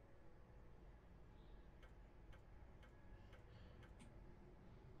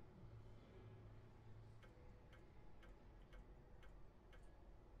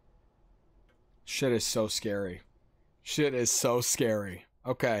 Shit is so scary. Shit is so scary.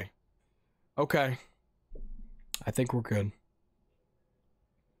 Okay. Okay. I think we're good.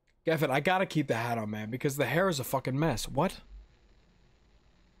 Gavin, I gotta keep the hat on, man, because the hair is a fucking mess. What?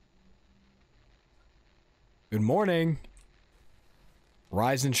 Good morning.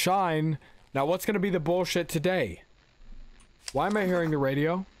 Rise and shine. Now, what's gonna be the bullshit today? Why am I hearing the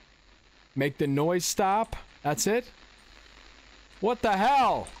radio? Make the noise stop? That's it? What the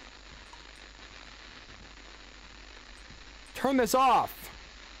hell? Turn this off.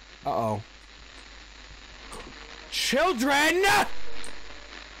 Uh-oh. Children!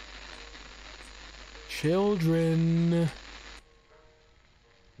 Children.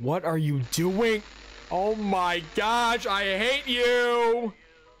 What are you doing? Oh my gosh, I hate you!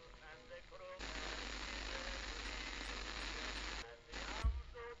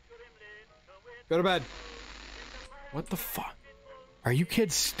 Go to bed. What the fuck? Are you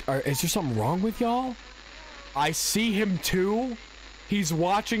kids... is there something wrong with y'all? I see him too. He's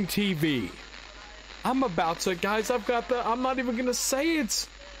watching TV. I'm about to... Guys, I've got the... I'm not even gonna say it.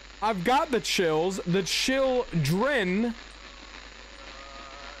 I've got the chills. The children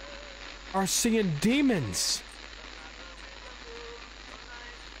are seeing demons.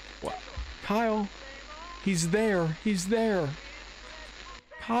 What? Kyle. He's there. He's there.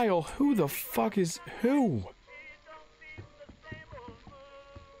 Kyle, who the fuck is... Who?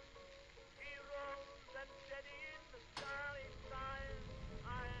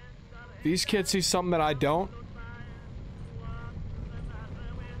 These kids see something that I don't.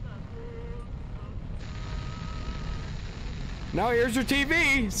 Now here's your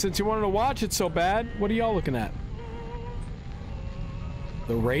TV, since you wanted to watch it so bad. What are y'all looking at?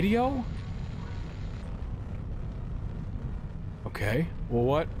 The radio? Okay.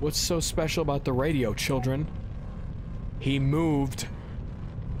 Well, what's so special about the radio, children? He moved.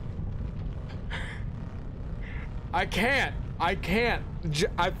 I can't. I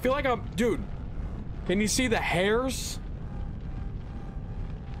feel like I'm... Dude, can you see the hairs?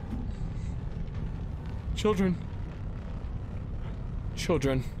 Children.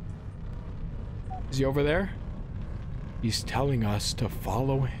 Children. Is he over there? He's telling us to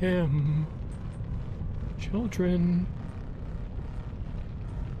follow him. Children.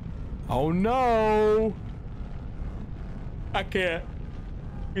 Oh no! I can't.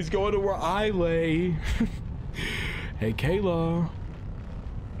 He's going to where I lay. Hey, Kayla.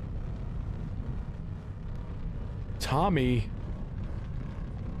 Tommy.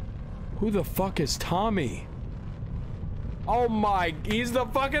 Who the fuck is Tommy? Oh my, he's the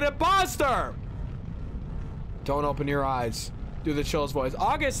fucking imposter! Don't open your eyes. Do the chillest voice.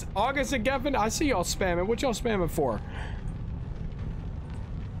 August and Gavin, I see y'all spamming. What y'all spamming for?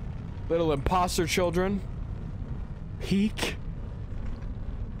 Little imposter children. Peek.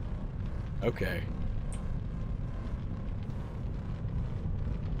 Okay.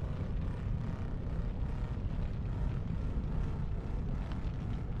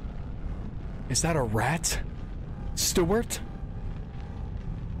 Is that a rat? Stuart?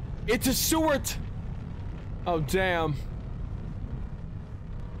 It's a Stuart! Oh, damn.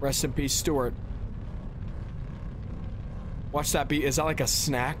 Rest in peace, Stuart. Watch that be. Is that like a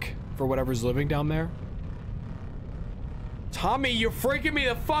snack for whatever's living down there? Tommy, you're freaking me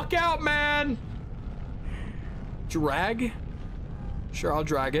the fuck out, man! Drag? Sure, I'll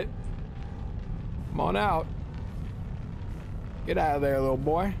drag it. Come on out. Get out of there, little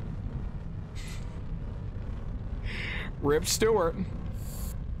boy. Rip Stewart.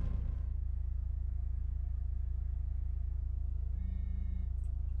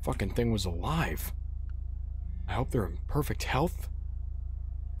 Fucking thing was alive. I hope they're in perfect health.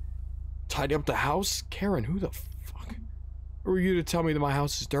 Tidy up the house? Karen, who the fuck? Who are you to tell me that my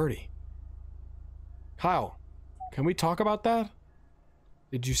house is dirty? Kyle, can we talk about that?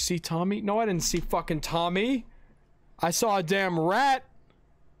 Did you see Tommy? No, I didn't see fucking Tommy. I saw a damn rat.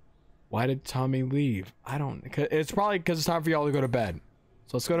 Why did Tommy leave? I don't... It's probably because it's time for y'all to go to bed.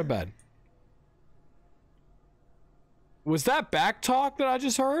 So let's go to bed. Was that back talk that I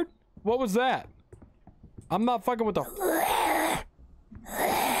just heard? What was that? I'm not fucking with the...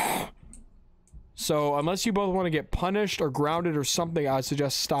 So, unless you both want to get punished or grounded or something, I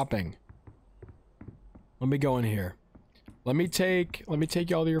suggest stopping. Let me go in here. Let me take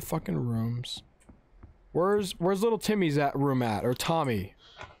y'all to your fucking rooms. Where's little Timmy's room at? Or Tommy?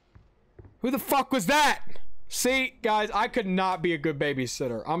 Who the fuck was that? See, guys, I could not be a good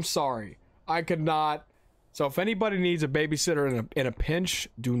babysitter. I'm sorry. I could not. So if anybody needs a babysitter in a pinch,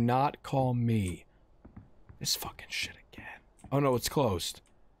 do not call me. This fucking shit again. Oh no, it's closed.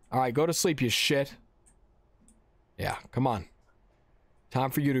 Alright, go to sleep, you shit. Yeah, come on. Time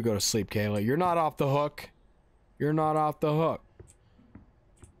for you to go to sleep, Kayla. You're not off the hook. You're not off the hook.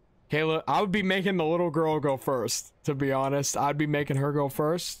 Kayla, I would be making the little girl go first, to be honest. I'd be making her go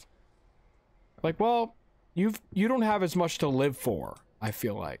first. Like, well, you don't have as much to live for, I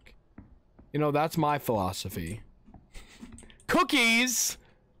feel like. You know, that's my philosophy. Cookies!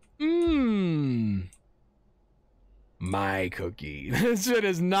 Mmm. My cookie. This shit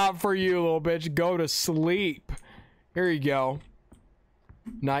is not for you, little bitch. Go to sleep. Here you go.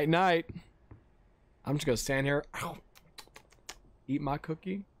 Night, night. I'm just gonna stand here. Ow. Eat my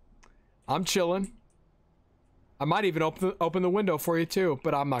cookie. I'm chilling. I might even open the window for you too,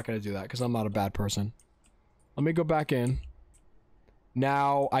 but I'm not gonna do that because I'm not a bad person. Let me go back in.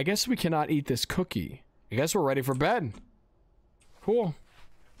 Now, I guess we cannot eat this cookie. I guess we're ready for bed. Cool.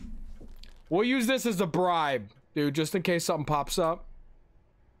 We'll use this as a bribe, dude, just in case something pops up.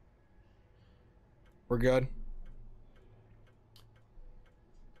 We're good.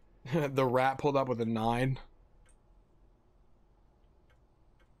 The rat pulled up with a 9.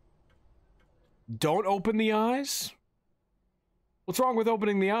 Don't open the eyes? What's wrong with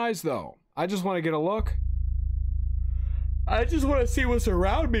opening the eyes, though? I just want to get a look. I just want to see what's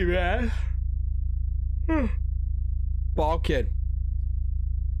around me, man. Ball kid.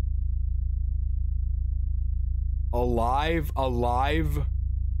 Alive, alive.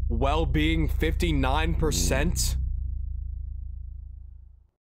 Well-being 59%.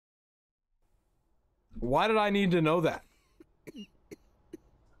 Why did I need to know that?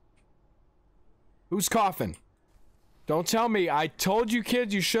 Who's coughing? Don't tell me. I told you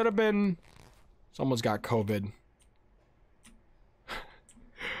kids you should have been... Someone's got COVID.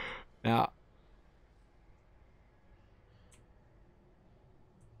 Now...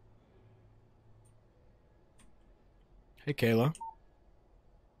 Hey, Kayla.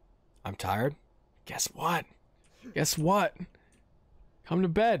 I'm tired. Guess what? Guess what? Come to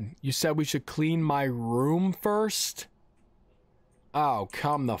bed. You said we should clean my room first? Oh,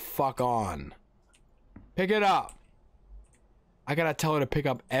 come the fuck on. Pick it up. I gotta tell her to pick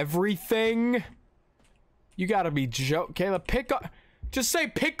up everything? You gotta be Kayla, pick up. Just say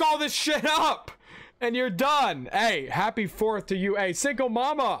pick all this shit up. And you're done. Hey, happy 4th to you. Hey, Cinco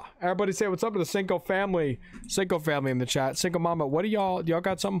Mama. Everybody say what's up to the Cinco family. Cinco family in the chat. Cinco Mama, what do y'all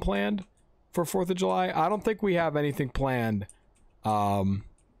got something planned for 4th of July? I don't think we have anything planned. Kayla,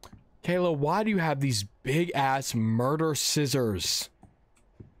 why do you have these big ass murder scissors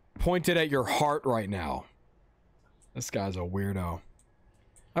pointed at your heart right now? This guy's a weirdo.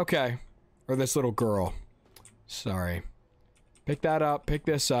 Okay. Or this little girl. Sorry. Pick that up. Pick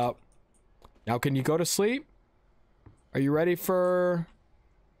this up. Now, can you go to sleep? Are you ready for...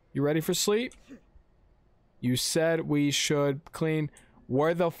 You ready for sleep? You said we should clean...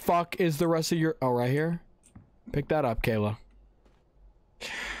 Where the fuck is the rest of your... Oh, right here? Pick that up, Kayla.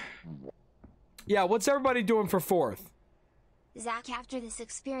 Yeah, what's everybody doing for 4th? Zach, after this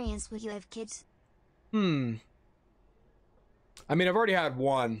experience, will you have kids? I mean, I've already had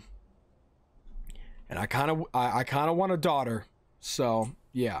one. And I kind of want a daughter. So,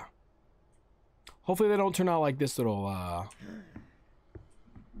 yeah. Hopefully they don't turn out like this little,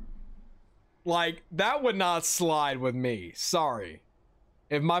 Like, that would not slide with me. Sorry.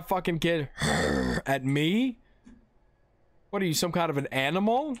 If my fucking kid at me? What are you, some kind of an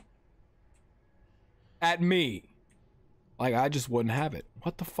animal? At me. Like, I just wouldn't have it.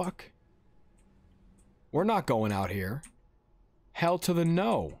 What the fuck? We're not going out here. Hell to the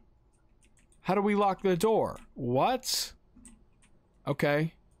no. How do we lock the door? What?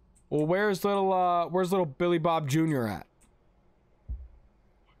 Okay. Well, where's little Billy Bob Jr. at?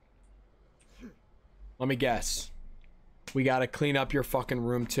 Let me guess. We gotta clean up your fucking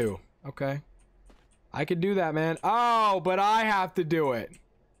room too. Okay. I could do that, man. Oh, but I have to do it.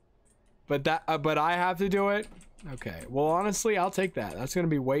 But I have to do it? Okay. Well, honestly, I'll take that. That's gonna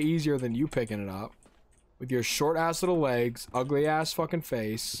be way easier than you picking it up. With your short ass little legs, ugly ass fucking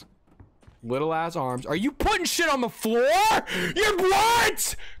face. Little ass arms. Are you putting shit on the floor? You're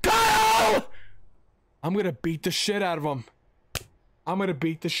what? Kyle! I'm gonna beat the shit out of him. I'm gonna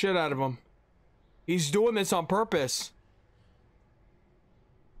beat the shit out of him. He's doing this on purpose.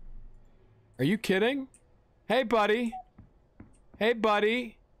 Are you kidding? Hey, buddy. Hey,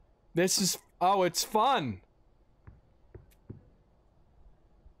 buddy. This is... Oh, it's fun.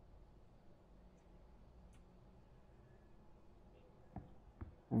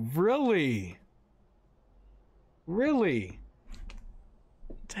 Really? Really?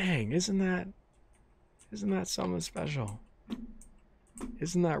 Dang, isn't that something special?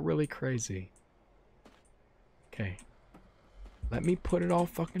 Isn't that really crazy? Okay. Let me put it all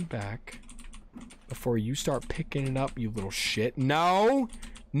fucking back before you start picking it up, you little shit. No!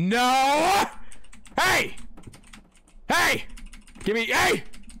 No! Hey! Hey! Give me... Hey!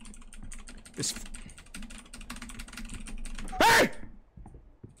 This... Hey!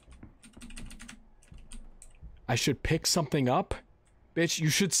 I should pick something up? Bitch, you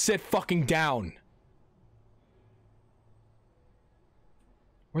should sit fucking down.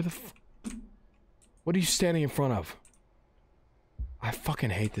 Where the f... What are you standing in front of? I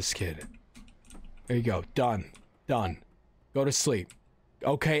fucking hate this kid. There you go. Done. Done. Go to sleep.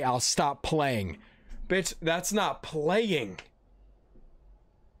 Okay, I'll stop playing. Bitch, that's not playing.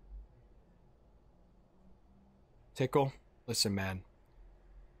 Tickle, listen, man.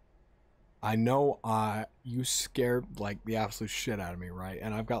 I know you scared like the absolute shit out of me, right?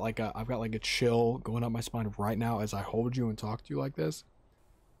 And I've got like a chill going up my spine right now as I hold you and talk to you like this.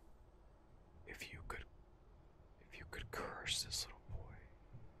 If you could curse this little boy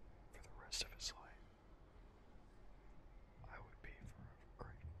for the rest of his life, I would be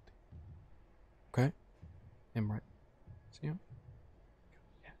forever grateful. Okay? Him right. See him?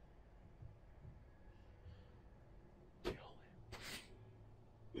 Yeah. Kill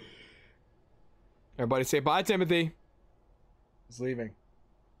him. Everybody say bye, Timothy. He's leaving.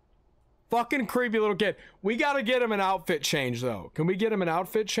 Fucking creepy little kid. We gotta get him an outfit change, though. Can we get him an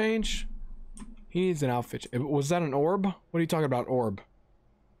outfit change? He needs an outfit. Was that an orb? What are you talking about, orb?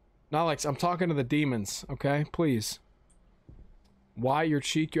 Not like I'm talking to the demons, okay? Please. Why your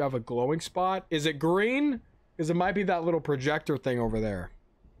cheek? You have a glowing spot? Is it green? Because it might be that little projector thing over there.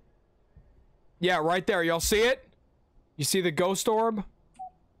 Yeah, right there. Y'all see it? You see the ghost orb?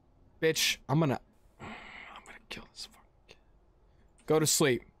 Bitch, I'm gonna kill this fucking kid. Go to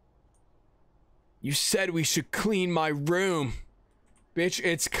sleep. You said we should clean my room. Bitch,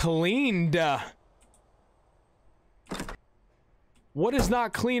 it's cleaned. What is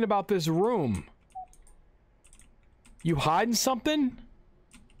not clean about this room? You hiding something?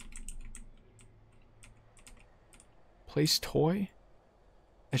 Place toy?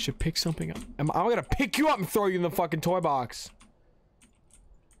 I should pick something up. I'm gonna pick you up and throw you in the fucking toy box.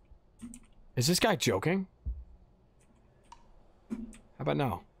 Is this guy joking? How about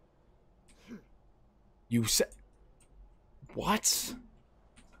now? You said... What?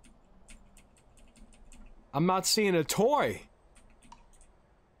 I'm not seeing a toy.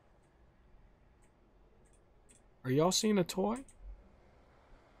 Are y'all seeing a toy?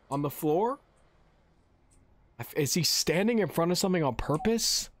 On the floor? Is he standing in front of something on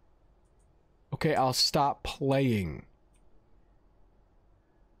purpose? Okay, I'll stop playing.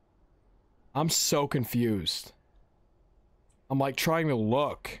 I'm so confused. I'm like trying to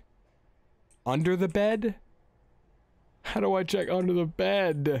look. Under the bed? How do I check under the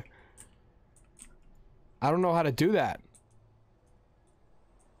bed? I don't know how to do that.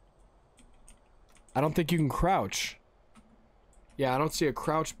 I don't think you can crouch. Yeah, I don't see a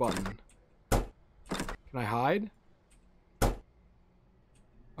crouch button. Can I hide?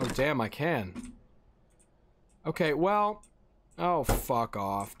 Oh, damn, I can. Okay, well... Oh, fuck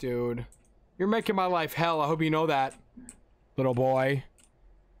off, dude. You're making my life hell. I hope you know that, little boy.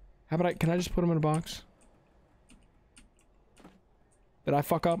 How about can I just put him in a box? Did I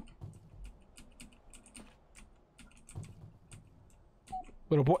fuck up?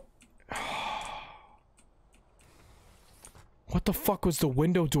 Little boy... What the fuck was the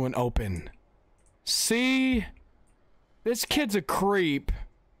window doing open? See? This kid's a creep.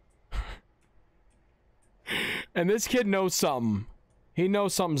 And this kid knows something. He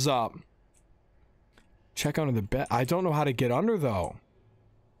knows something's up. Check under the bed. I don't know how to get under, though.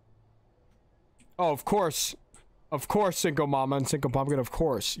 Oh, of course. Of course, Cinco Mama and Cinco Pumpkin, of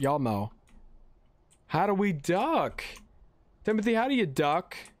course. Y'all know. How do we duck? Timothy, how do you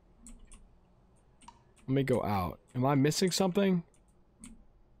duck? Let me go out. Am I missing something?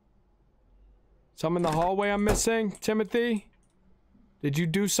 Some in the hallway I'm missing? Timothy? Did you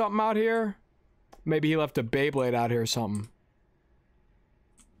do something out here? Maybe he left a Beyblade out here or something.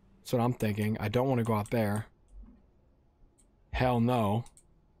 That's what I'm thinking. I don't want to go out there. Hell no.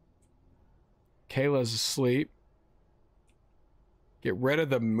 Kayla's asleep. Get rid of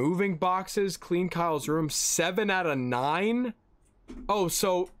the moving boxes. Clean Kyle's room. 7 out of 9? Oh,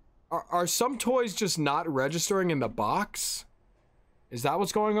 so... Are some toys just not registering in the box? Is that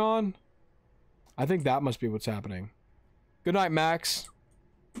what's going on? I think that must be what's happening. Good night, Max.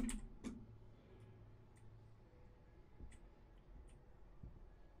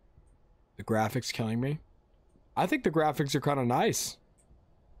 The graphics killing me. I think the graphics are kind of nice.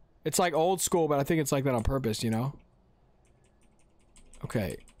 It's like old school, but I think it's like that on purpose, you know?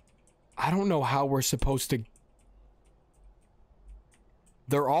 Okay. I don't know how we're supposed to...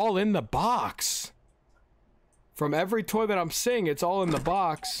 They're all in the box. From every toy that I'm seeing, it's all in the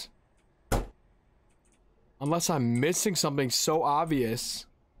box. Unless I'm missing something so obvious.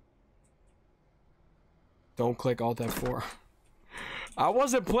 Don't click Alt F4. I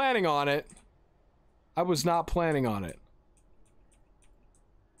wasn't planning on it. I was not planning on it.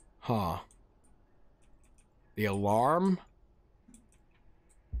 Huh. The alarm?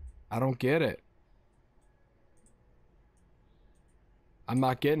 I don't get it. I'm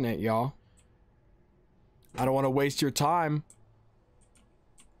not getting it, y'all. I don't want to waste your time.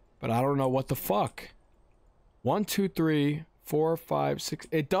 But I don't know what the fuck. 1, 2, 3, 4, 5, 6.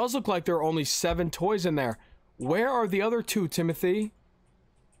 It does look like there are only 7 toys in there. Where are the other 2, Timothy?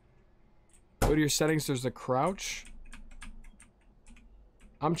 Go to your settings. There's the crouch.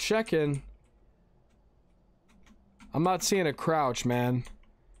 I'm checking. I'm not seeing a crouch, man.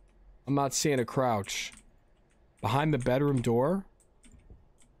 I'm not seeing a crouch. Behind the bedroom door?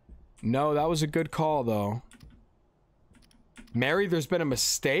 No, that was a good call, though. Mary, there's been a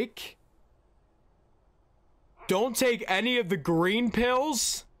mistake? Don't take any of the green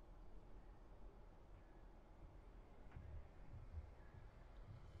pills?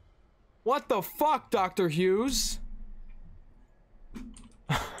 What the fuck, Dr. Hughes?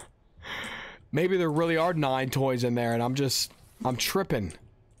 Maybe there really are 9 toys in there and I'm tripping.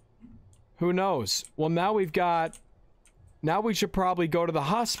 Who knows? Well, now we've got... Now we should probably go to the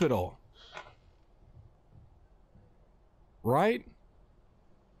hospital. Right?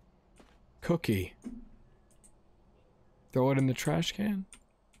 Cookie. Throw it in the trash can.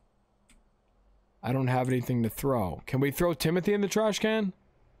 I don't have anything to throw. Can we throw Timothy in the trash can?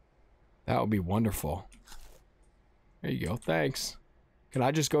 That would be wonderful. There you go. Thanks. Can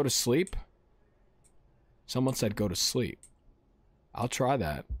I just go to sleep? Someone said go to sleep. I'll try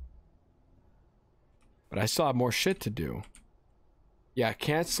that. But I still have more shit to do. Yeah,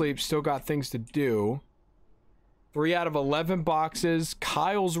 can't sleep. Still got things to do. 3 out of 11 boxes.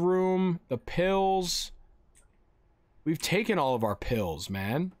 Kyle's room. The pills. We've taken all of our pills,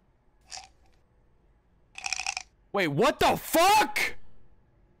 man. Wait, what the fuck?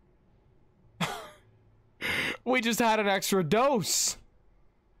 We just had an extra dose.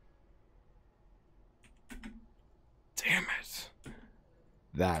 Damn it.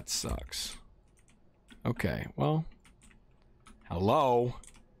 That sucks. Okay, well. Hello?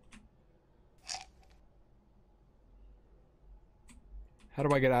 How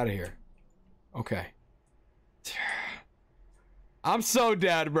do I get out of here? Okay. I'm so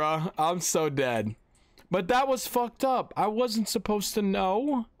dead, bro. I'm so dead. But that was fucked up. I wasn't supposed to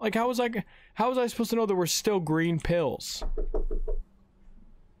know. Like, how was I supposed to know there were still green pills?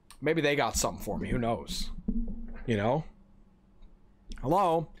 Maybe they got something for me. Who knows? You know?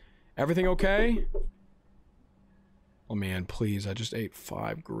 Hello? Everything okay? Oh man, please. I just ate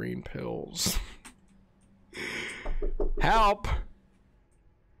 5 green pills. Help!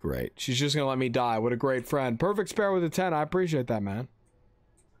 Great. She's just gonna let me die. What a great friend. Perfect spare with a 10. I appreciate that, man.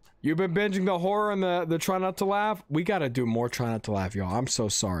 You've been binging the horror and the try not to laugh? We gotta do more try not to laugh, y'all. I'm so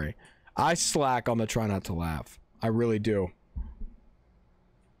sorry. I slack on the try not to laugh. I really do.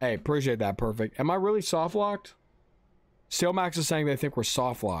 Hey, appreciate that, Perfect. Am I really soft locked? Steelmax is saying they think we're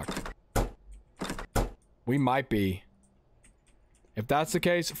soft locked. We might be. If that's the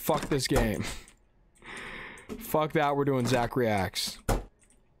case, fuck this game. Fuck that, we're doing Zach Reacts.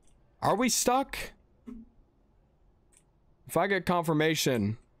 Are we stuck? If I get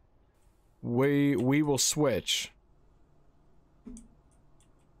confirmation, we will switch.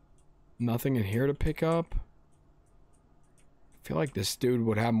 Nothing in here to pick up. I feel like this dude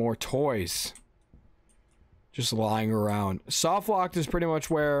would have more toys just lying around. Soft locked is pretty much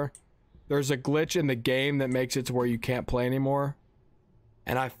where there's a glitch in the game that makes it to where you can't play anymore.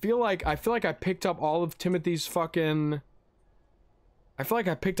 And I feel like I picked up all of Timothy's fucking... I feel like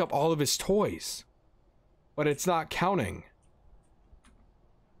I picked up all of his toys. But it's not counting.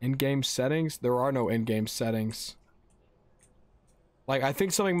 In-game settings? There are no in-game settings. Like, I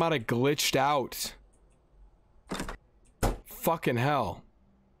think something might have glitched out. Fucking hell.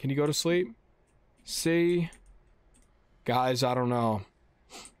 Can you go to sleep? See? Guys, I don't know.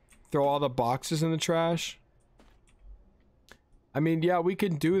 Throw all the boxes in the trash? I mean, yeah, we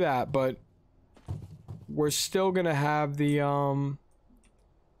can do that, but we're still gonna have the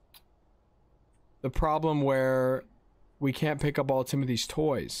problem where we can't pick up all Timothy's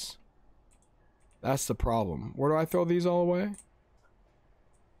toys. That's the problem. Where do I throw these all away?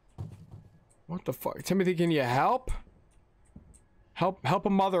 What the fuck? Timothy, can you help? Help a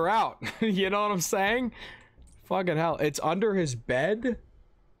mother out. You know what I'm saying? Fucking hell. It's under his bed?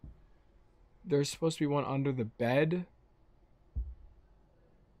 There's supposed to be one under the bed.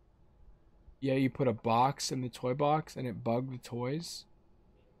 Yeah, you put a box in the toy box and it bugged the toys.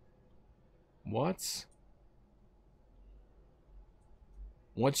 What?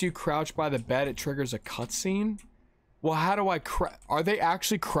 Once you crouch by the bed, it triggers a cutscene? Well, how do I are they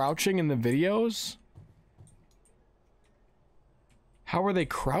actually crouching in the videos? How are they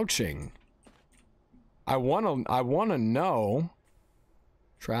crouching? I wanna know.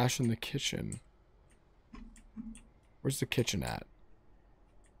 Trash in the kitchen. Where's the kitchen at?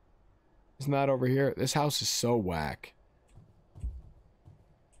 Isn't that over here? This house is so whack.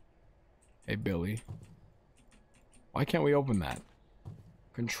 Hey, Billy. Why can't we open that?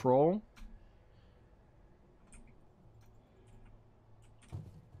 Control?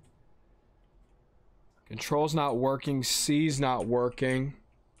 Control's not working. C's not working.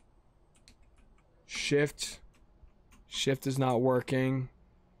 Shift. Shift is not working.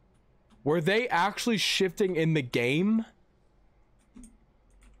 Were they actually shifting in the game?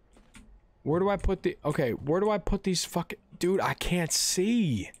 Where do I put the... Okay, where do I put these fucking... Dude, I can't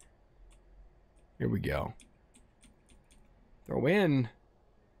see. Here we go. Throw in.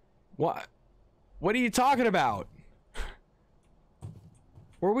 What? What are you talking about?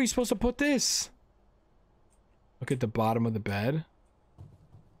 Where are we supposed to put this? Look at the bottom of the bed.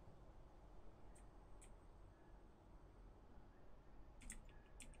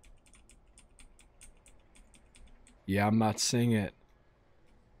 Yeah, I'm not seeing it.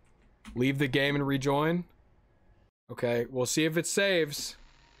 Leave the game and rejoin. Okay, we'll see if it saves.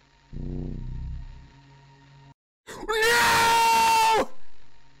 No!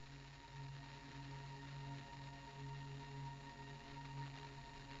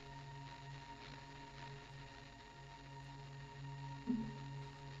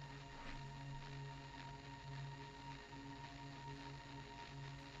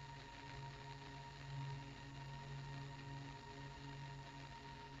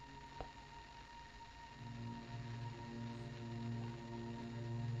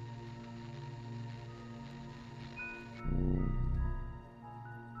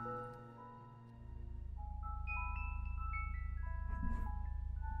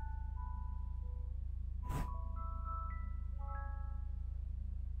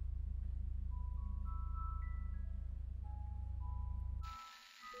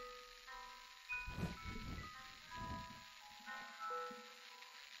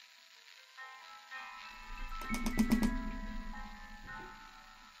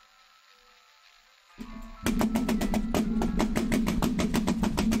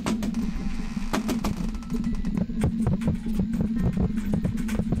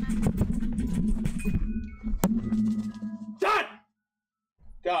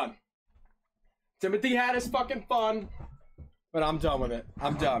 Done. Timothy had his fucking fun, but I'm done with it.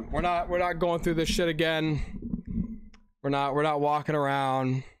 I'm done. We're not going through this shit again. We're not walking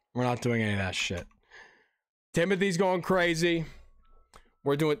around. We're not doing any of that shit. Timothy's going crazy.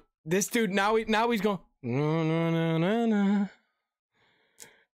 We're doing this dude now. He's going no, no, no, no, no.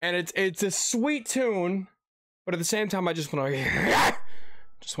 And it's a sweet tune, but at the same time I just want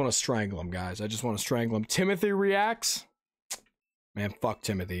to strangle him, guys. I just want to strangle him. Timothy reacts. Man, fuck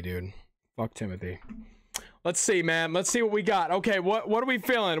Timothy, dude. Fuck Timothy. Let's see, man. Let's see what we got. Okay, what are we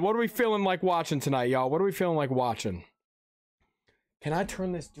feeling? What are we feeling like watching tonight, y'all? What are we feeling like watching? Can I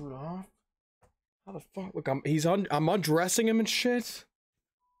turn this dude off? How the fuck? Look, I'm undressing him and shit.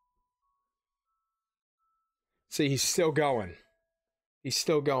 See, he's still going. He's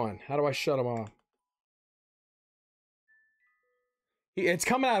still going. How do I shut him off? It's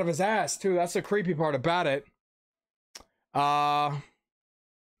coming out of his ass, too. That's the creepy part about it.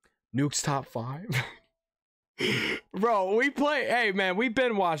 Nuke's top 5. Bro, hey man, we've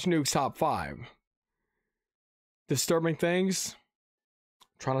been watching Nuke's top 5. Disturbing things.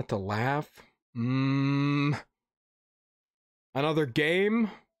 Try not to laugh. Another game.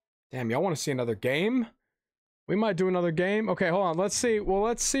 Damn, y'all want to see another game? We might do another game. Okay, hold on. Let's see. Well,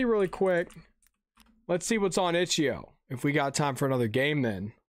 let's see really quick. Let's see what's on Itch.io. If we got time for another game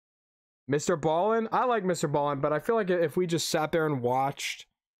then. Mr. Ballin? I like Mr. Ballin, but I feel like if we just sat there and watched...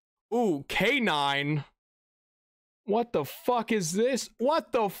 Ooh, K9. What the fuck is this?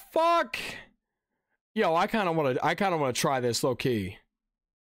 What the fuck? Yo, I kind of want to try this low key.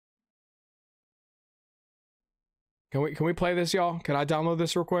 Can we play this, y'all? Can I download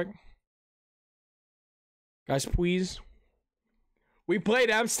this real quick? Guys, please. We played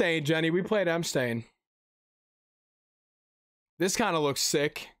M-Stain, Jenny. We played M-Stain. This kind of looks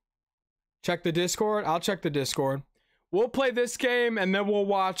sick. Check the Discord. I'll check the Discord. We'll play this game and then we'll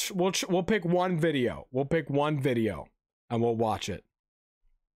watch. We'll pick one video. We'll pick one video and we'll watch it.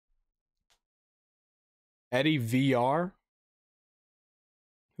 Eddie VR.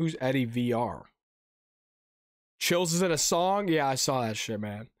 Who's Eddie VR? Chills is in a song. Yeah, I saw that shit,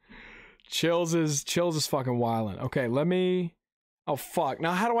 man. Chills is fucking wildin'. Okay, let me. Oh fuck.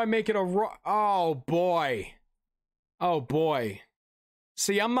 Now how do I make it a? Oh boy. Oh boy.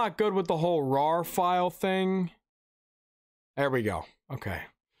 See, I'm not good with the whole RAR file thing. There we go. Okay.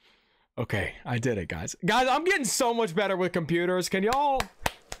 Okay, I did it, guys. Guys, I'm getting so much better with computers. Can y'all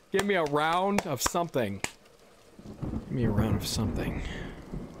give me a round of something? Give me a round of something.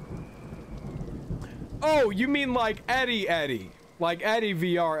 Oh, you mean like Eddie. Like Eddie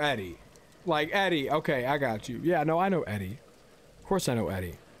VR Eddie. Like Eddie. Okay, I got you. Yeah, no, I know Eddie. Of course I know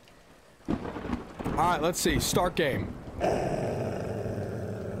Eddie. Alright, let's see. Start game.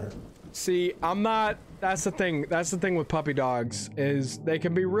 See, I'm not... That's the thing. That's the thing with puppy dogs, is they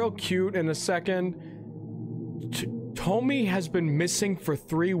can be real cute in a second. Tommy has been missing for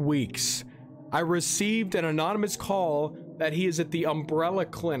 3 weeks. I received an anonymous call that he is at the Umbrella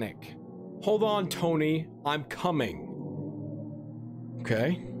Clinic. Hold on, Tony. I'm coming.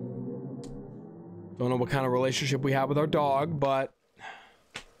 Okay. Don't know what kind of relationship we have with our dog, but...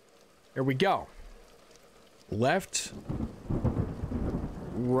 Here we go. Left.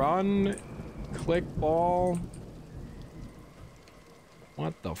 Run. Click ball.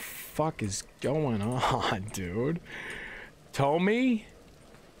 What the fuck is going on, dude? Tommy?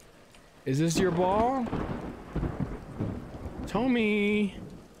 Is this your ball? Tommy.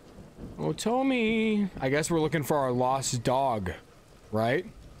 Oh, Tommy. I guess we're looking for our lost dog, right?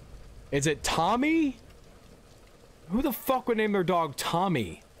 Is it Tommy? Who the fuck would name their dog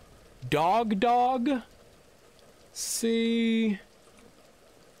Tommy? Dog? See...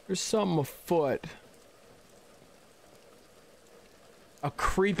 There's something afoot. A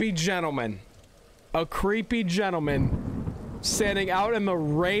creepy gentleman. A creepy gentleman standing out in the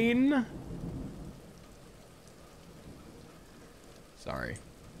rain. Sorry.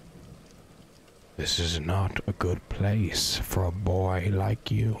 This is not a good place for a boy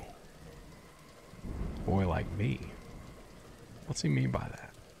like you. Boy like me. What's he mean by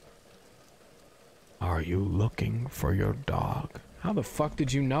that? Are you looking for your dog? How the fuck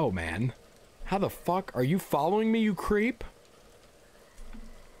did you know, man? How the fuck? Are you following me, you creep?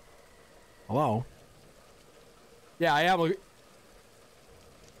 Hello? Yeah, I am.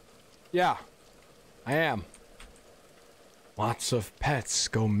 Yeah, I am. Lots of pets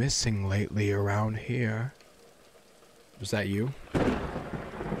go missing lately around here. Was that you?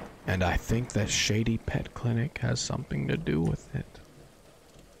 And I think that Shady Pet Clinic has something to do with it.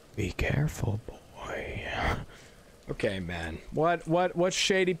 Be careful, boy. Okay, man. What's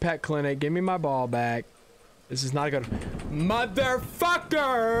Shady Pet Clinic? Give me my ball back. This is not a good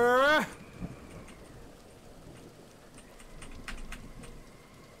motherfucker.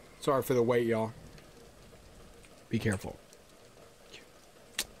 Sorry for the wait, y'all. Be careful.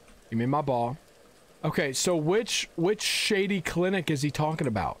 Give me my ball. Okay, so which shady clinic is he talking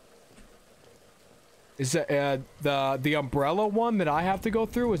about? Is it the umbrella one that I have to go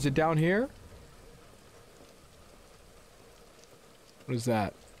through? Is it down here? What is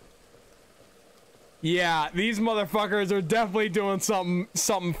that? Yeah, these motherfuckers are definitely doing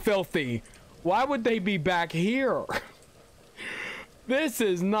something filthy. Why would they be back here? This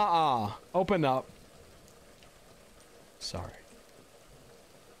is not open up. Sorry.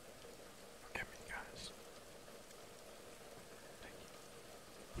 Forgive me, guys. Thank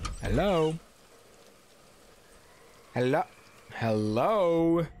you. Hello? Hello?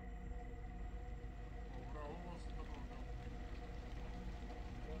 Hello?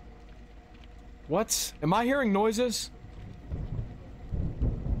 What? Am I hearing noises?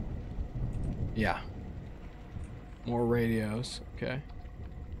 Yeah. More radios. Okay.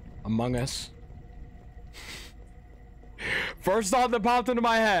 Among Us. First thought that popped into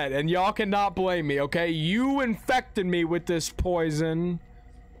my head, and y'all cannot blame me, okay? You infected me with this poison.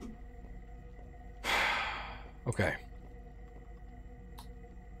 Okay.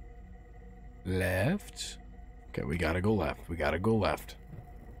 Left. Okay, we gotta go left. We gotta go left.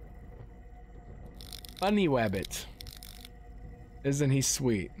 Bunny Wabbit. Isn't he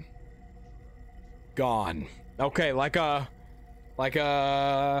sweet? Gone. Okay, like a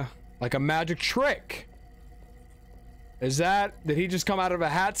magic trick. Is that, did he just come out of a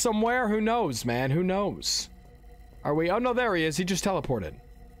hat somewhere? Who knows, man? Who knows? Are we, oh no, there he is. He just teleported.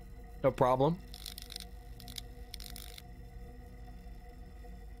 No problem.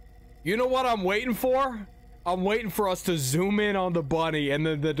 You know what I'm waiting for? I'm waiting for us to zoom in on the bunny and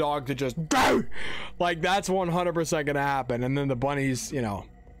then the dog to just go. Like, that's 100% gonna happen. And then the bunny's, you know,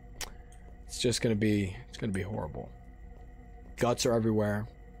 it's just gonna be, it's gonna be horrible. Guts are everywhere.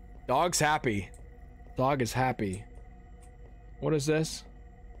 Dog's happy. Dog is happy. What is this?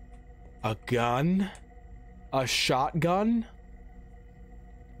 A gun? A shotgun?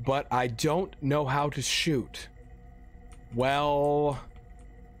 But I don't know how to shoot. Well,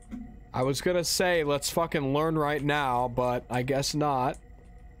 I was gonna say let's fucking learn right now, but I guess not.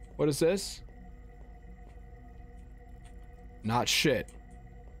 What is this? Not shit.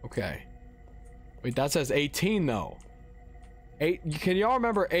 Okay. Wait, that says 18 though. Can y'all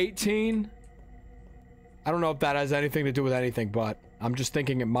remember 18? I don't know if that has anything to do with anything, but I'm just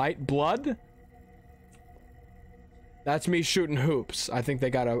thinking it might. Blood? That's me shooting hoops. I think they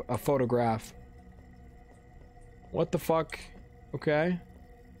got a photograph. What the fuck? Okay.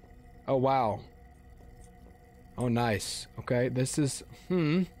 Oh, wow. Oh, nice. Okay, this is...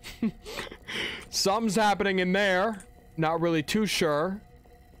 Something's happening in there. Not really too sure.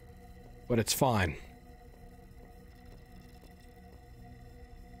 But it's fine.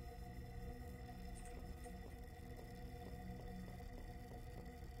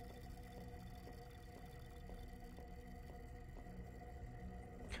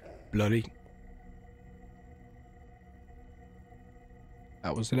 Bloody.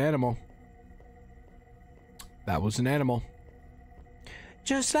 That was an animal. That was an animal.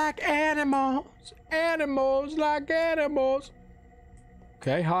 Just like animals. Animals like animals.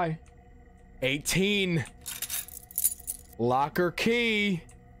 Okay, hi. 18. Locker key.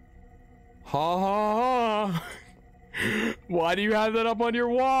 Ha ha ha. Why do you have that up on your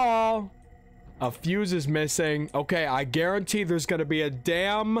wall? A fuse is missing. Okay, I guarantee there's gonna be a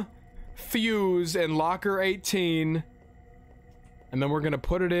damn fuse in locker 18. And then we're gonna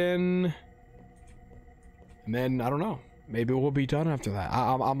put it in. And then, I don't know. Maybe we'll be done after that.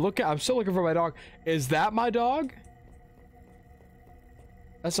 I'm still looking for my dog. Is that my dog?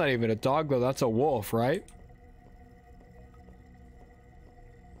 That's not even a dog though, that's a wolf, right?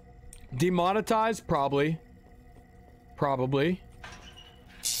 Demonetized? Probably. Probably.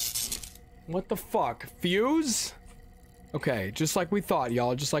 What the fuck? Fuse? Okay, just like we thought,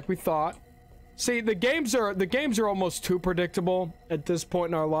 y'all. Just like we thought. See, the games are almost too predictable at this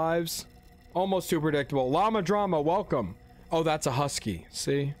point in our lives. Almost too predictable. Llama Drama, welcome. Oh, that's a husky.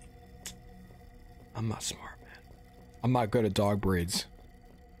 See? I'm not smart, man. I'm not good at dog breeds.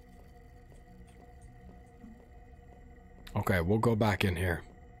 Okay, we'll go back in here.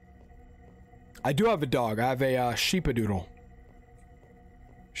 I do have a dog. I have a sheepadoodle.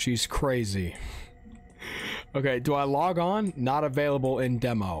 She's crazy. Okay, do I log on? Not available in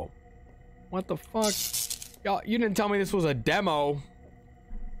demo. What the fuck? Y'all, you didn't tell me this was a demo.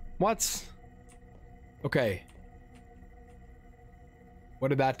 What? Okay. What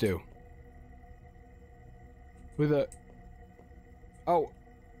did that do? Who the... Oh.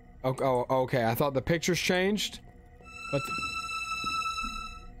 Oh, okay. I thought the pictures changed. What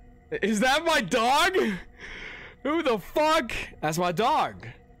the... Is that my dog? Who the fuck? That's my dog.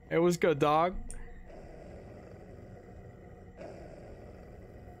 It was good, dog.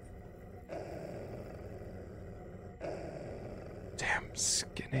 Damn,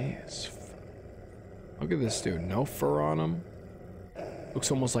 skinny as f... Look at this dude. No fur on him.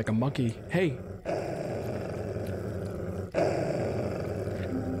 Looks almost like a monkey. Hey.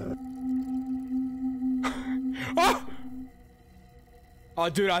 Oh! Oh,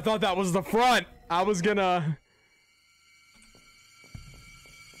 dude, I thought that was the front. I was gonna...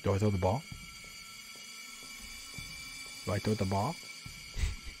 Do I throw the ball? Do I throw the ball?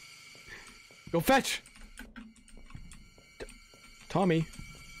 Go fetch! Tommy.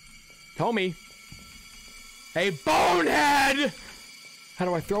 Tommy. Hey, bonehead! How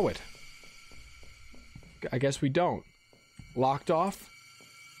do I throw it? I guess we don't. Locked off?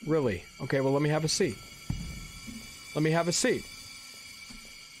 Really? Okay, well, let me have a seat. Let me have a seat.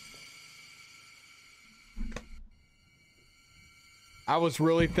 I was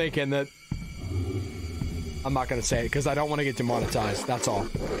really thinking that... I'm not gonna say it because I don't want to get demonetized. That's all.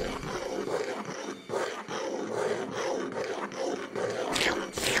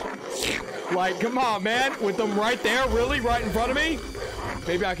 Like, come on, man. With them right there, really? Right in front of me?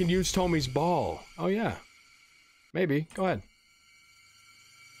 Maybe I can use Tommy's ball. Oh, yeah. Maybe. Go ahead.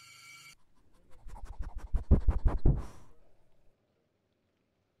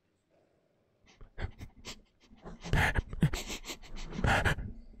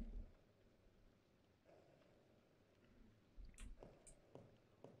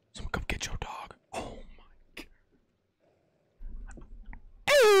 Someone come get your dog. Oh, my God.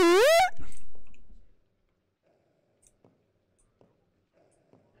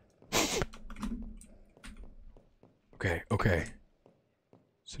 Okay, okay.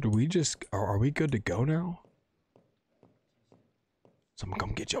 So do we just... Are we good to go now? Someone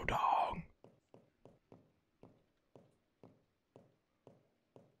come get your dog.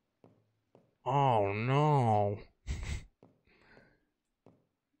 Oh, no.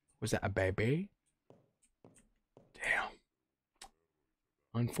 Was that a baby? Damn.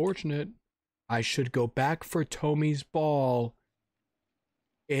 Unfortunate. I should go back for Tommy's ball.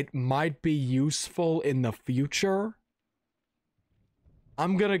 It might be useful in the future.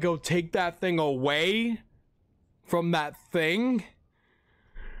 I'm gonna go take that thing away from that thing.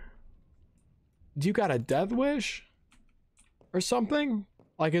 Do you got a death wish? Or something?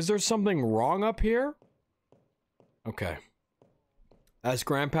 Like, is there something wrong up here? Okay. That's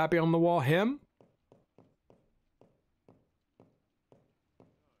Grandpappy on the wall. Him?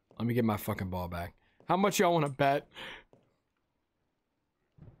 Let me get my fucking ball back. How much y'all want to bet?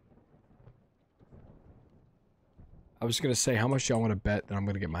 I was gonna say, how much y'all want to bet that I'm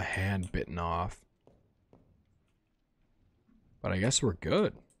gonna get my hand bitten off? But I guess we're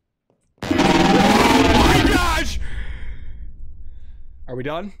good. Oh my gosh! Are we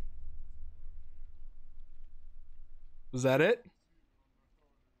done? Was that it?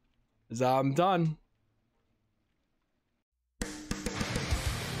 I'm done.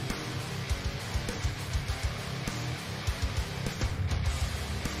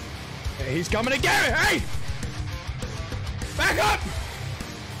 Hey, he's coming to get me! Hey! Back up!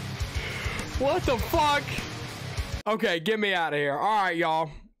 What the fuck? Okay, get me out of here. Alright,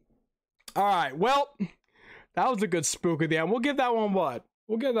 y'all. Alright, well, that was a good spook at the end. We'll give that one what?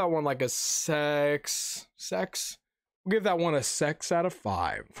 We'll give that one like a sex? We'll give that one a 6 out of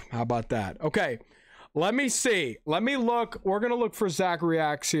 5. How about that? Okay, let me see. Let me look. We're gonna look for Zach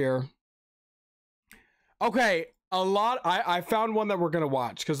Reacts here. Okay, I found one that we're gonna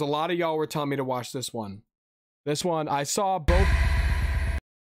watch because a lot of y'all were telling me to watch this one. This one, I saw both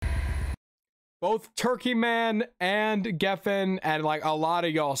Turkey Man and Geffen, and like a lot of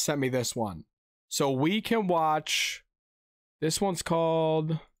y'all sent me this one. So we can watch. This one's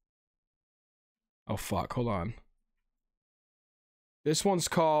called... Oh fuck, hold on. This one's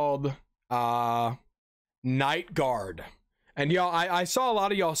called Night Guard. And y'all, I saw a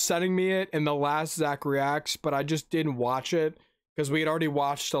lot of y'all sending me it in the last Zach Reacts, but I just didn't watch it because we had already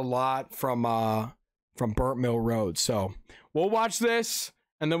watched a lot from Burnt Mill Road. So we'll watch this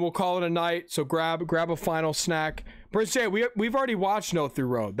and then we'll call it a night. So grab a final snack. Prince J, we've already watched No Through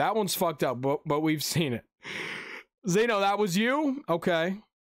Road. That one's fucked up, but we've seen it. Zeno, that was you? Okay.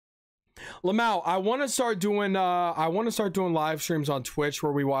 Lamau, I want to start doing live streams on Twitch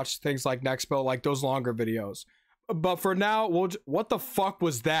where we watch things like Nextbill, like those longer videos. But for now, what the fuck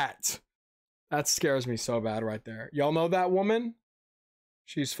was that? That scares me so bad right there. Y'all know that woman?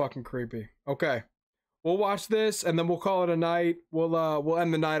 She's fucking creepy. Okay. We'll watch this and then we'll call it a night. We'll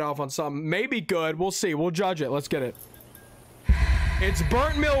end the night off on something maybe good. We'll see. We'll judge it. Let's get it. It's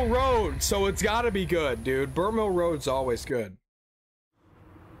Burnt Mill Road, so it's got to be good, dude. Burnt Mill Road's always good.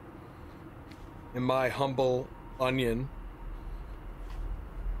 In my humble onion.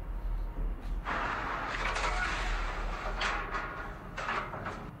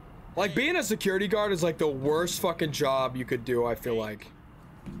 Like, being a security guard is like the worst fucking job you could do, I feel like.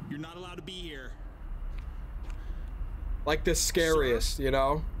 You're not allowed to be here. Like the scariest, Sir? You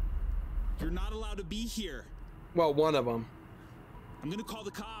know? You're not allowed to be here. Well, one of them. I'm gonna call the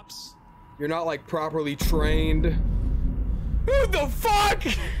cops. You're not like properly trained. Who the fuck?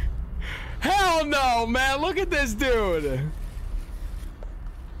 Hell no, man. Look at this dude.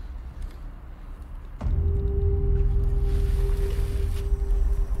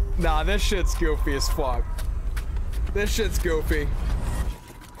 Nah, this shit's goofy as fuck. This shit's goofy.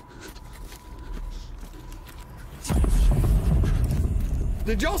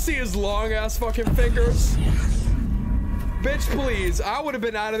 Did y'all see his long ass fucking fingers? Bitch, please. I would have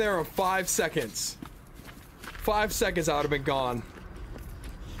been out of there in 5 seconds. 5 seconds, I would have been gone.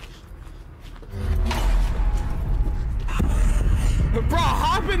 Bro,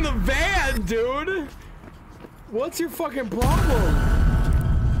 hop in the van, dude. What's your fucking problem?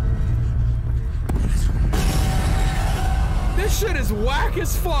 This shit is whack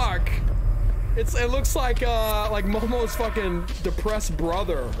as fuck. It looks like Momo's fucking depressed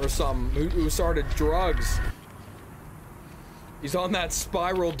brother or something who started drugs. He's on that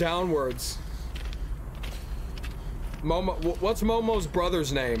spiral downwards. Momo, what's Momo's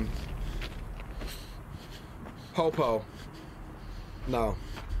brother's name? Popo. No.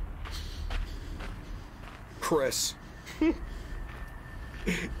 Chris. We'll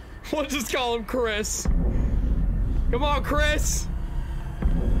just call him Chris. Come on, Chris.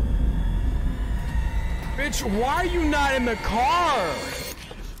 Bitch, why are you not in the car?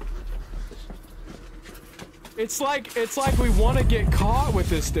 It's like we want to get caught with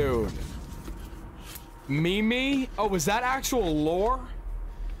this dude. Mimi? Oh, was that actual lore?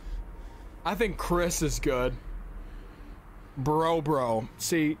 I think Chris is good. Bro.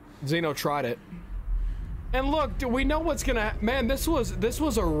 See, Xeno tried it. And look, do we know what's gonna... Man, this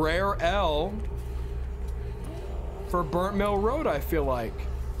was a rare L for Burnt Mill Road, I feel like.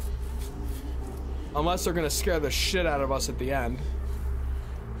 Unless they're gonna scare the shit out of us at the end.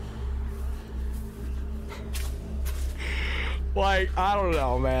 Like, I don't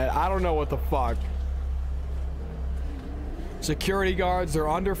know, man. I don't know what the fuck. Security guards, they're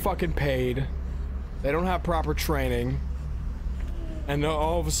under fucking paid. They don't have proper training. And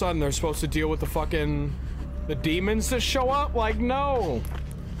all of a sudden they're supposed to deal with the demons that show up? Like, no.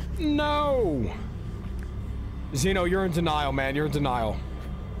 No. Xeno, you're in denial, man. You're in denial.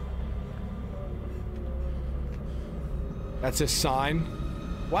 That's his sign.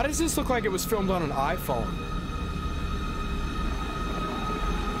 Why does this look like it was filmed on an iPhone?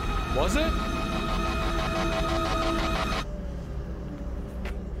 Was it?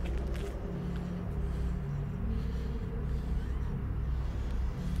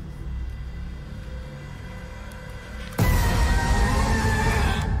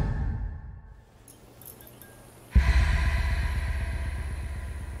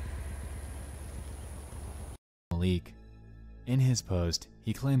 Leak. In his post,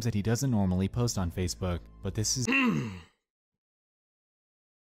 he claims that he doesn't normally post on Facebook, but this is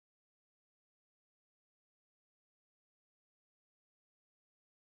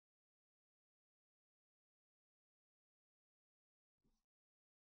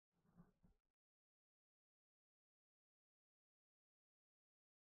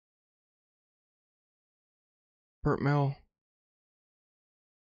Burnt Mill.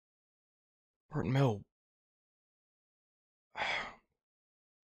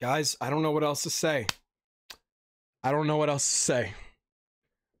 Guys, I don't know what else to say.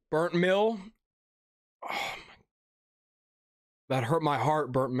 Burnt Mill. Oh my. That hurt my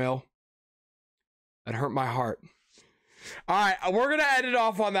heart, Burnt Mill. That hurt my heart. Alright, we're gonna end it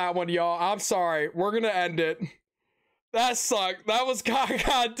off on that one, y'all. I'm sorry. We're gonna end it. That sucked. That was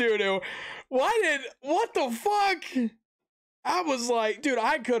god doo-doo. What the fuck? I was like, dude,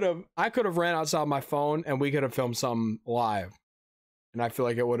 I could have ran outside my phone and we could have filmed something live. And I feel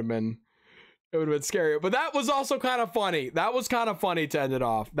like it would have been scary. But that was also kind of funny. That was kind of funny to end it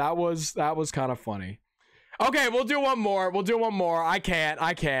off. That was kind of funny. Okay, we'll do one more. I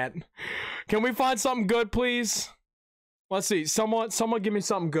can't. Can we find something good, please? Let's see. Someone give me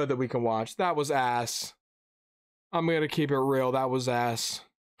something good that we can watch. That was ass. I'm gonna keep it real. That was ass.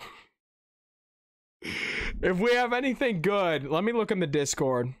 If we have anything good, let me look in the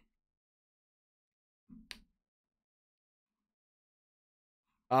Discord.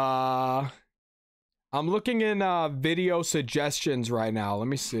 I'm looking in video suggestions right now. Let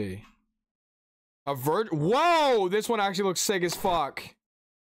me see. Whoa! This one actually looks sick as fuck.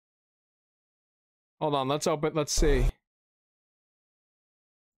 Hold on, let's open. Let's see.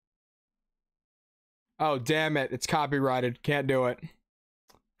 Oh, damn it. It's copyrighted. Can't do it.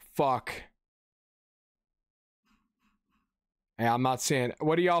 Fuck. Hey, I'm not seeing.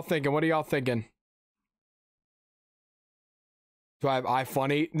 What are y'all thinking? What are y'all thinking? Do I have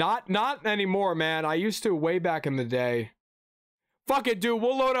iFunny? Not anymore, man. I used to way back in the day. Fuck it, dude.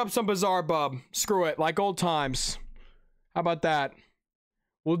 We'll load up some Bizarre Bub. Screw it. Like old times. How about that?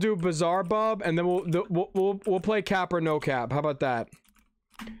 We'll do Bizarre Bub, and then we'll play Cap or No Cap. How about that?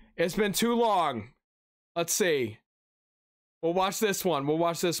 It's been too long. Let's see. We'll watch this one. We'll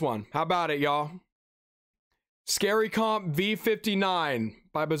watch this one. How about it, y'all? Scary Comp V59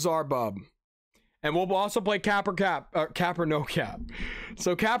 by Bizarre Bub. And we'll also play Cap or No Cap.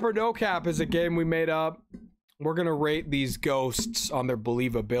 So Cap or No Cap is a game we made up. We're gonna rate these ghosts on their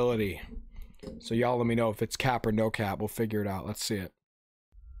believability. So y'all let me know if it's Cap or No Cap. We'll figure it out. Let's see it.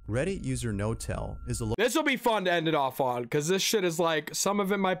 Reddit user NoTell is a This will be fun to end it off on, because this shit is like, some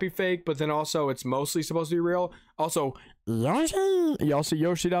of it might be fake, but then also it's mostly supposed to be real. Also, Yoshi! Y'all see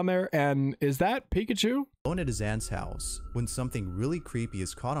Yoshi down there? And is that Pikachu? alone at his aunt's house when something really creepy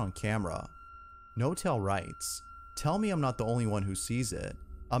is caught on camera. NoTell writes, "Tell me I'm not the only one who sees it.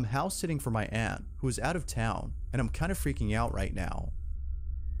 I'm house sitting for my aunt who is out of town and I'm kind of freaking out right now."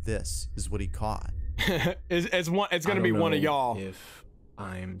 This is what he caught. It's gonna be one of y'all. If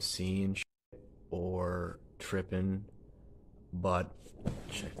I'm seeing shit or tripping, but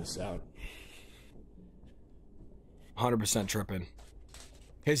check this out. 100% tripping.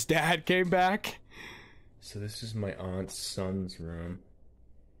 His dad came back. So this is my aunt's son's room,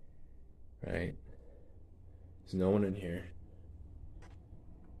 right? There's no one in here.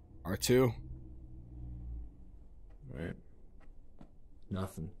 R2. Right.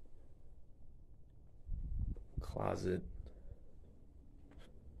 Nothing. Closet.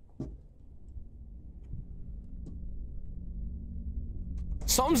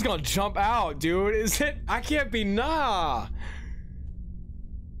 Something's gonna jump out, dude. Is it? I can't be. Nah.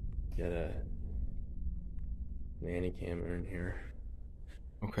 Got a nanny camera in here.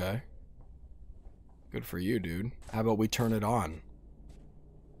 Okay. Good for you, dude. How about we turn it on?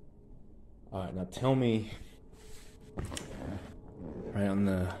 Alright, now tell me, right on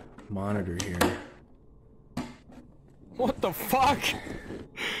the monitor here, What the fuck?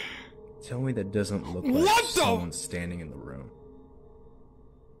 tell me that doesn't look like What the- someone standing in the room.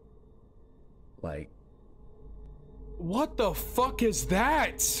 Like, What the fuck is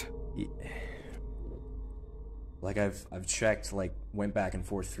that? like I've checked, like went back and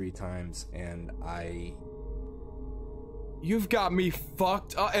forth 3 times, and You've got me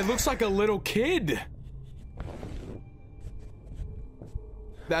fucked up. It looks like a little kid.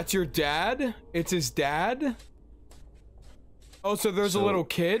 That's your dad? It's his dad? Oh, so there's a little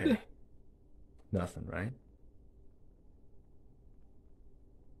kid? okay. Nothing, right?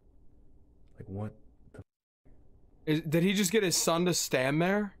 Like what? Did he just get his son to stand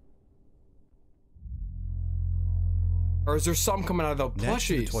there? Or is there something coming out of the Next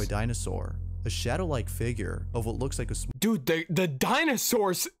to the plushies? toy dinosaur, a shadow-like figure of what looks like a Dude, the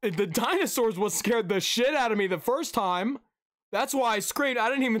dinosaurs what scared the shit out of me the first time. That's why I screamed. I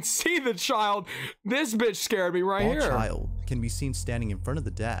didn't even see the child. This bitch scared me right small here. child can be seen standing in front of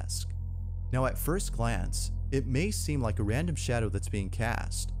the desk. Now at first glance, it may seem like a random shadow that's being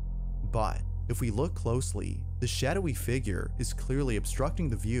cast, but if we look closely, the shadowy figure is clearly obstructing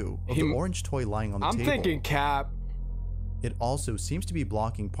the view of the orange toy lying on the table. I'm thinking Cap. It also seems to be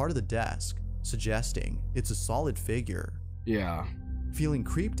blocking part of the desk, suggesting it's a solid figure. Yeah. Feeling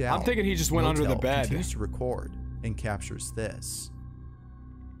creeped out, I'm thinking he just went under the NoTell bed. continues to record and captures this.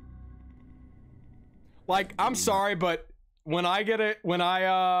 Like, I'm sorry, but when I get it, when I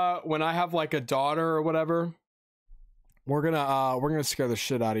have like a daughter or whatever, we're gonna scare the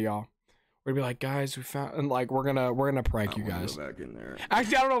shit out of y'all. We're gonna be like, guys, we found, and like we're gonna prank you guys. Go back in there.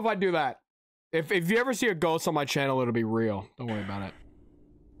 Actually, I don't know if I do that. If you ever see a ghost on my channel, it'll be real. Don't worry about it.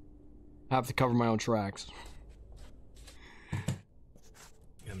 I have to cover my own tracks. You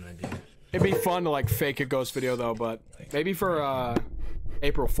have an idea? It'd be fun to like fake a ghost video though, but maybe for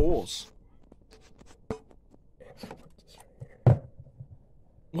April Fools.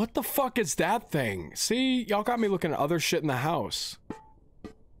 What the fuck is that thing? See, y'all got me looking at other shit in the house.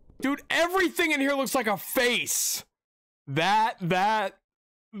 Dude, everything in here looks like a face. That,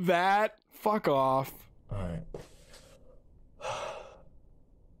 fuck off. Alright.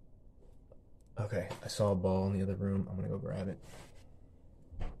 Okay, I saw a ball in the other room. I'm gonna go grab it.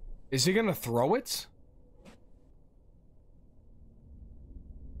 Is he gonna throw it?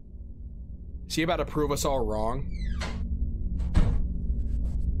 Is he about to prove us all wrong?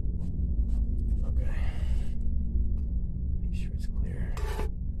 Okay. Make sure it's clear.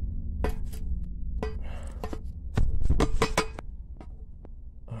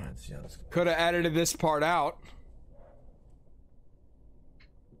 Alright, let's see how this goes. Could have edited this part out.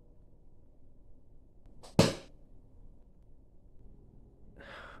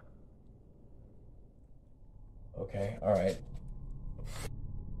 Okay, alright.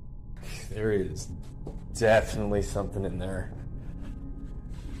 There is definitely something in there.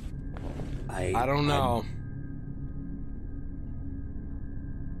 I don't know.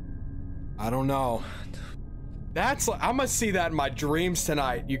 I don't know. That's like, I'm gonna see that in my dreams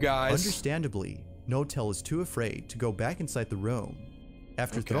tonight, you guys. Understandably, Notel is too afraid to go back inside the room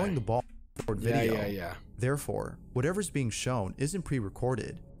after throwing the ball for video. Yeah. Therefore, whatever's being shown isn't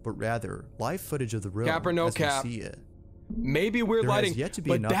pre-recorded, but rather live footage of the room Cap or no as cap. we see it. Maybe weird There has lighting, yet to be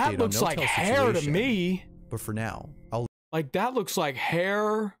but an that update looks on like Notel's hair to situation. me. But for now, I'll Like that looks like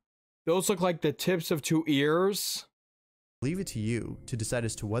hair. Those look like the tips of 2 ears. leave it to you to decide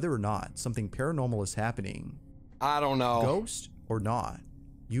as to whether or not something paranormal is happening. I don't know. Ghost or not,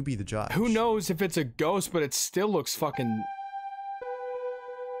 you be the judge. Who knows if it's a ghost, but it still looks fucking...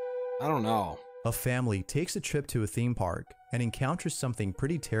 I don't know. A family takes a trip to a theme park and encounters something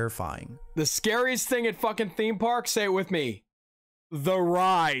pretty terrifying. The scariest thing at fucking theme parks, say it with me. The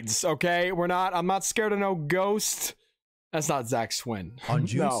rides, okay? I'm not scared of no ghost. That's not Zach Swin. On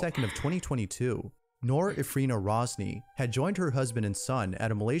June No. 2nd of 2022, Noor Ifrina Rosni had joined her husband and son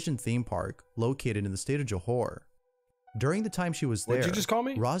at a Malaysian theme park located in the state of Johor. During the time she was there, What'd you just call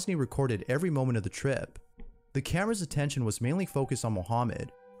me? Rosni recorded every moment of the trip. The camera's attention was mainly focused on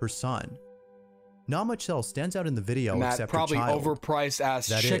Mohammed, her son. Not much else stands out in the video And that except probably her child. overpriced ass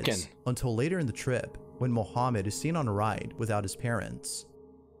That chicken. is, until later in the trip, when Mohammed is seen on a ride without his parents.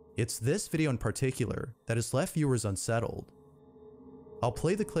 It's this video in particular that has left viewers unsettled. I'll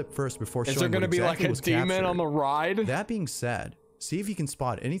play the clip first before Is showing there what gonna be exactly like a was demon captured. on the ride? That being said, see if you can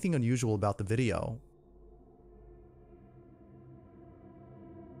spot anything unusual about the video.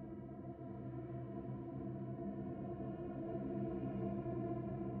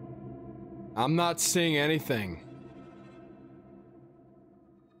 I'm not seeing anything.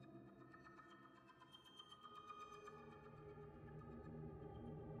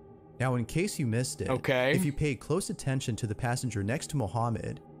 Now, in case you missed it, Okay. if you pay close attention to the passenger next to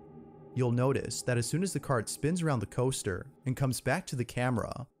Mohammed, you'll notice that as soon as the cart spins around the coaster and comes back to the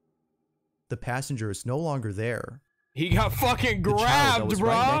camera, the passenger is no longer there. He got fucking The child that grabbed, was bro.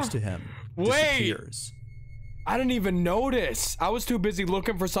 right next to him Wait. disappears. I didn't even notice. I was too busy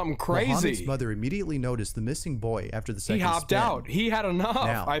looking for something Mohammed's crazy. mother immediately noticed the missing boy after the He second hopped spin. out. He had enough,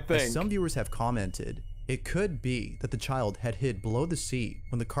 Now, I think. as some viewers have commented, it could be that the child had hid below the seat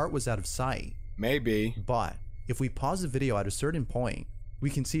when the cart was out of sight. Maybe. But if we pause the video at a certain point, we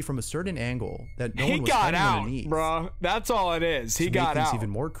can see from a certain angle that no He one was got hiding out, underneath. bro. That's all it is. He To got make things out. even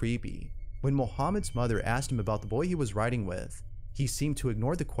more creepy, when Mohammed's mother asked him about the boy he was riding with, he seemed to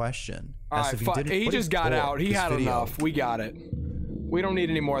ignore the question. All As right, if he fuck. didn't He put just his got board, out. He his had video. enough. We got it. We don't need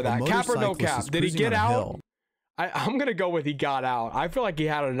any more of A that. Cap or no motorcyclist cap? is Did he cruising get on a out? hill. I'm gonna go with he got out. I feel like he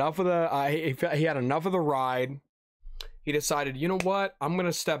had enough of the. He had enough of the ride. He decided, you know what? I'm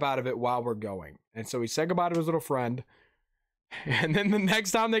gonna step out of it while we're going. And so he said goodbye to his little friend. And then the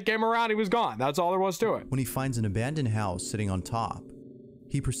next time they came around, he was gone. That's all there was to it. When he finds an abandoned house sitting on top,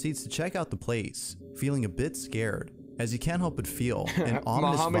 he proceeds to check out the place, feeling a bit scared, as he can't help but feel an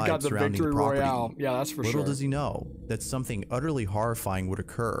ominous Muhammad vibe got the surrounding the victory property. royale. Yeah, that's for Little sure. does he know that something utterly horrifying would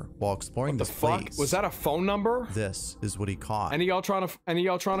occur while exploring What the this fuck? place. Was that a phone number? This is what he caught. Any of y'all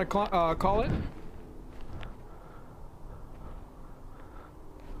trying to call it?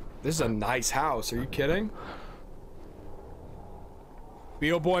 This is a nice house. Are you kidding?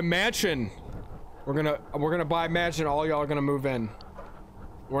 Beale Boy Mansion. We're gonna buy a mansion. All y'all are gonna move in.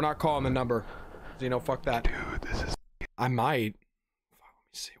 We're not calling the number. You know, fuck that. Dude, this is. I might. Fuck,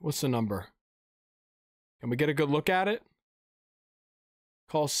 let me see. What's the number? Can we get a good look at it?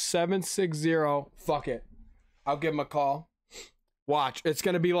 Call 760. Fuck it. I'll give him a call. Watch. It's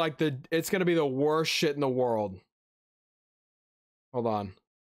gonna be like the. It's gonna be the worst shit in the world. Hold on. You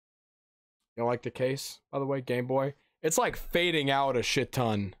don't like the case, by the way, Game Boy? It's like fading out a shit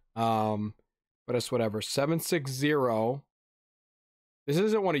ton. But it's whatever. 760. This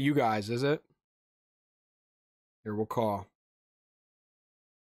isn't one of you guys, is it? Here, we'll call.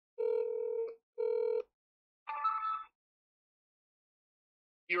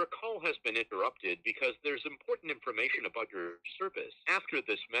 Your call has been interrupted because there's important information about your service. After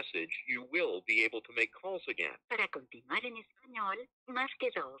this message, you will be able to make calls again. Para continuar en español, marque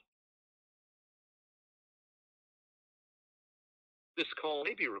 2. This call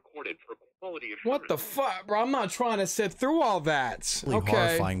may be recorded for quality assurance. What the fuck, bro? I'm not trying to sit through all that. Okay.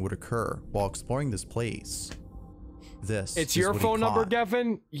 Horrifying would occur while exploring this place. This It's is your what he phone number, caught.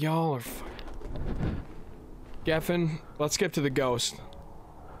 Geffen? Y'all are Geffen, let's skip to the ghost.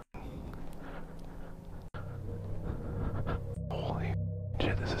 Holy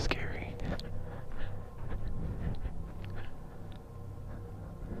shit, this is scary.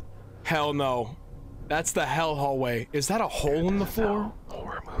 Hell no. That's the hell hallway. Is that a hole in the floor?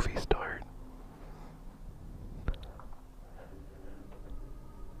 Horror movies start.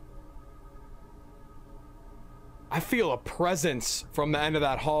 I feel a presence from the end of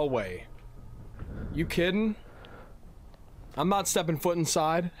that hallway. You kidding? I'm not stepping foot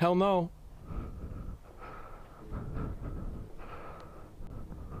inside. Hell no.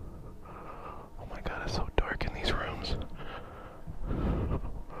 Oh my god, it's so dark in these rooms.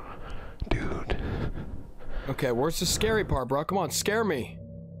 Dude. Okay, where's the scary part, bro? Come on, scare me.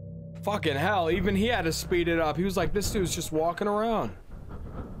 Fucking hell, even he had to speed it up. He was like, this dude's just walking around.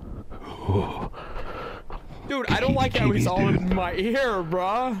 Dude, I don't like how he's all in my ear,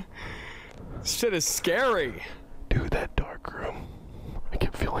 bruh. Shit is scary. Dude, that dark room. I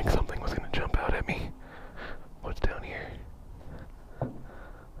kept feeling something was gonna jump out at me. What's down here?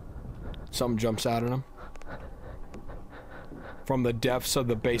 Something jumps out at him. From the depths of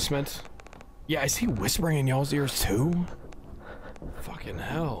the basement. Yeah, is he whispering in y'all's ears too? Fucking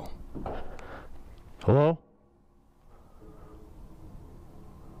hell. Hello?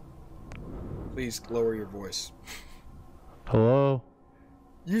 Please lower your voice. Hello?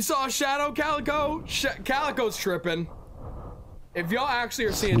 You saw a shadow, Calico? Calico's tripping. If y'all actually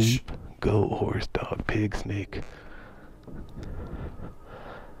are seeing Sleep, goat, horse, dog, pig, snake.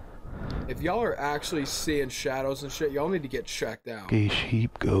 if y'all are actually seeing shadows and shit, y'all need to get checked out. Gay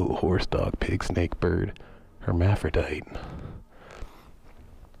sheep, goat, horse, dog, pig, snake, bird, hermaphrodite.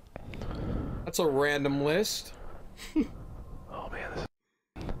 That's a random list. Oh man, this is...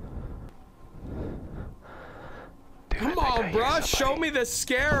 Dude, Come on, bruh, show me the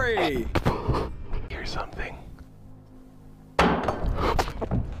scary. Here's something.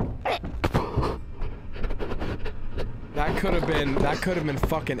 That could have been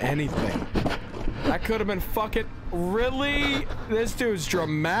fucking anything. That could have been fucking, really? This dude's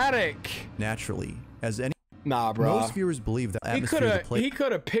dramatic. Naturally, as any Nah, bro. most viewers believe the atmosphere of the place. He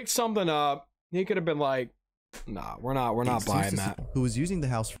could have picked something up. He could have been like, nah, we're not buying that. Who was using the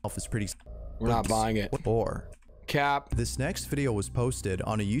house is pretty. We're not buying it. Or cap. This next video was posted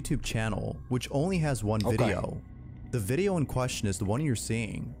on a YouTube channel which only has one video. The video in question is the one you're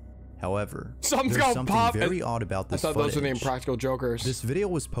seeing. However, Something's there's gonna something pop. very odd about this I thought footage. those were the Impractical Jokers. This video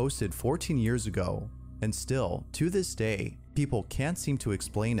was posted 14 years ago, and still, to this day, people can't seem to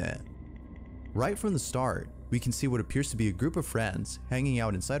explain it. Right from the start, we can see what appears to be a group of friends hanging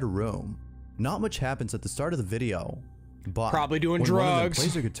out inside a room. Not much happens at the start of the video, but probably doing when drugs. one of them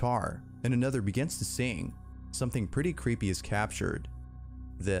plays a guitar and another begins to sing, something pretty creepy is captured.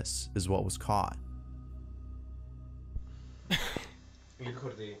 This is what was caught.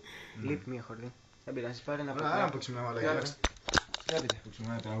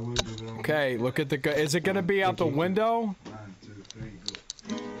 Okay, look at the is it gonna be out the window?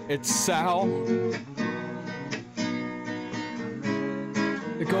 It's Sal.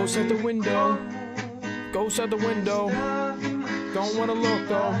 It goes at the window. Goes at the window. Don't wanna look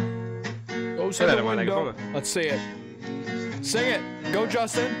though. Goes at the window. Let's see it. Sing it. Go,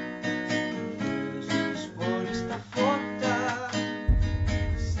 Justin.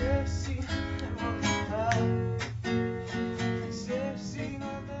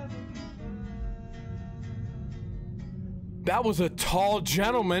 That was a tall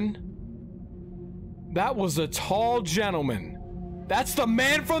gentleman. That was a tall gentleman. That's the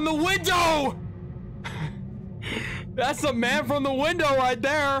man from the window! That's the man from the window right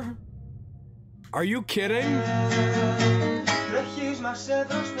there. Are you kidding?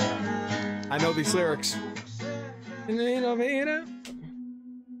 I know these lyrics.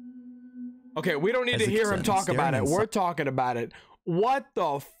 Okay, we don't need to hear him talk about it. We're talking about it. What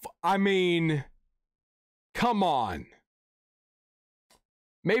the I mean, come on.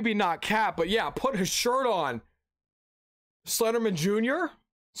 Maybe not Cap, but yeah, put his shirt on. Slenderman Jr.,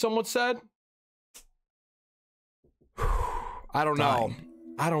 someone said. I don't know.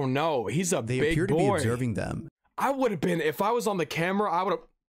 I don't know. He's a big boy. They appear to be observing them. I would have been, if I was on the camera, I would have,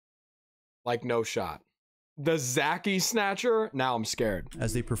 like, no shot. The Zacky Snatcher? Now I'm scared.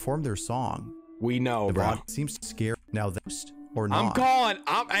 As they perform their song. We know, the bro. body seems to scare. Now this or not. I'm calling. Hey,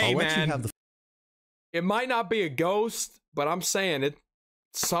 I'll let man. you have the it might not be a ghost, but I'm saying it.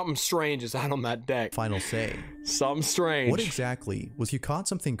 Something strange is out on that deck. final say. Something strange. What exactly was you caught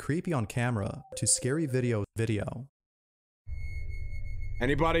something creepy on camera to scary video?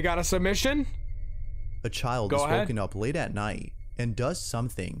 Anybody got a submission? A child Go is ahead. woken up late at night and does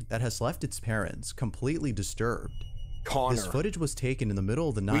something that has left its parents completely disturbed. Connor. This footage was taken in the middle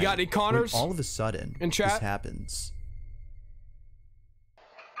of the night. We got any Connors? When all of a sudden, in chat? this happens.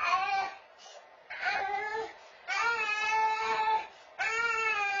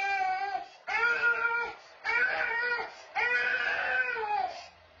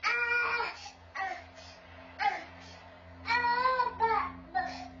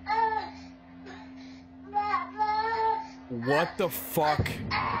 What the fuck?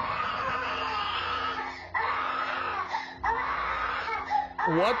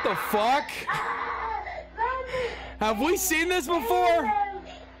 What the fuck? Have we seen this before?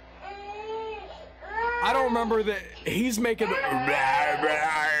 I don't remember that he's making the...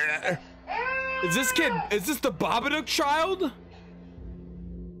 Is this the Babadook child?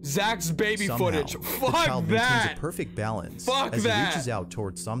 Zach's baby Somehow, footage. the Fuck child maintains that. a perfect balance Fuck as that. he reaches out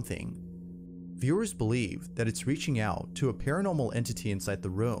towards something. Viewers believe that it's reaching out to a paranormal entity inside the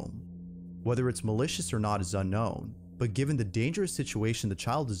room. Whether it's malicious or not is unknown, but given the dangerous situation the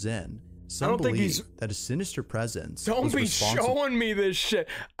child is in, some believe that a sinister presence Don't be responsible showing me this shit.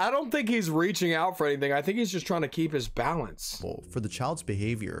 I don't think he's reaching out for anything. I think he's just trying to keep his balance. for the child's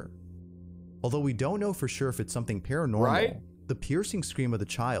behavior. Although we don't know for sure if it's something paranormal, Right? the piercing scream of the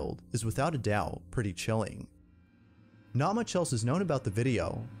child is without a doubt pretty chilling. Not much else is known about the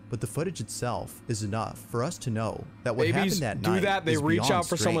video, but the footage itself is enough for us to know that what Babies happened that night do that. They is reach beyond out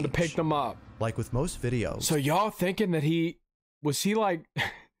for someone to strange. pick them up. Like with most videos. So y'all thinking that was he like,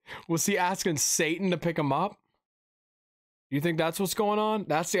 was he asking Satan to pick him up? You think that's what's going on?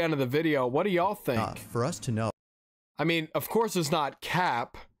 That's the end of the video. What do y'all think? For us to know. I mean, of course it's not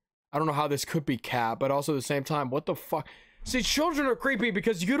Cap. I don't know how this could be Cap, but also at the same time, what the fuck? See, children are creepy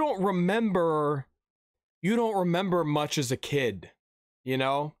because you don't remember much as a kid, you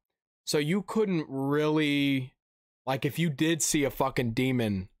know? So you couldn't really, like, if you did see a fucking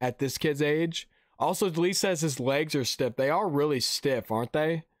demon at this kid's age. Also, Lee says his legs are stiff. They are really stiff, aren't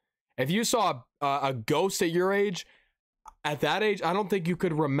they? If you saw a ghost at your age, at that age, I don't think you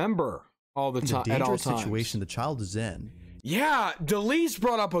could remember all the time. The dangerous situation the child is in. Yeah, Delise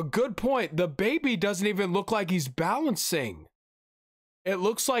brought up a good point. The baby doesn't even look like he's balancing. It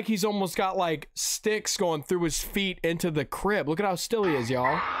looks like he's almost got like sticks going through his feet into the crib. Look at how still he is,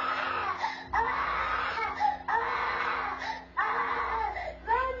 y'all.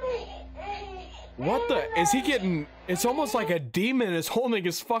 What the? Is he getting... It's almost like a demon is holding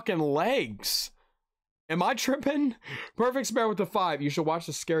his fucking legs. Am I tripping? Perfect Spare with the 5. You should watch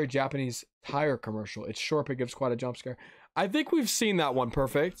the scary Japanese tire commercial. It's short, but it gives quite a jump scare. I think we've seen that one,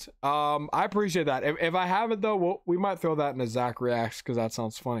 Perfect. I appreciate that. If I haven't, though, we might throw that in a Zach Reacts, because that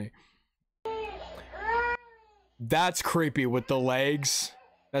sounds funny. That's creepy with the legs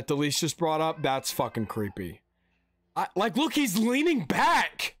that Delise just brought up. That's fucking creepy. Like, look, he's leaning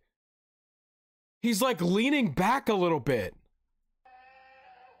back. He's like leaning back a little bit.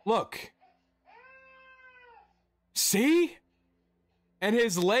 Look. See? And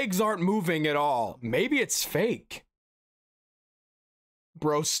his legs aren't moving at all. Maybe it's fake.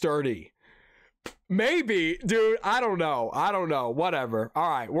 Bro, sturdy. Maybe, dude. I don't know. Whatever. All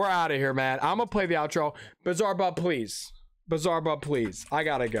right, we're out of here, man. I'm gonna play the outro. Bizarre Bub, please. Bizarre Bub, please. I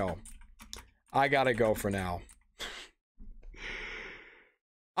gotta go. I gotta go for now.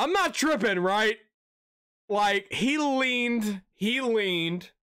 I'm not tripping, right? Like, he leaned,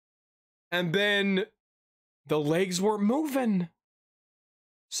 and then the legs weren't moving.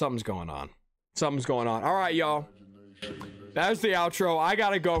 Something's going on. All right, y'all. That's the outro. I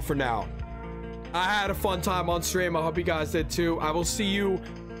gotta go for now. I had a fun time on stream. I hope you guys did too. I will see you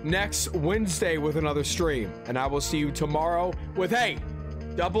next Wednesday with another stream. And I will see you tomorrow with, hey,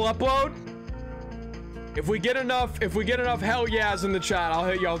 double upload. If we get enough hell yeahs in the chat, I'll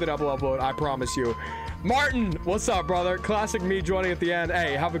hit y'all with the double upload. I promise you. Martin, what's up, brother? Classic me joining at the end.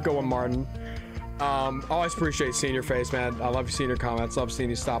 Hey, have a good one, Martin. Always appreciate seeing your face, man. I love seeing your comments. Love seeing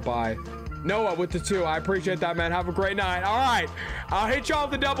you stop by. Noah with the 2. I appreciate that, man. Have a great night. All right. I'll hit y'all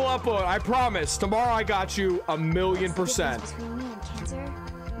with the double upload. I promise. Tomorrow I got you 1,000,000%. Between me and cancer,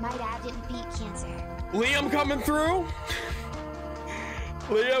 my dad didn't beat cancer. Liam coming through.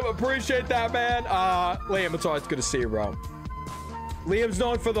 Liam, appreciate that, man. Liam, it's always good to see you, bro. Liam's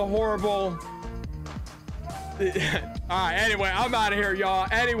known for the horrible Alright, anyway, I'm out of here, y'all.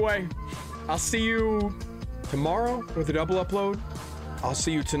 Anyway, I'll see you tomorrow with a double upload. I'll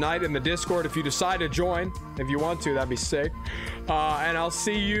see you tonight in the Discord if you decide to join. If you want to, that'd be sick. And I'll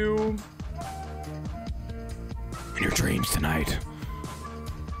see you in your dreams tonight.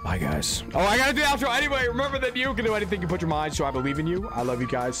 Bye, guys. Oh, I gotta do the outro. Anyway, remember that you can do anything you put your mind to. I believe in you. I love you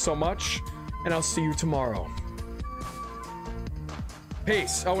guys so much. And I'll see you tomorrow.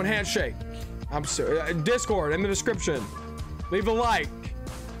 Peace. Oh, and handshake. I'm so Discord in the description. Leave a like.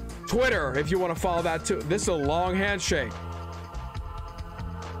 Twitter if you want to follow that too. This is a long handshake.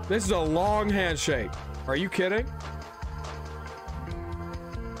 This is a long handshake. Are you kidding?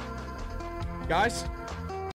 Guys?